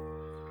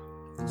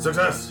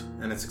 Success.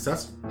 And a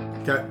success?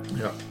 Okay.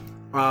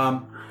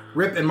 Yeah.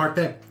 Rip and Mark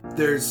Day.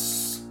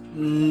 There's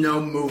no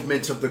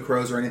movement of the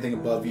crows or anything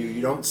above you.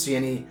 You don't see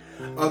any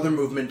other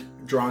movement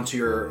drawn to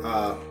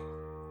your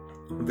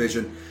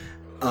vision.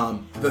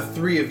 The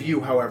 3 of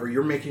you, however,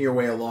 you're making your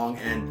way along,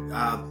 and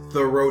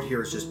the road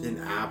here is just in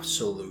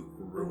absolute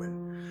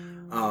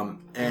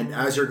ruin. And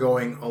as you're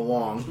going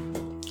along,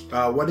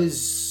 what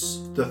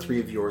is the 3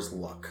 of yours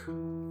luck?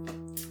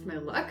 My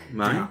luck?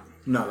 Mine?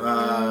 No,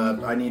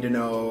 I need to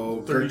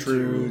know 32.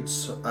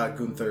 Gertrude's,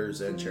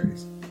 Gunther's, and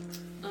Cherry's.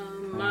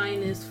 Mine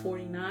is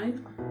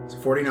 49. So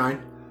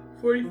 49.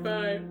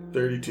 45.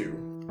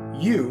 32.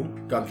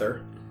 You,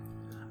 Gunther,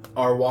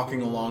 are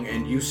walking along,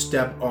 and you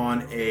step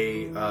on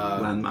a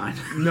Landmine.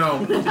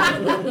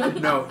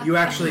 no, you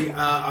actually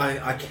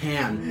a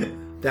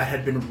can that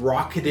had been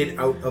rocketed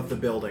out of the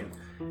building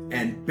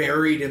and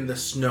buried in the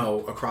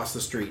snow across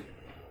the street.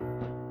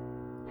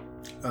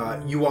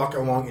 You walk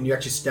along, and you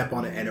actually step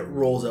on it, and it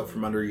rolls out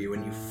from under you,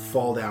 and you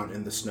fall down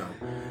in the snow.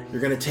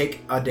 You're gonna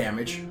take a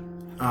damage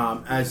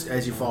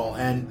as you fall,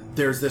 and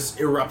there's this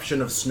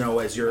eruption of snow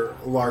as your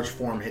large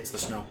form hits the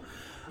snow.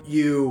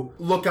 You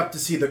look up to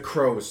see the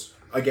crows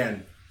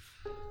again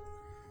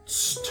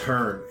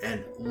turn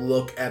and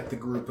look at the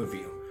group of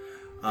you.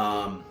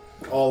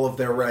 All of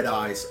their red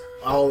eyes,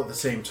 all at the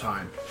same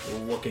time,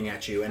 looking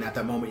at you, and at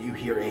that moment you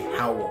hear a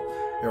howl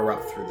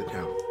erupt through the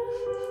town.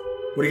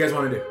 What do you guys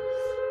want to do?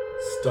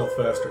 Stealth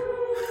faster.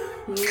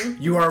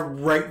 You are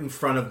right in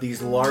front of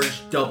these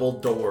large double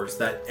doors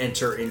that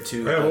enter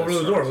into... Hey, open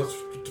the door. Let's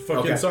get the fuck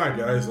Okay. inside,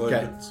 guys. Like,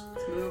 Okay. it's...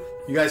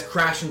 You guys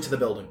crash into the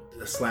building,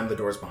 slam the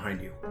doors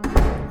behind you.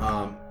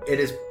 It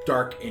is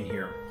dark in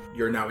here.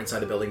 You're now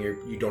inside the building.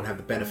 You don't have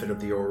the benefit of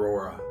the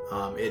aurora.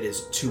 It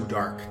is too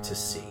dark to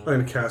see. I'm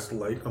gonna cast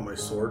light on my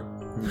sword.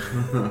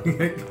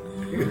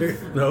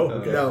 No?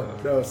 Okay.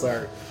 No,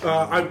 sorry.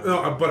 But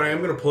I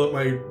am going to pull out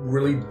my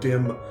really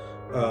dim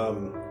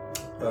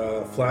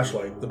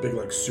flashlight, the big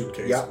like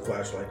suitcase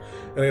flashlight,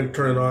 and I'm going to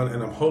turn it on,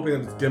 and I'm hoping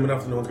that it's dim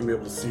enough that no one's going to be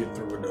able to see it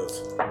through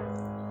windows.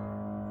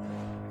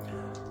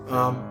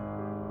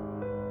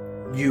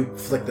 You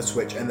flick the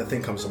switch, and the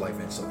thing comes to life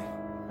instantly.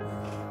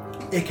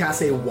 It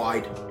casts a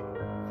wide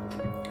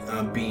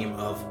beam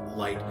of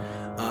light.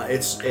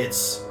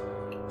 It's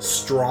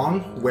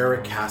strong where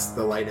it casts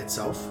the light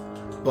itself,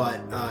 but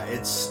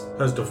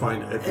has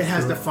defined edges. It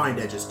has defined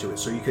edges to it,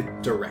 so you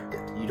could direct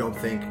it. You don't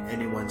think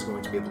anyone's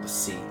going to be able to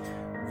see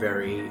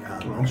very.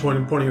 I'm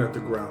pointing it at the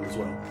ground as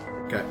well.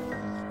 Okay.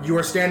 You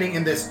are standing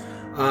in this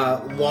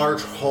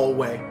large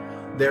hallway.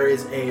 There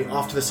is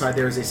off to the side.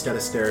 There is a set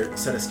of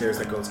stairs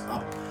that goes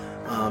up.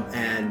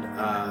 And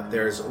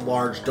there's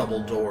large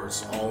double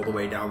doors all the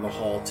way down the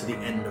hall to the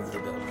end of the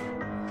building.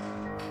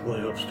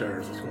 Well,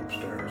 upstairs. Let's go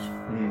upstairs.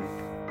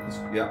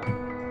 Yeah.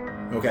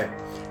 Okay.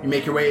 You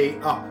make your way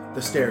up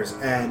the stairs,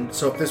 and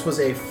so if this was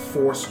a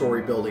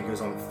 4-story building, it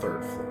was on the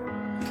 3rd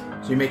floor.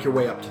 So you make your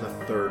way up to the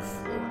 3rd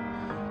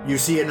floor. You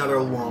see another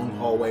long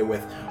hallway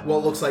with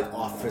what looks like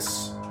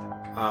office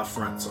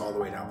fronts all the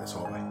way down this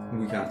hallway.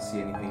 We can't see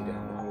anything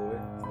down the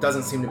hallway.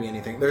 Doesn't seem to be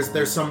anything.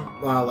 There's some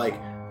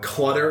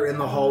clutter in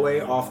the hallway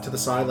off to the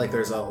side, like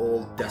there's an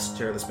old desk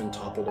chair that's been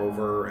toppled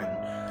over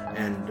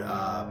and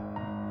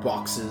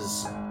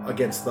boxes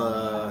against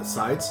the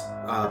sides,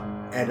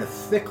 and a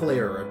thick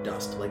layer of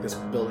dust. Like this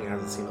building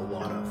hasn't seen a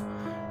lot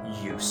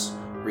of use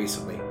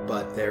recently,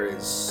 but there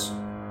is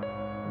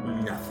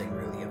nothing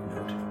really of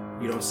note.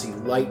 You don't see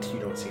light, you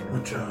don't see anything.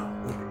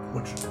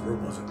 Which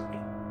room was it?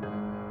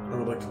 I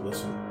would like to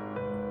listen.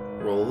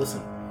 Roll a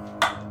listen.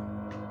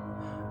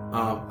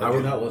 I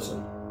would not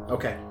listen.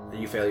 Okay,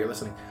 you fail your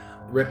listening.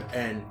 Rip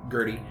and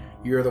Gertie,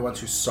 you're the ones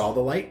who saw the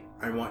light.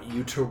 I want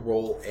you to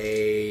roll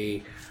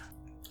a...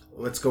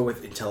 Let's go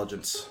with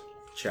intelligence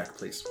check,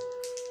 please.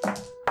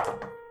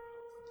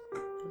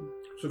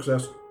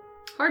 Success.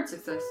 Hard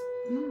success.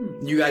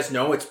 You guys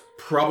know it's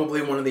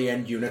probably one of the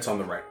end units on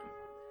the right.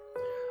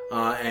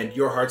 And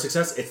your hard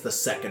success, it's the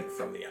second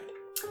from the end.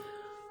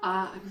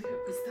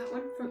 Was that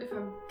one from, if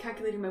I'm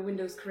calculating my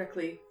windows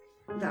correctly,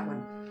 that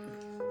one.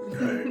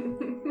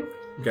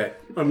 Okay.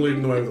 I'm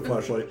leading the way with the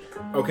flashlight.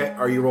 Okay,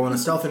 are you rolling a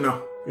stealth or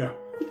no? Yeah.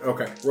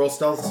 Okay, roll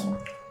stealth.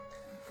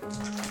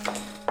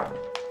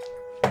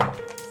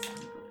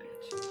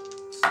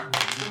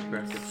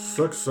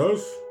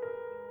 Success.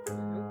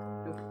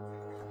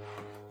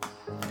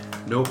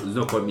 Nope, there's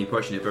no point in me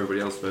pushing it if everybody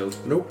else fails.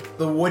 Nope.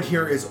 The wood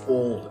here is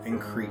old and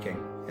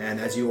creaking. And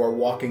as you are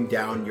walking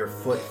down, your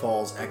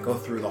footfalls echo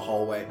through the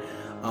hallway.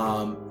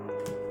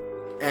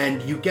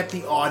 And you get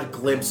the odd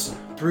glimpse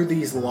through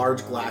these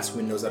large glass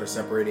windows that are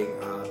separating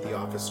the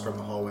offices from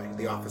the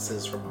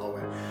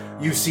hallway.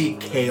 You see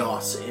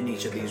chaos in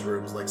each of these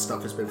rooms, like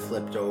stuff has been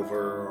flipped over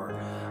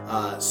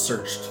or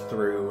searched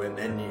through,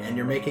 and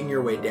you're making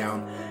your way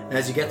down. And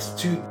as you get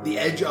to the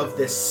edge of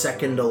this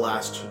second to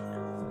last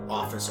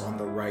office on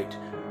the right,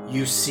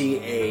 you see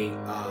a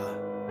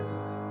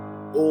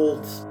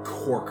old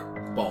cork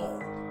ball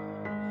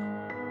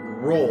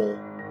roll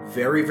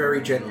very, very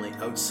gently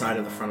outside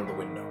of the front of the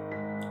window.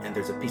 And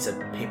there's a piece of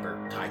paper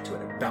tied to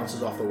it. It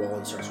bounces off the wall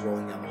and starts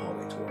rolling down the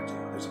hallway towards you.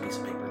 There's a piece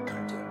of paper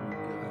tied to it.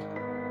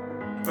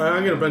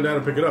 I'm gonna bend down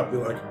and pick it up. Be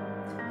like,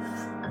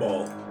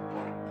 ball.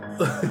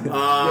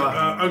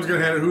 I'm just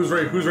gonna hand it. Who's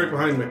right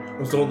behind me?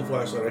 I'm still holding the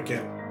flashlight. I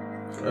can't.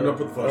 I'm gonna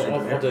put the flashlight.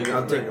 I'll take it.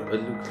 I'll take it.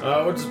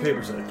 What does the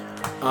paper say?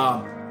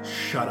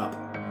 Shut up.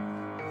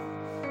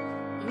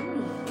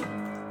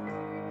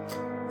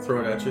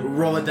 Throw it at you.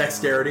 Roll a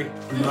dexterity.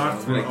 Not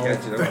I'm gonna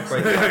catch it. I'm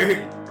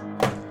quite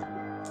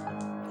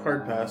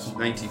Hard pass.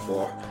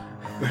 94.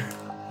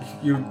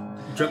 You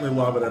gently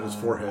lob it at his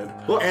forehead.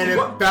 And it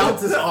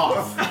bounces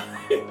off.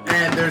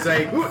 And there's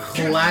a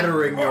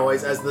clattering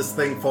noise as this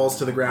thing falls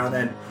to the ground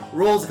and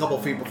rolls a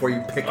couple feet before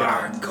you pick it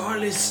up.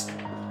 Carlos.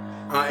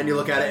 And you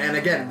look at it, and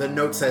again, the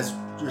note says,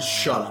 just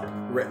shut up,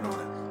 written on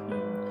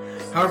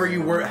it. However,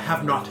 you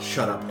have not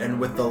shut up, and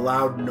with the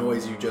loud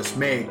noise you just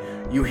made,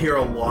 you hear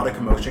a lot of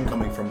commotion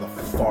coming from the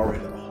far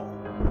end of the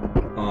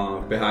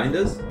hall. Behind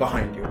us?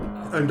 Behind you.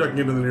 I'm ducking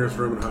into the nearest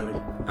room and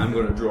hiding. I'm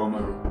gonna draw my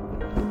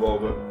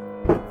revolver.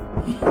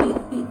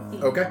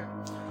 Okay.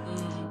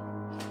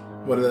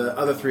 What are the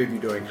other three of you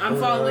doing? I'm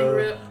following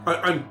Rip.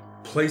 I'm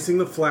placing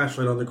the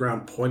flashlight on the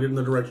ground, pointed in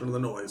the direction of the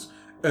noise,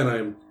 and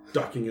I'm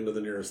ducking into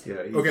the nearest. Yeah.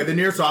 Okay, the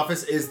nearest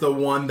office is the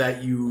one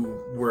that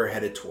you were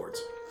headed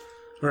towards.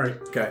 All right.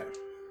 Okay.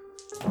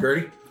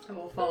 Gertie? I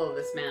will follow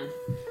this man.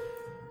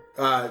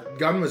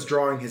 Gunn was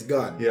drawing his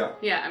gun. Yeah.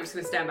 Yeah, I'm just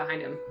gonna stand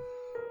behind him.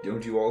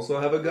 Don't you also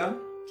have a gun?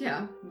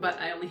 Yeah, but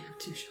I only have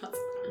 2 shots.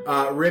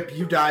 Rip,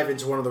 you dive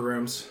into one of the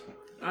rooms.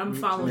 I'm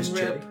following Miss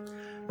Rip. Charity.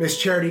 Miss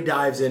Charity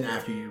dives in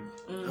after you.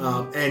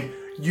 And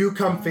you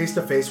come face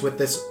to face with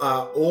this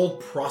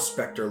old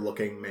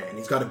prospector-looking man.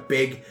 He's got a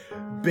big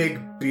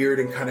beard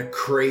and kind of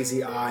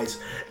crazy eyes,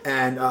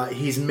 and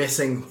he's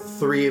missing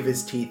 3 of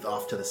his teeth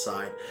off to the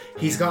side.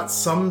 He's got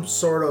some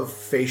sort of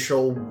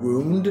facial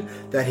wound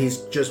that he's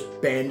just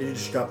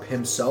bandaged up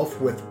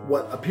himself with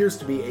what appears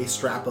to be a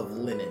strap of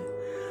linen.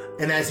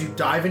 And as you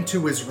dive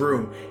into his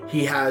room,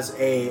 he has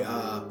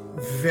a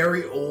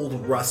very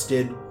old,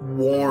 rusted,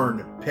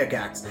 worn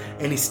pickaxe,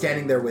 and he's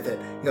standing there with it.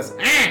 He goes,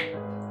 "Ah!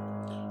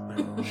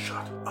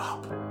 Shut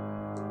up.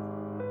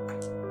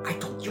 I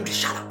told you to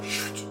shut up.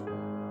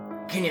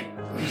 Can you...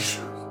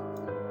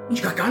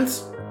 You got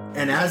guns?"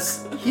 And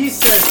as he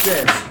says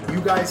this, you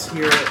guys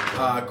hear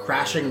a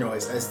crashing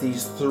noise as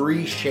these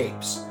 3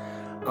 shapes,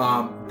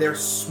 they're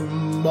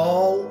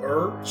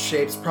smaller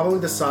shapes, probably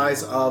the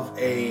size of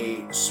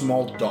a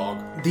small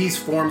dog. These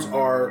forms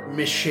are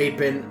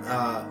misshapen.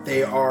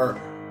 They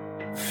are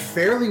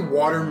fairly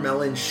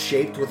watermelon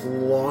shaped with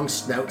long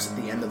snouts at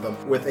the end of them,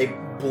 with a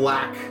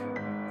black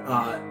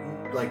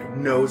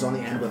nose on the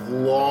end with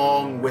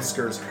long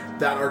whiskers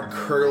that are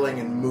curling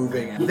and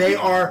moving. They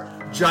are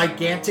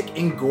gigantic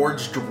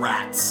engorged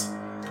rats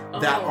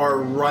that are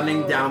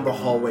running down the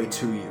hallway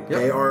to you. Yep.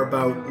 They are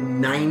about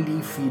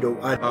 90 feet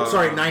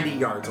 90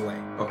 yards away.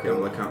 Okay,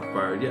 well I can't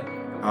fire it yet.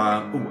 I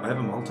have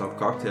a Molotov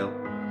cocktail.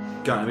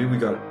 God, I mean we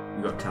got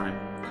time.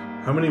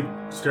 How many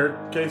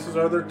staircases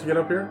are there to get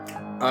up here?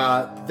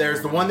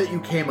 There's the one that you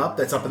came up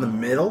that's up in the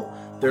middle.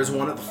 There's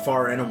one at the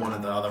far end and one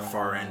at the other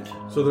far end.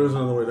 So there's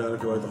another way down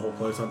if you light the whole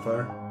place on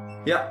fire?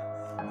 Yeah.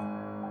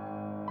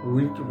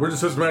 We're just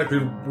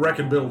systematically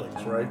wrecking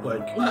buildings, right?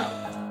 Like,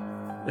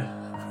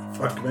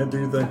 fuck, man, do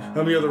you think?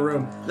 How many other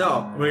room?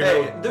 No. I mean,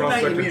 Hey, no, they're 90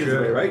 prospector meters shit.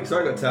 away, right? So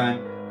I got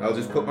time. I'll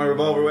just put my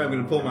revolver away. I'm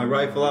going to pull my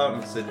rifle out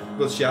and say,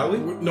 well, shall we?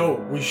 No,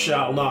 we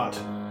shall not.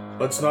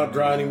 Let's not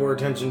draw any more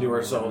attention to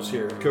ourselves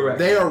here. Correct.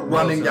 They are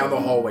running Well, down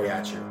the hallway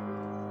at you.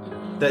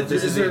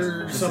 Is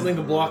there something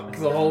to block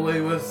the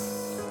hallway with?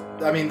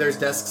 I mean, there's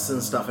desks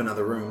and stuff in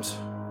other rooms.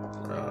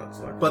 It's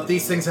not. But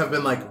these things have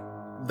been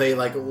they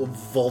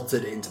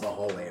vaulted into the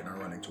hallway and are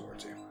running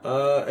towards you.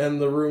 And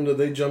the room that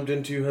they jumped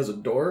into has a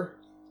door?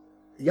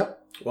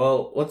 Yep.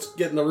 Well, let's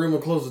get in the room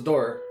and close the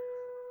door.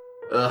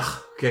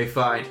 Ugh, okay,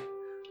 fine.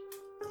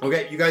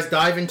 Okay, you guys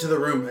dive into the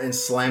room and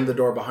slam the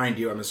door behind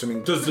you. I'm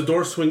assuming Does the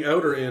door swing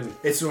out or in?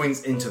 it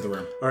swings into the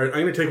room. All right,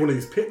 I'm going to take one of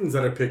these pittons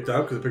that I picked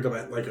up, because I picked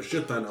up like a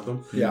shit ton of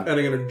them. Yeah. And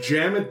I'm going to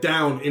jam it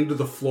down into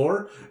the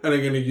floor, and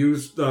I'm going to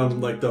use the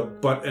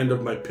butt end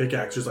of my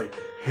pickaxe, just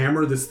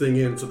hammer this thing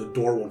in so the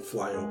door won't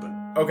fly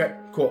open. Okay,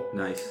 cool.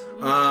 Nice.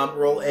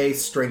 Roll a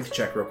strength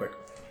check real quick.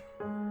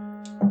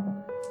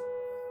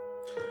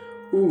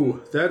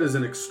 Ooh, that is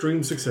an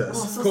extreme success.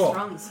 Oh, so Cool.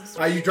 strong. So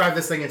strong. You drive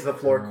this thing into the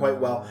floor quite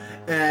well,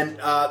 and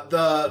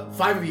the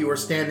 5 of you are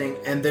standing,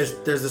 and there's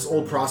this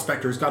old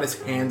prospector who's got his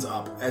hands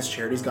up as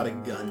Charity's got a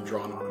gun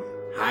drawn on him.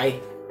 Hi.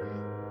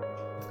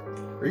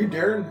 Are you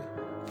Darren?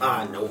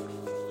 No.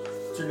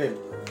 What's your name?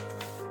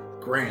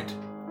 Grant.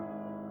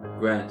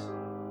 Grant.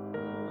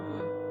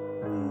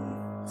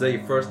 Is that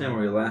your first name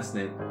or your last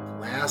name?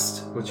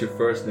 Last. What's your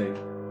first name?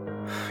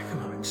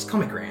 Come on, just call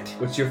me Grant.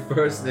 What's your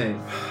first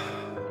name?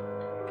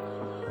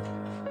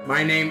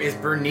 My name is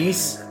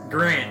Bernice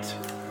Grant.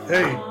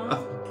 Hey,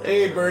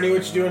 Hey, Bernie,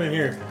 what you doing in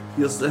here?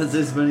 You'll sense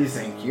this many things.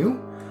 Thank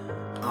you.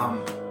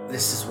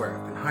 This is where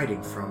I've been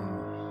hiding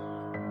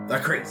from the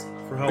crazy.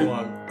 For how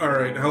long? all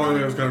right, how long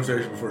was this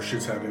conversation before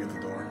shit's happening at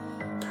the door?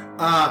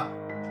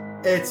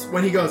 It's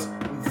when he goes,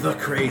 the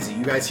crazy,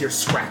 you guys hear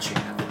scratching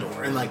at the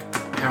door and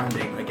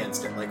pounding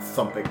against it,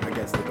 thumping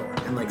against the door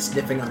and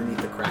sniffing underneath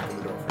the crack of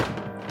the door.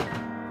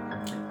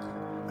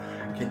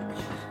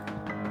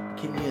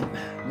 Can you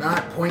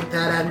not point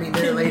that at me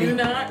there, Can lady? you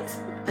not?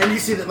 And you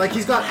see that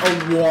he's got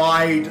a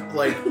wide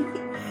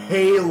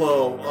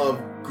halo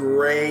of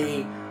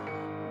gray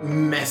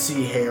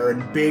messy hair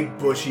and big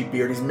bushy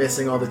beard. He's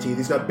missing all the teeth.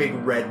 He's got a big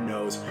red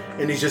nose.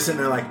 And he's just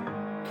sitting there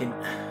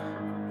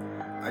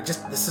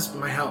this is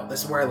my house.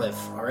 This is where I live,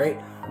 alright?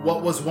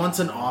 What was once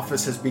an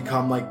office has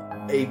become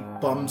a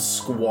bum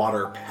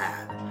squatter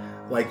pad.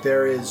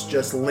 There is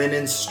just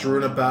linen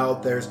strewn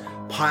about. There's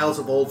piles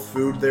of old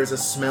food. There's a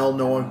smell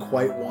no one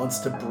quite wants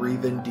to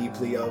breathe in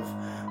deeply of.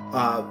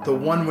 The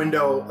one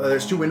window,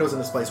 there's 2 windows in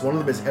this place. One of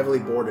them is heavily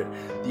boarded.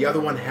 The other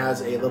one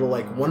has a little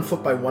 1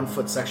 foot by 1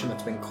 foot section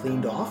that's been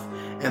cleaned off,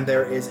 and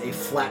there is a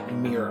flat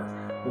mirror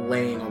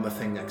laying on the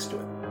thing next to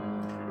it.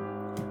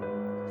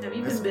 Have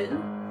you been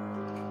bitten?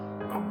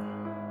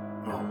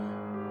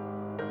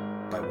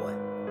 By what?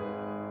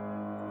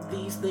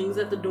 These things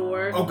at the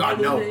door. Oh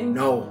God, anything?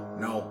 no.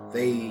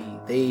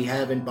 They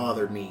haven't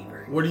bothered me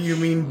very much. What do you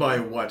mean by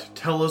what?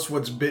 Tell us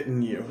what's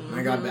bitten you.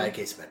 I got a bad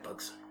case of bed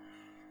bugs.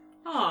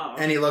 Oh.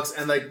 And he looks,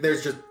 and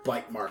there's just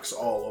bite marks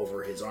all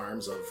over his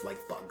arms of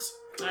bugs.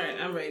 Alright,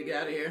 I'm ready to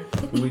get out of here.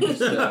 We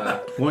just,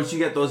 once you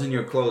get those in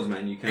your clothes,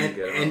 man, you can't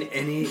get And out.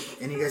 any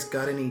guys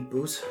got any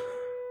booze?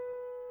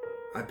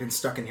 I've been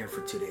stuck in here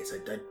for 2 days. I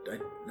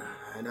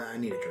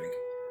need a drink.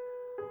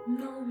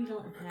 No, we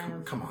don't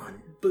have. Come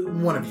on,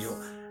 one of you,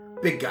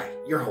 big guy,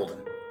 you're holding,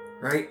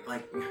 right?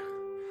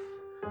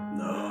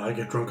 No, I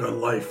get drunk on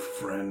life,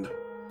 friend.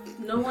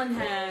 No one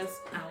has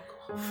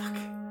alcohol. Fuck.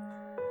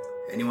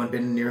 Anyone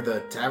been near the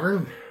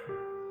tavern?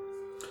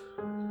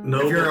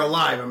 No. If you're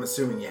alive, I'm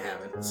assuming you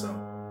haven't, so...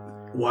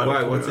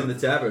 Why? What's in the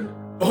tavern?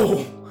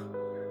 Oh!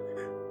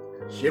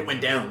 Shit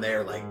went down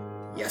there, like,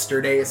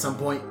 yesterday at some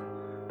point.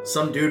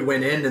 Some dude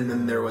went in, and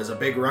then there was a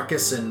big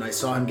ruckus, and I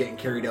saw him getting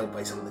carried out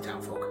by some of the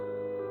townfolk.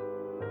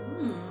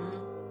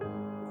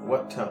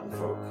 What town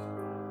folk?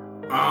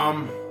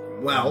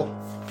 Well...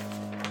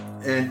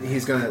 And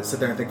he's gonna sit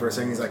there and think for a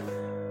second. He's like,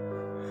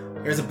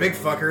 there's a big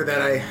fucker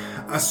that I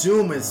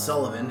assume is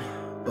Sullivan,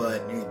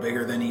 but he's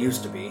bigger than he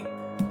used to be.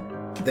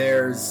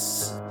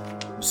 There's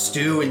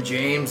Stu and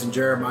James and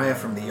Jeremiah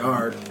from the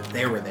yard.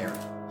 They were there.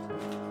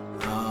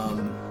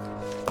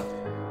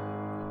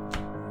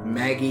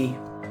 Maggie,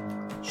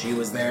 she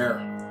was there.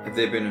 Have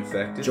they been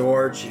infected?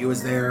 George, he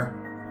was there.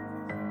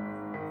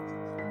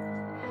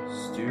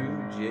 Stu,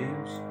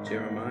 James,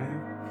 Jeremiah,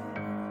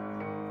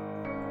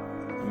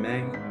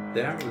 Maggie.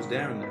 Darren was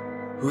Darren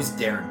there. Who's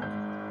Darren?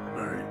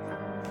 Alright.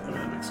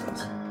 That makes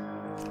sense.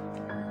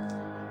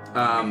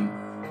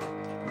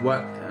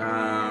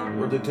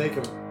 Where'd they take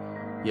him?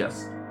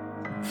 Yes.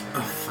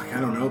 Oh, fuck,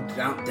 I don't know.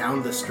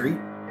 Down the street?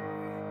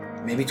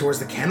 Maybe towards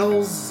the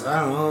kennels? I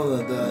don't know.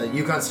 The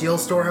Yukon Steel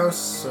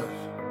storehouse? I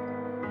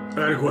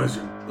had a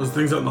question. Those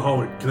things out in the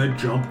hallway, can they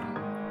jump?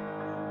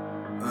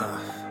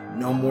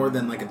 No more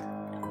than like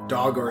a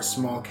dog or a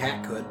small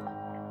cat could.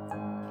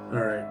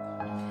 Alright.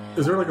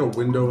 Is there like a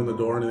window in the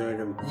door or anything I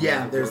can...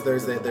 Yeah, there's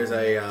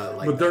a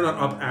like... But they're not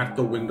up at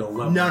the window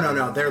level.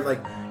 No. They're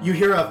like, you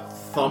hear a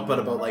thump at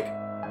about like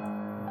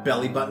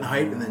belly button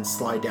height and then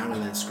slide down and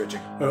then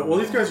scritching. Well,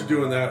 these guys are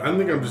doing that. I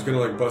think I'm just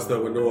gonna like bust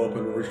that window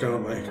open, reach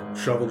down with my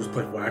shovel, just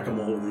play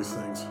whack-a-mole with these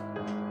things.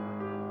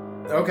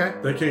 Okay.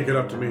 They can't get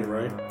up to me,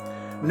 right?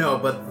 No,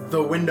 but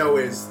the window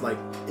is like,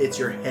 it's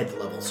your head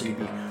level, so you'd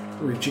be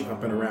reaching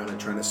up and around and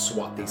trying to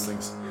swat these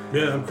things.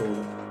 Yeah, I'm cool with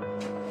it.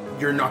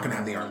 You're not gonna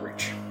have the arm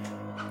reach.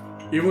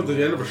 Even with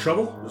the end of a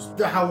shovel?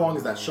 How long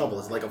is that shovel?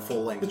 Is it like a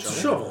full length It's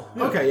shovel? a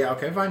shovel. Yeah.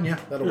 Okay, fine, yeah,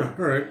 that'll Yeah, work.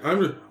 alright.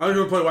 I'm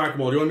gonna play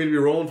whack-a-mole. Do you want me to be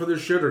rolling for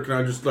this shit, or can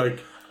I just like...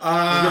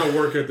 I'm gonna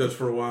work at this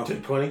for a while.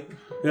 Take 20?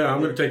 Yeah,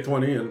 I'm gonna take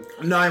 20 and...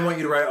 No, I want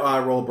you to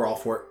roll a brawl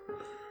for it.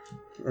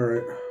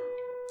 Alright.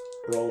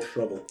 Roll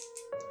shovel.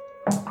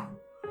 I'm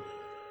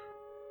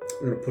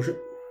gonna push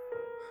it.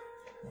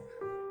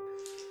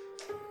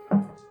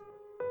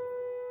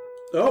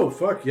 Oh,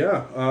 fuck,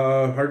 yeah.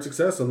 Hard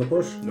success on the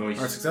push. Nice.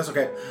 Hard success,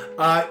 okay.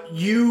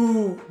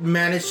 You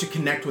manage to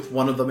connect with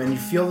one of them, and you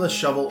feel the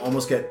shovel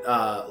almost get,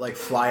 like,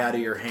 fly out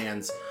of your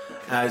hands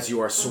as you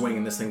are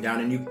swinging this thing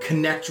down, and you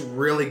connect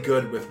really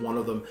good with one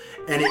of them,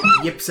 and it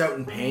yips out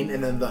in pain,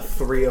 and then the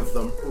three of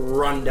them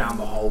run down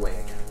the hallway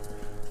again.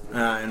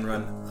 And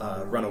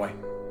run away.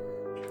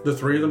 The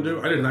three of them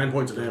do? I did 9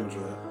 points of damage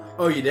with that.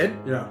 Oh, you did?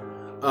 Yeah.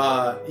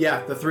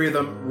 Yeah, the three of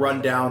them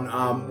run down.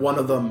 One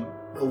of them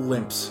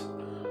limps.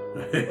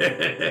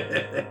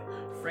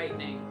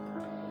 Frightening.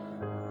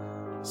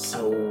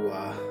 So,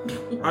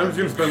 I'm just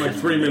gonna spend like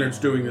 3 minutes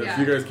doing this. Yeah.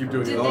 You guys keep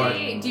doing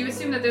it. Do you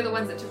assume that they're the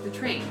ones that took the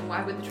train?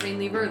 Why would the train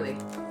leave early?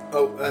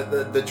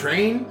 the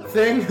train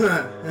thing?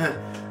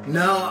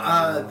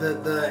 No,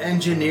 the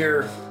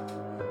engineer,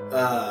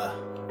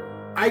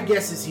 I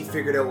guess as he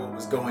figured out what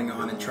was going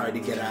on and tried to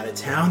get out of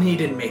town, he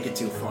didn't make it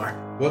too far.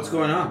 What's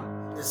going on?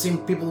 It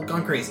seemed people have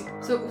gone crazy.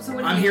 So what do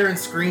I'm you hearing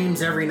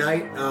screams every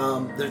night.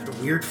 The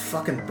weird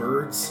fucking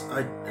birds.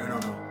 I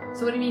don't know.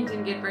 So what do you mean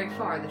didn't get very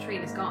far? The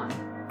train is gone.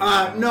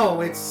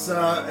 No, it's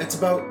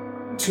about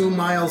 2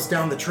 miles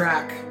down the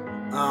track.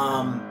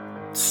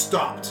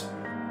 Stopped.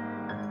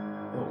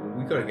 Oh,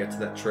 we gotta get to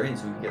that train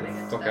so we can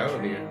get the fuck out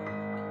of here.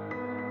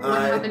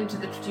 What happened to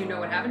the? Do you know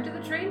what happened to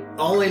the train?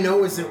 All I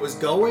know is it was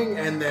going,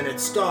 and then it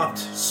stopped,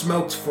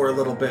 smoked for a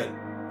little bit,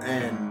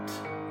 and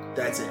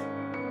that's it.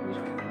 We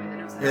don't have anyone that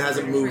knows how It to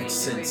hasn't run a moved train, do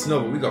since. we?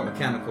 No, but we got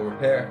mechanical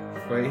repair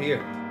right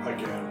here.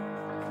 Again.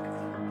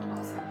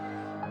 Awesome.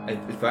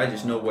 If I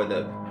just know where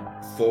the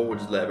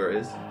forwards lever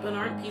is. But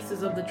aren't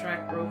pieces of the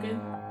track broken?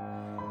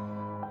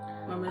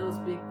 Remember those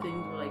big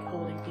things were like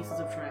holding pieces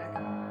of track?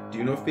 Do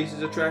you know if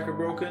pieces of track are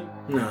broken,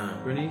 No.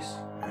 Bernice?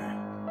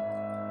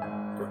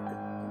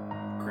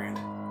 Grand.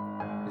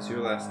 Is your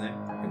last name?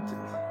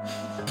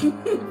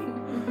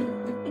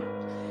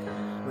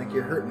 Like,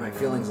 you're hurting my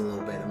feelings a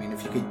little bit. I mean,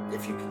 if you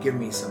could give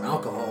me some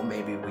alcohol,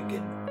 maybe we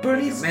could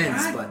Bernice, make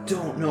amends, I but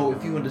don't know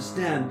if you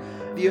understand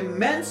the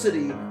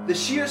immensity, the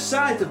sheer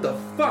size of the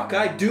fuck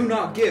I do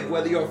not give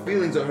whether your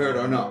feelings are hurt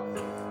or not.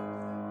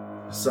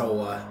 so,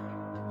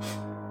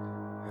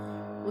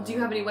 Well, do you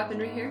have any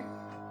weaponry here?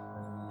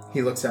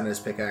 he looks down at his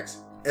pickaxe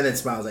and then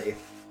smiles at you.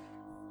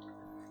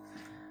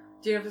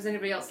 Do you know if there's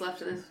anybody else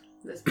left in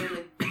this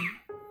building?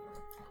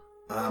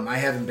 I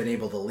haven't been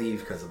able to leave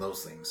because of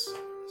those things,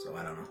 so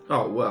I don't know.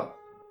 Oh, well.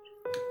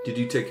 Did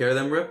you take care of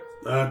them, Rip?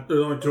 There's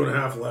only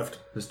 2.5 left.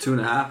 There's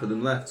 2.5 of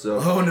them left, so...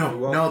 Oh, no.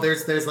 Well- No,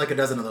 there's like a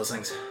dozen of those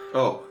things.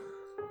 Oh.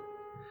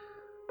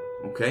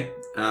 Okay.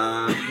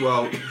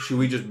 Well, should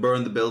we just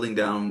burn the building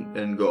down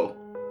and go?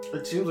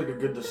 It seems like a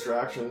good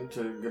distraction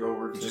to get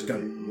over to Just got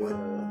what?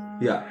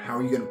 Yeah. How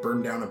are you going to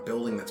burn down a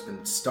building that's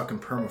been stuck in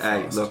permafrost?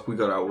 Hey, look, we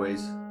got our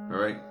ways. All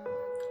right.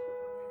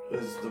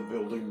 Is the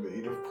building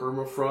made of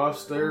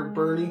permafrost there,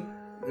 Bernie?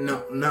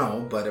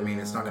 No, but I mean,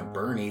 it's not going to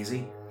burn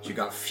easy. You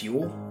got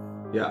fuel?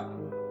 Yeah.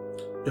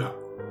 Yeah.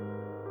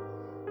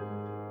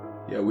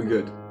 Yeah, we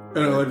good.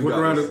 And I like We look got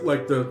around this. at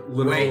like the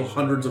literal Wait.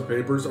 hundreds of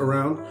papers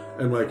around,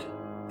 and like,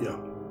 yeah,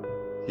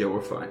 Yeah,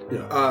 we're fine.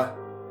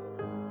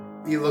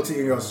 He looks at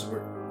you and goes,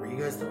 were you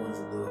guys the ones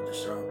that blew up the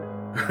shop?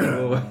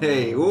 Oh,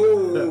 hey,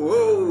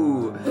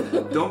 whoa.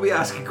 Don't be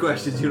asking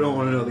questions you don't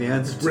want to know the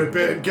answer to. rip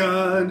and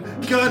gun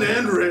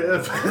and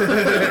rip.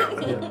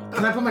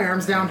 Can I put my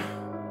arms down?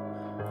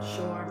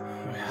 Sure.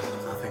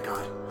 Oh, thank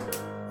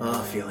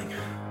God. Feeling.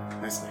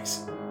 That's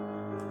nice.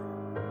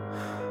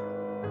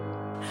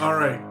 All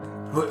right,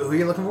 Who are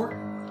you looking for?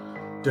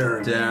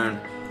 Darren. Darren.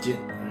 Do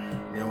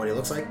you know what he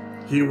looks like?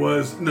 He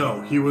was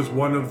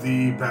one of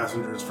the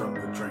passengers from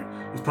the train.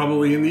 He's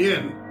probably in the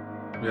inn.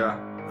 Yeah.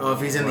 Oh,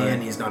 if he's in the Right.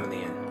 inn, he's not in the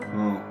inn.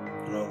 Oh.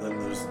 Well,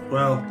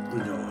 then we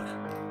go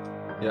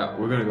look. Yeah,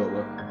 we're gonna go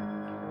look.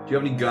 Do you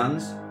have any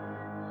guns?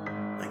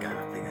 I got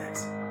a big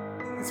axe.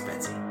 It's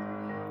Betsy.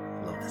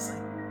 I love this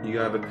thing. You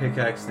have a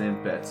pickaxe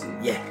named Betsy.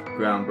 Yeah.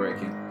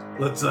 Groundbreaking.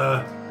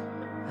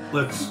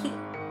 Let's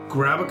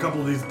grab a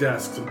couple of these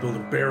desks and build a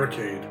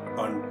barricade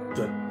on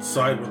the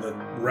side where the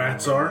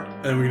rats are,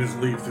 and we can just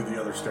leave through the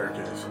other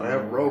staircase. I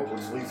have rope.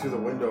 Let's leave through the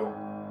window.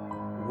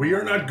 We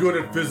are not good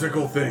at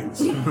physical things.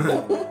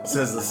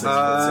 Says the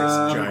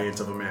 6'6" giant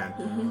of a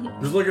man.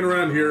 Just looking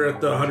around here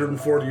at the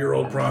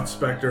 140-year-old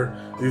prospector,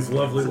 these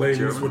lovely ladies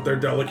German? with their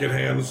delicate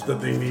hands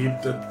that they need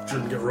that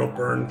shouldn't get rope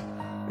burn,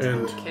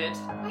 and Kid,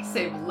 I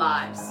save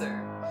lives, sir.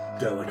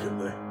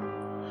 delicately.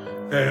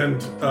 And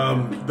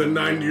the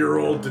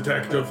 90-year-old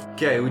detective.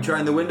 Okay, we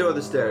trying the window or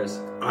the stairs?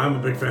 I'm a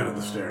big fan of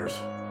the stairs.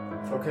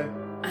 Okay.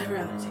 I'd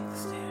rather take the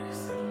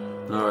stairs.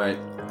 Alright.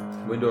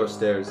 Window or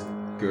stairs?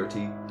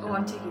 Gertie. Oh,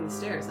 I'm taking the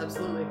stairs,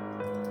 absolutely.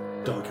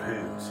 Delicate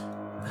hands.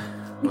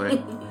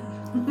 Wait.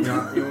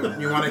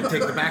 You want to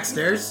take the back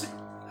stairs?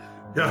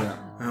 Yeah.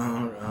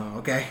 Oh,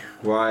 okay.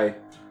 Why?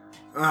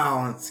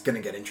 Oh, it's gonna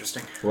get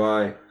interesting.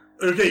 Why?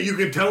 Okay, you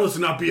can tell us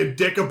and not be a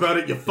dick about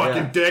it, you fucking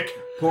Yeah. dick.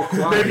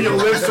 Pourquoi? Maybe you'll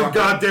live some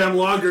goddamn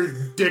longer,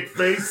 dick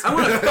face. I'm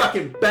gonna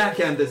fucking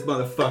backhand this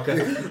motherfucker.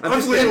 I'm Let's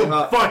just leave getting him.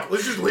 hot. Fuck,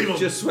 let's just leave him.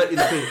 Just sweating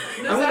the thing.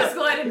 This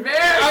escalated very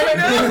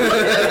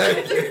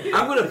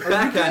I'm gonna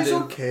backhand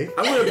him. Okay.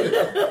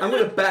 I'm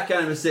gonna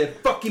backhand him and say,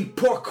 "Fucking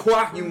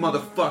pourquoi, you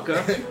motherfucker."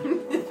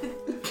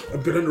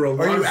 I've been under a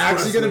lot Are you of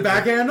actually stress gonna lately.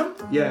 backhand him?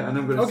 Yeah, and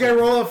I'm gonna. Okay,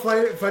 roll a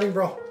fighting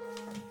brawl.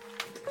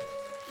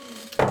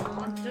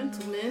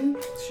 Gentlemen.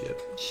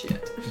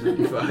 Shit.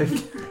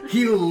 95.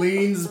 He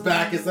leans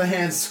back as the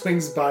hand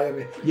swings by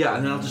him. Yeah,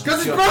 and then I'll just.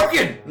 Because it's adjust-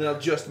 broken! And then I'll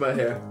adjust my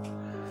hair.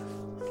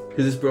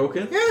 Because it's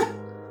broken. Yeah.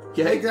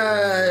 Okay.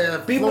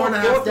 Be Floor more and a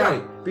half down.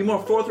 forthright. Be more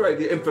forthright.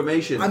 The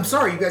information. I'm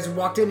sorry, you guys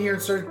walked in here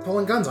and started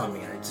pulling guns on me.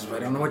 I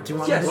don't know what you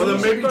want Yes. me Well, to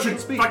then do. maybe you should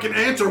fucking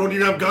answer when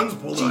you have guns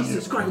pulled on you.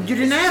 Jesus Christ. You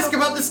didn't ask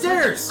about the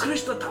stairs.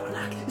 Krishna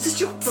Tabernacle. Is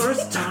this your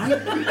first time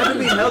ever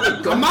being held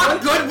at I'm not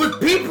gunpoint? good with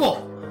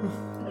people!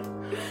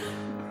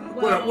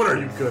 What are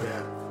you good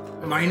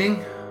at?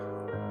 Mining?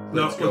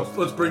 No, Let's go.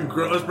 let's bring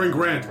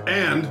Grant,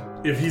 and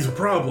if he's a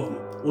problem,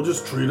 we'll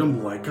just treat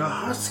him like a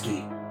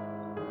husky.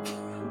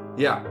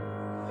 Yeah.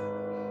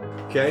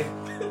 Okay.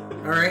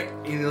 Alright,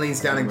 he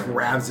leans down and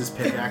grabs his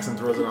pickaxe and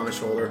throws it on his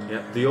shoulder.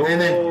 Yeah. The old. And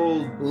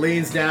then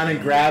leans down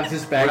and grabs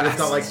his bag that's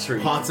got like Grass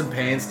tree. pots and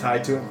pans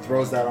tied to it and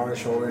throws that on his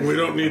shoulder. We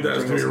don't need that.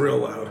 It's gonna be real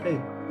loud. Hey,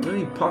 we don't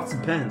need pots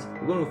and pans.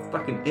 We're going to a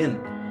fucking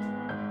inn.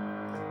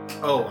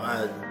 Oh,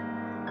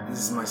 this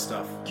is my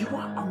stuff. You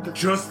are on the.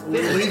 Just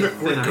leave it.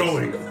 We're Nice.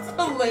 going.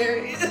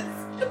 Hilarious.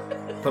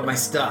 But my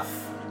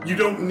stuff. You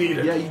don't need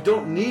it. Yeah, you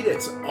don't need it.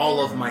 It's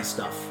all of my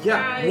stuff.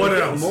 Yeah. Guys. What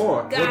get else?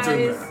 More. What's in Guys,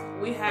 there?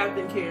 we have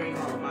been carrying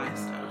all of my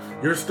stuff.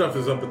 Your stuff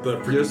is up at the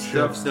freaking Your ship.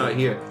 stuff's not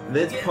here.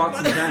 That's pots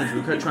and pans.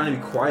 We're trying to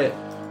be quiet.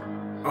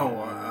 Oh,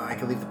 I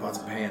can leave the pots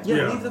and pans. Yeah,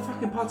 Yeah. leave the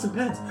fucking pots and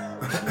pans.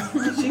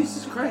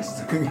 Jesus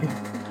Christ.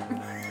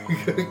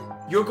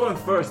 You're going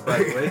first, by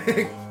the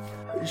way.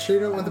 You sure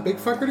you don't want the big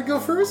fucker to go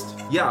first?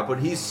 Yeah, but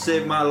he's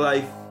saved my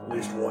life At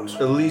least once.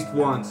 at least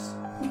once.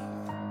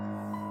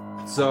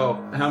 So,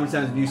 how many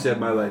times have you saved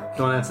my life?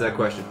 Don't answer that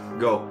question.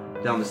 Go.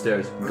 Down the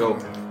stairs. Go.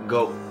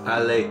 Go.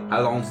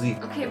 Allons-y.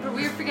 Okay, but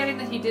we were forgetting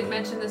that he did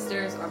mention the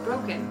stairs are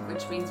broken,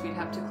 which means we'd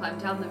have to climb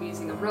down them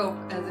using a rope,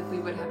 as if we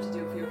would have to do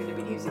if we were going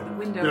to be using the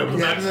window. Yeah, but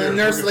Yeah, back the stairs,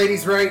 nurse we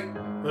lady's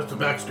right. That's the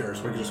back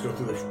stairs. We can just go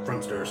through the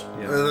front stairs.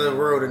 The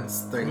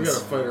rodents We things.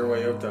 gotta fight our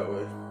way out that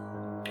way.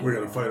 We're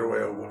gonna fight our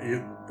way out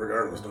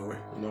regardless, don't we?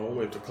 No, we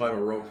have to climb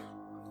a rope.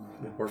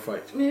 Or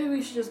fight. Maybe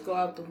we should just go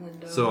out the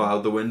window. So,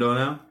 out the window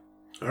now?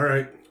 All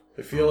right.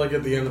 I feel like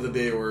at the end of the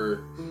day we're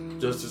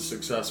just as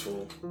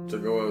successful to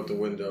go out the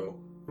window,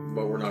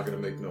 but we're not gonna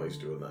make noise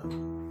doing that.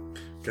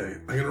 Okay.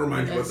 I'm gonna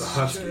remind you about the That's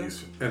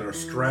huskies and our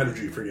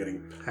strategy for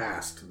getting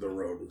past the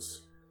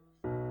rodents.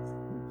 Are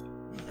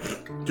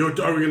we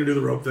gonna do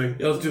the rope thing?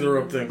 Yeah, let's do the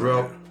rope thing.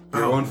 Bro,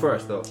 you're going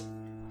first, though.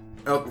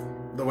 Out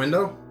the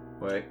window?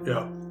 Wait.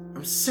 Yeah.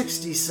 I'm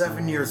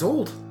 67 years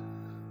old.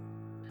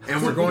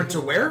 And we're going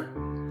to where?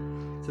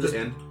 To the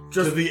end.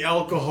 To the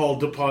alcohol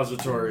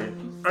depository.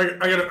 I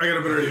got a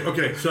better idea.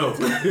 Okay, so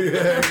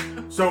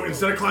so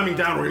instead of climbing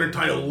down, we're gonna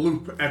tie a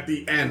loop at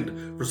the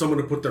end for someone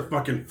to put their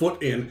fucking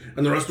foot in,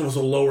 and the rest of us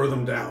will lower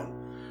them down.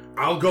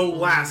 I'll go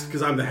last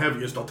because I'm the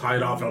heaviest. I'll tie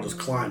it off and I'll just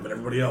climb, but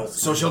everybody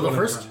else. So she'll go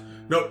first?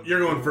 No, you're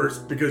going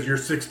first because you're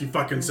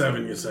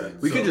 60-fucking-7. You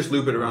said We so could just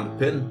loop it around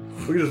the pin.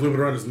 we could just loop it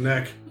around his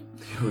neck.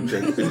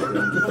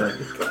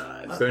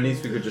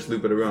 Bernice, we could just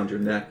loop it around your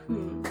neck.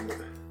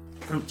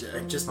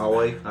 Just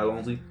Away,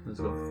 allons-y. Let's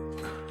go.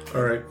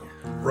 All right,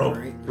 rope.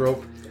 Alright,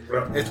 rope.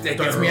 Rope. It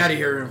gets me out of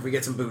here if we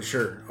get some booze,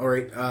 sure.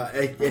 Alright,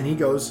 and he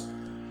goes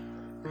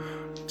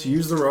to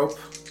use the rope,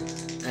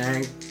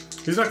 and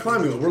He's not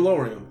climbing though. We're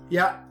lowering him.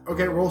 yeah,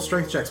 okay, roll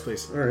strength checks,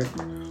 please. All right.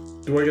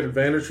 Do I get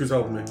advantage? Who's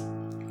helping me?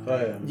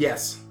 I am.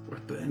 Yes,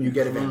 you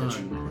get advantage.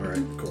 All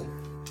right, cool.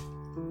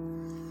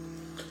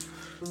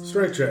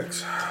 Strength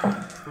checks.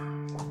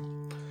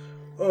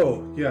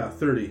 Oh yeah,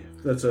 30.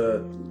 That's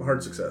a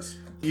hard success.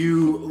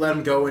 You let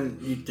him go,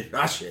 and you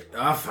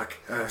fuck,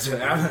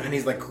 and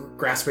he's like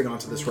grasping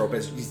onto this rope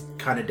as he's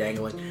kind of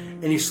dangling,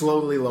 and you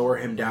slowly lower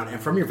him down.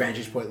 And from your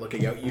vantage point,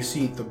 looking out, you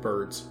see the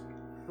birds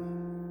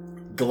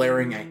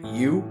glaring at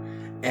you,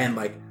 and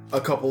like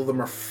a couple of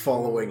them are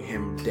following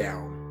him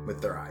down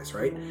with their eyes,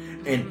 right?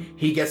 And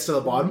he gets to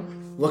the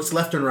bottom, looks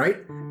left and right,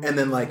 and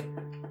then like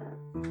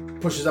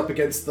pushes up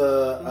against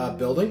the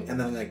building, and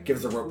then like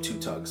gives the rope 2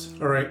 tugs.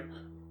 All right,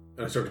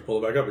 and I start to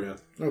pull it back up again.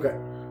 Okay.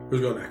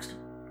 Who's going next?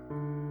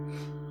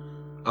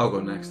 I'll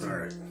go next. All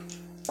right.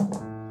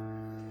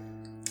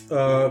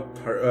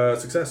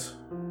 Success.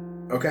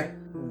 Okay.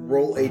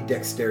 Roll a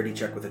dexterity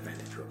check with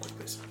advantage real quick,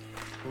 please.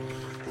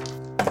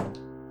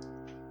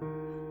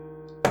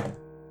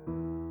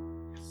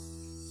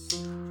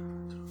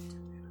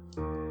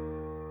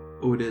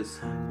 Oh, it is.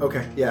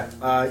 Okay, yeah.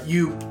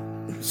 You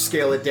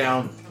scale it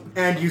down,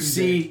 and you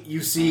see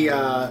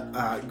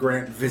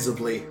Grant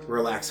visibly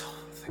relax. Oh,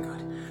 thank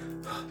God,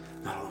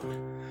 not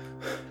alone.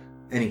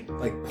 And he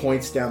like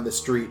points down the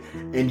street,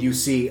 and you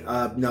see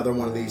another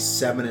one of these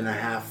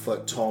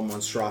 7.5-foot tall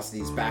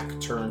monstrosities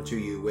back turned to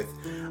you with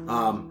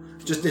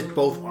just its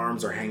both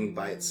arms are hanging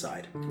by its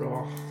side,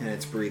 and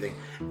it's breathing,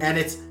 and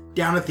it's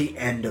down at the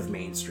end of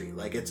Main Street,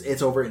 like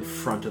it's over in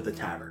front of the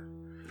tavern.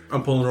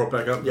 I'm pulling the rope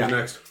back up. Yeah. Who's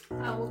next?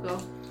 I will go.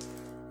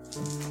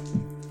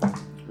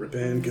 Rip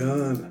and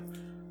gun.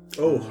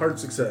 Oh, hard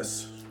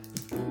success.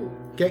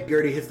 Okay,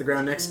 Gertie hits the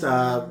ground next.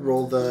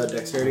 Roll the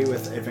dexterity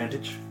with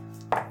advantage.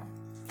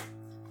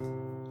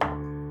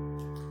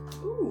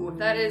 Ooh,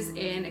 that is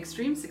an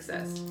extreme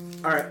success.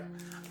 All right.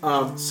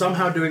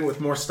 Somehow doing it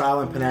with more style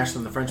and panache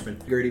than the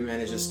Frenchman, Gertie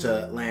manages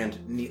to land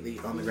neatly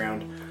on the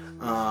ground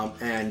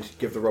and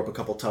give the rope a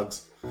couple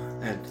tugs,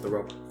 and the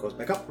rope goes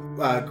back up.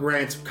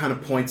 Grant kind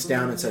of points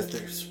down and says,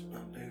 "There's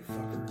a new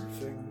fucker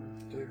thing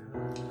there."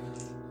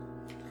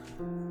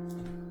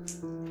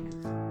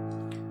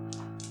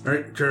 All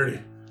right,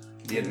 Charity.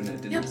 The internet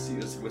didn't Yep. see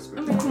us whisper.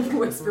 I'm gonna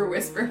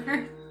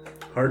whisper.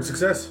 Hard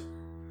success.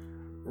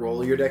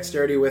 Roll your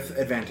dexterity with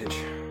advantage.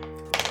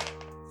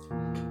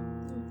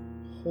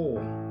 Oh,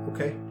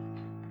 okay.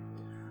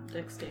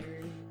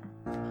 Dexterity.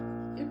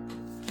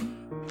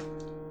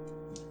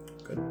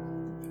 Good.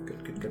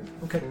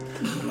 Okay.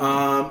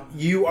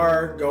 You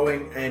are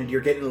going, and you're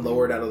getting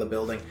lowered out of the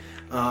building,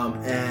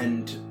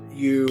 and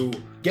you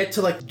get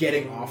to like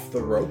getting off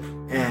the rope,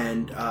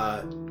 and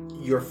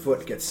your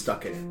foot gets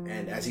stuck in it.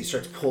 And as he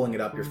starts pulling it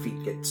up, your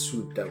feet get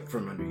swooped out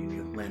from under you, and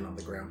you land on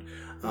the ground.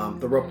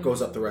 The rope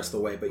goes up the rest of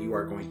the way, but you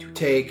are going to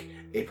take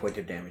a point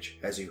of damage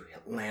as you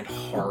land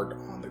hard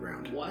on the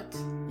ground. What?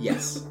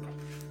 Yes.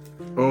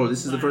 Oh,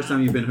 this is the first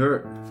time you've been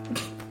hurt.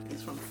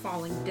 It's from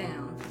falling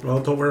down. Well,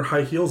 don't wear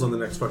high heels on the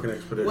next fucking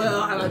expedition.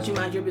 Well, I'll let you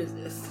mind your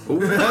business. All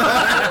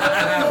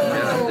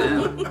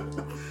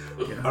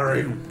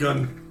right,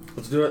 gun.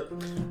 Let's do it.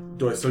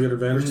 Do I still get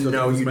advantage? To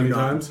No, this you many do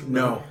not. times?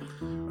 No.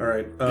 All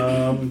right.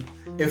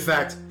 In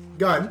fact,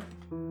 Gun,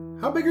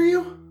 how big are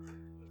you?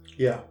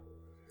 Yeah.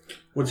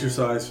 What's your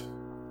size?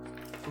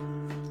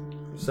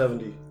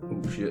 70.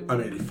 Oh shit.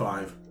 I'm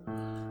 85.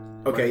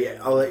 Okay, yeah,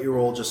 I'll let you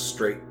roll just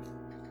straight.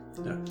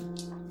 Yeah.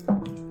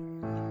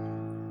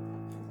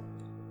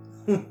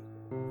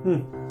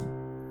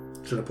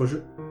 Should I push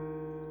it?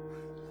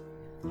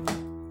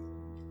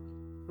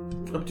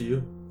 Up to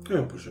you.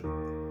 Yeah, push it.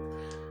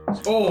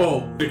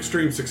 Oh,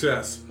 extreme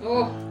success.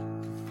 Oh,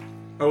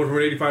 I went from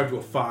an 85 to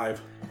a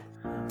 5.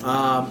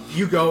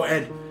 You go,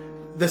 and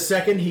the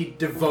second he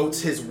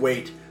devotes his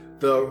weight,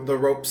 the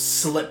rope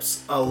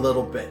slips a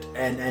little bit,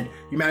 and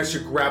you manage to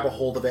grab a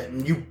hold of it,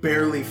 and you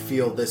barely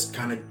feel this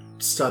kind of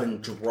sudden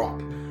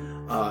drop.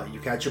 You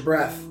catch your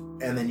breath,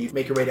 and then you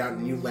make your way down,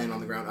 and you land on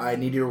the ground. I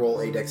need you to roll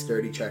a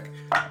dexterity check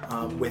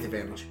with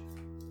advantage.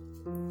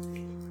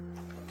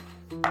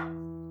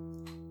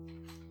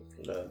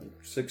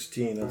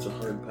 16, that's a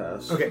hard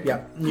pass. Okay,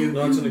 yeah.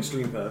 No, it's an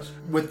extreme pass.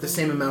 With the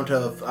same amount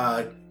of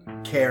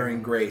care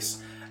and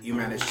grace, you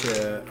manage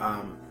to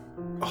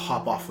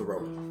hop off the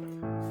rope.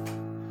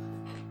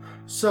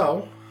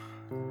 So,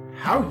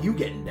 how are you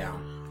getting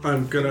down?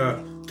 I'm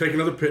gonna take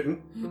another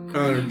piton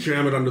and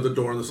jam it under the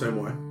door in the same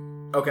way.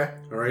 Okay.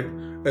 All right,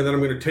 and then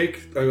I'm gonna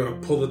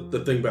pull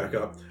the thing back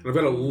up, and I've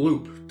got a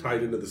loop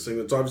tied into this thing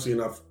that's obviously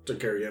enough to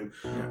carry him.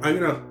 I'm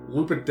gonna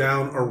loop it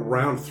down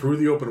around through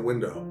the open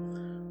window,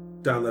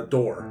 down the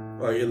door,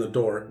 in the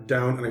door,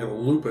 down, and I'm gonna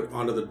loop it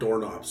onto the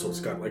doorknob so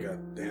it's got like a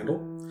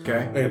handle.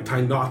 Okay. And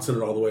tie knots in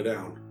it all the way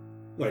down,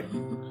 like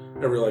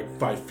every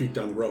 5 feet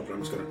down the rope, and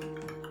I'm just gonna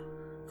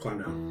climb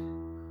down.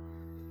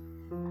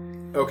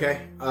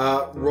 Okay.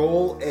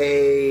 Roll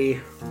a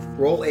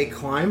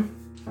climb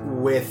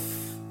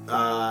with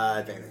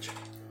advantage.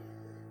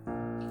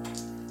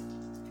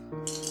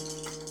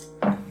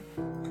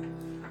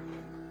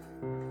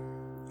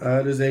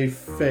 That is a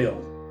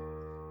fail.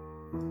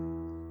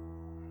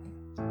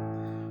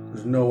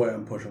 There's no way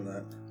I'm pushing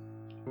that.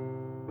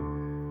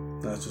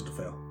 That's just a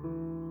fail.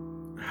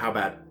 How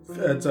bad?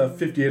 It's a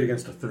 58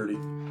 against a 30.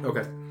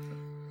 Okay.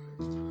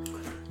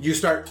 You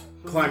start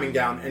climbing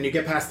down, and you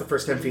get past the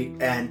first 10 feet,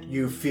 and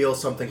you feel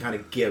something kind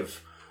of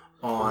give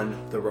on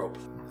the rope.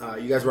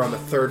 You guys were on the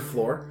 3rd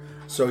floor,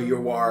 so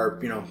you are,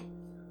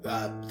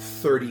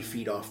 30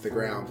 feet off the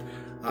ground.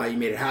 You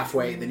made it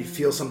halfway, then you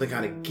feel something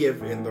kind of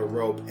give in the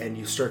rope, and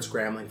you start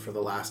scrambling for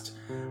the last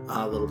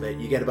little bit.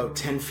 You get about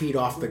 10 feet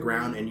off the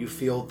ground, and you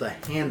feel the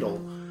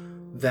handle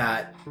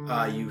that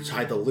you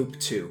tied the loop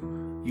to.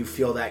 You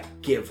feel that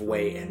give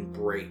way and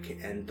break,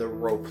 and the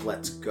rope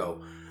lets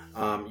go.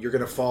 You're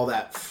going to fall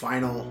that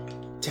final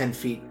 10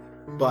 feet,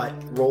 but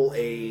roll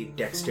a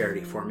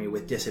dexterity for me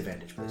with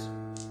disadvantage, please.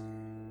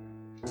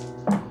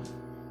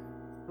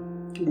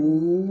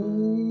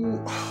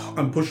 Ooh.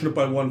 I'm pushing it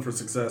by 1 for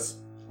success.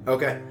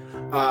 Okay.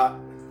 I'm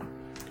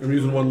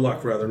using 1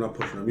 luck, rather, not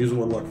pushing. I'm using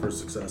 1 luck for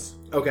success.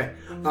 Okay.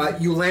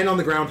 You land on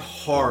the ground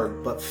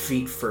hard, but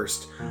feet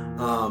first.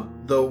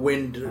 The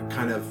wind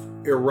kind of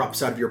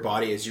erupts out of your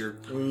body as your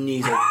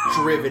knees are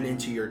driven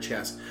into your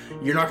chest.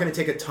 You're not going to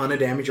take a ton of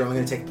damage. You're only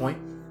going to take a point.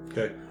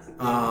 Okay.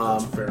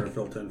 That's fair. I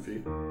fell 10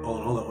 feet. All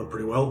in all, that went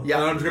pretty well. Yeah.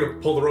 And I'm just going to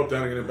pull the rope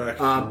down and get it back.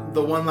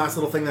 The one last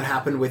little thing that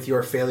happened with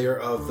your failure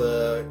of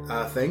the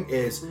thing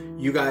is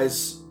you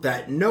guys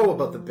that know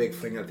about the big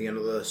thing at the end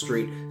of the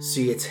street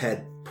see its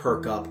head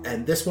perk up.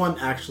 And this one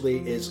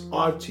actually is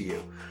odd to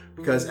you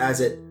because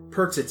as it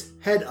perks its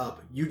head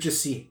up, you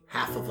just see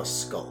half of a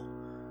skull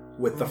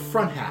with the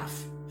front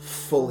half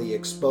fully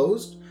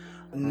exposed,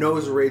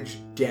 nose ridge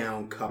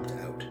down, cupped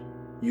out.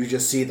 You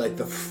just see like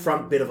the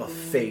front bit of a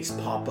face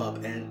pop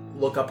up and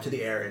look up to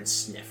the air and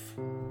sniff.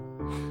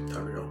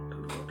 Time to go.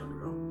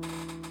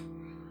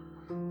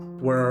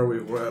 Where are we?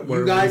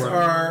 You guys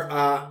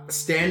are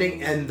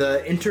standing in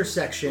the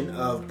intersection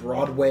of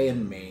Broadway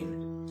and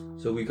Main.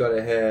 So we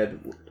gotta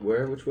head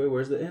where? Which way?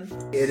 Where's the inn?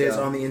 It is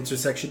on the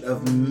intersection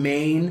of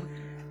Main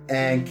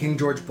and King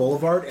George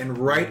Boulevard, and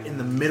right in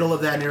the middle of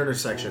that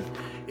intersection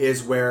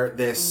is where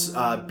this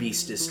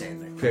beast is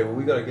standing. Okay, well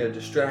we gotta get a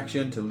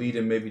distraction to lead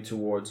him maybe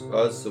towards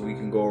us so we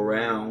can go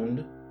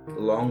around the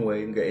long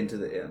way and get into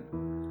the inn.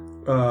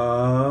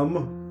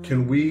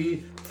 Can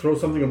we throw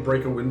something and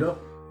break a window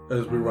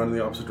as we run in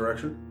the opposite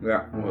direction?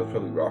 Yeah, well there's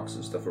probably rocks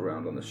and stuff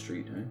around on the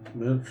street, eh?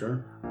 Yeah,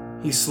 sure.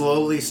 He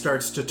slowly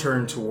starts to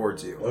turn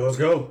towards you. Well, let's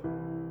go.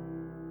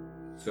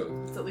 So,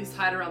 Let's at least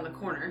hide around the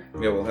corner.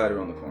 yeah, we'll hide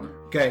around the corner.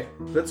 Okay.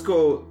 Let's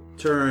go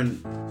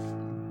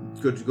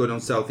go down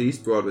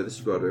southeast, Broadway. This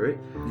is Broadway, right?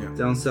 Yeah.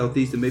 Down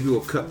southeast, and maybe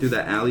we'll cut through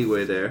that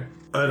alleyway there.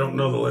 I don't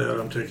know the layout.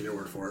 I'm taking your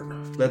word for it.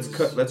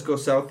 Let's go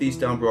southeast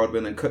down Broadway,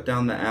 and then cut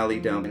down the alley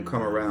down and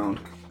come around.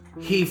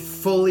 He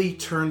fully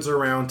turns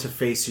around to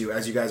face you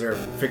as you guys are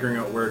figuring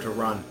out where to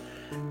run.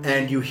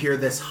 And you hear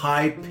this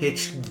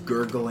high-pitched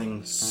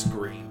gurgling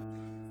scream.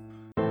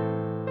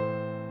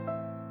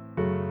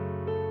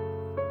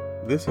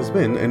 This has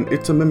been an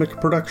It's a Mimic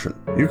production.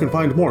 You can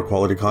find more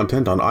quality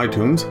content on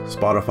iTunes,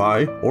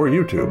 Spotify, or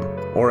YouTube,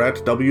 or at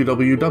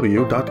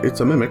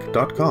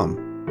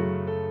www.itsamimic.com.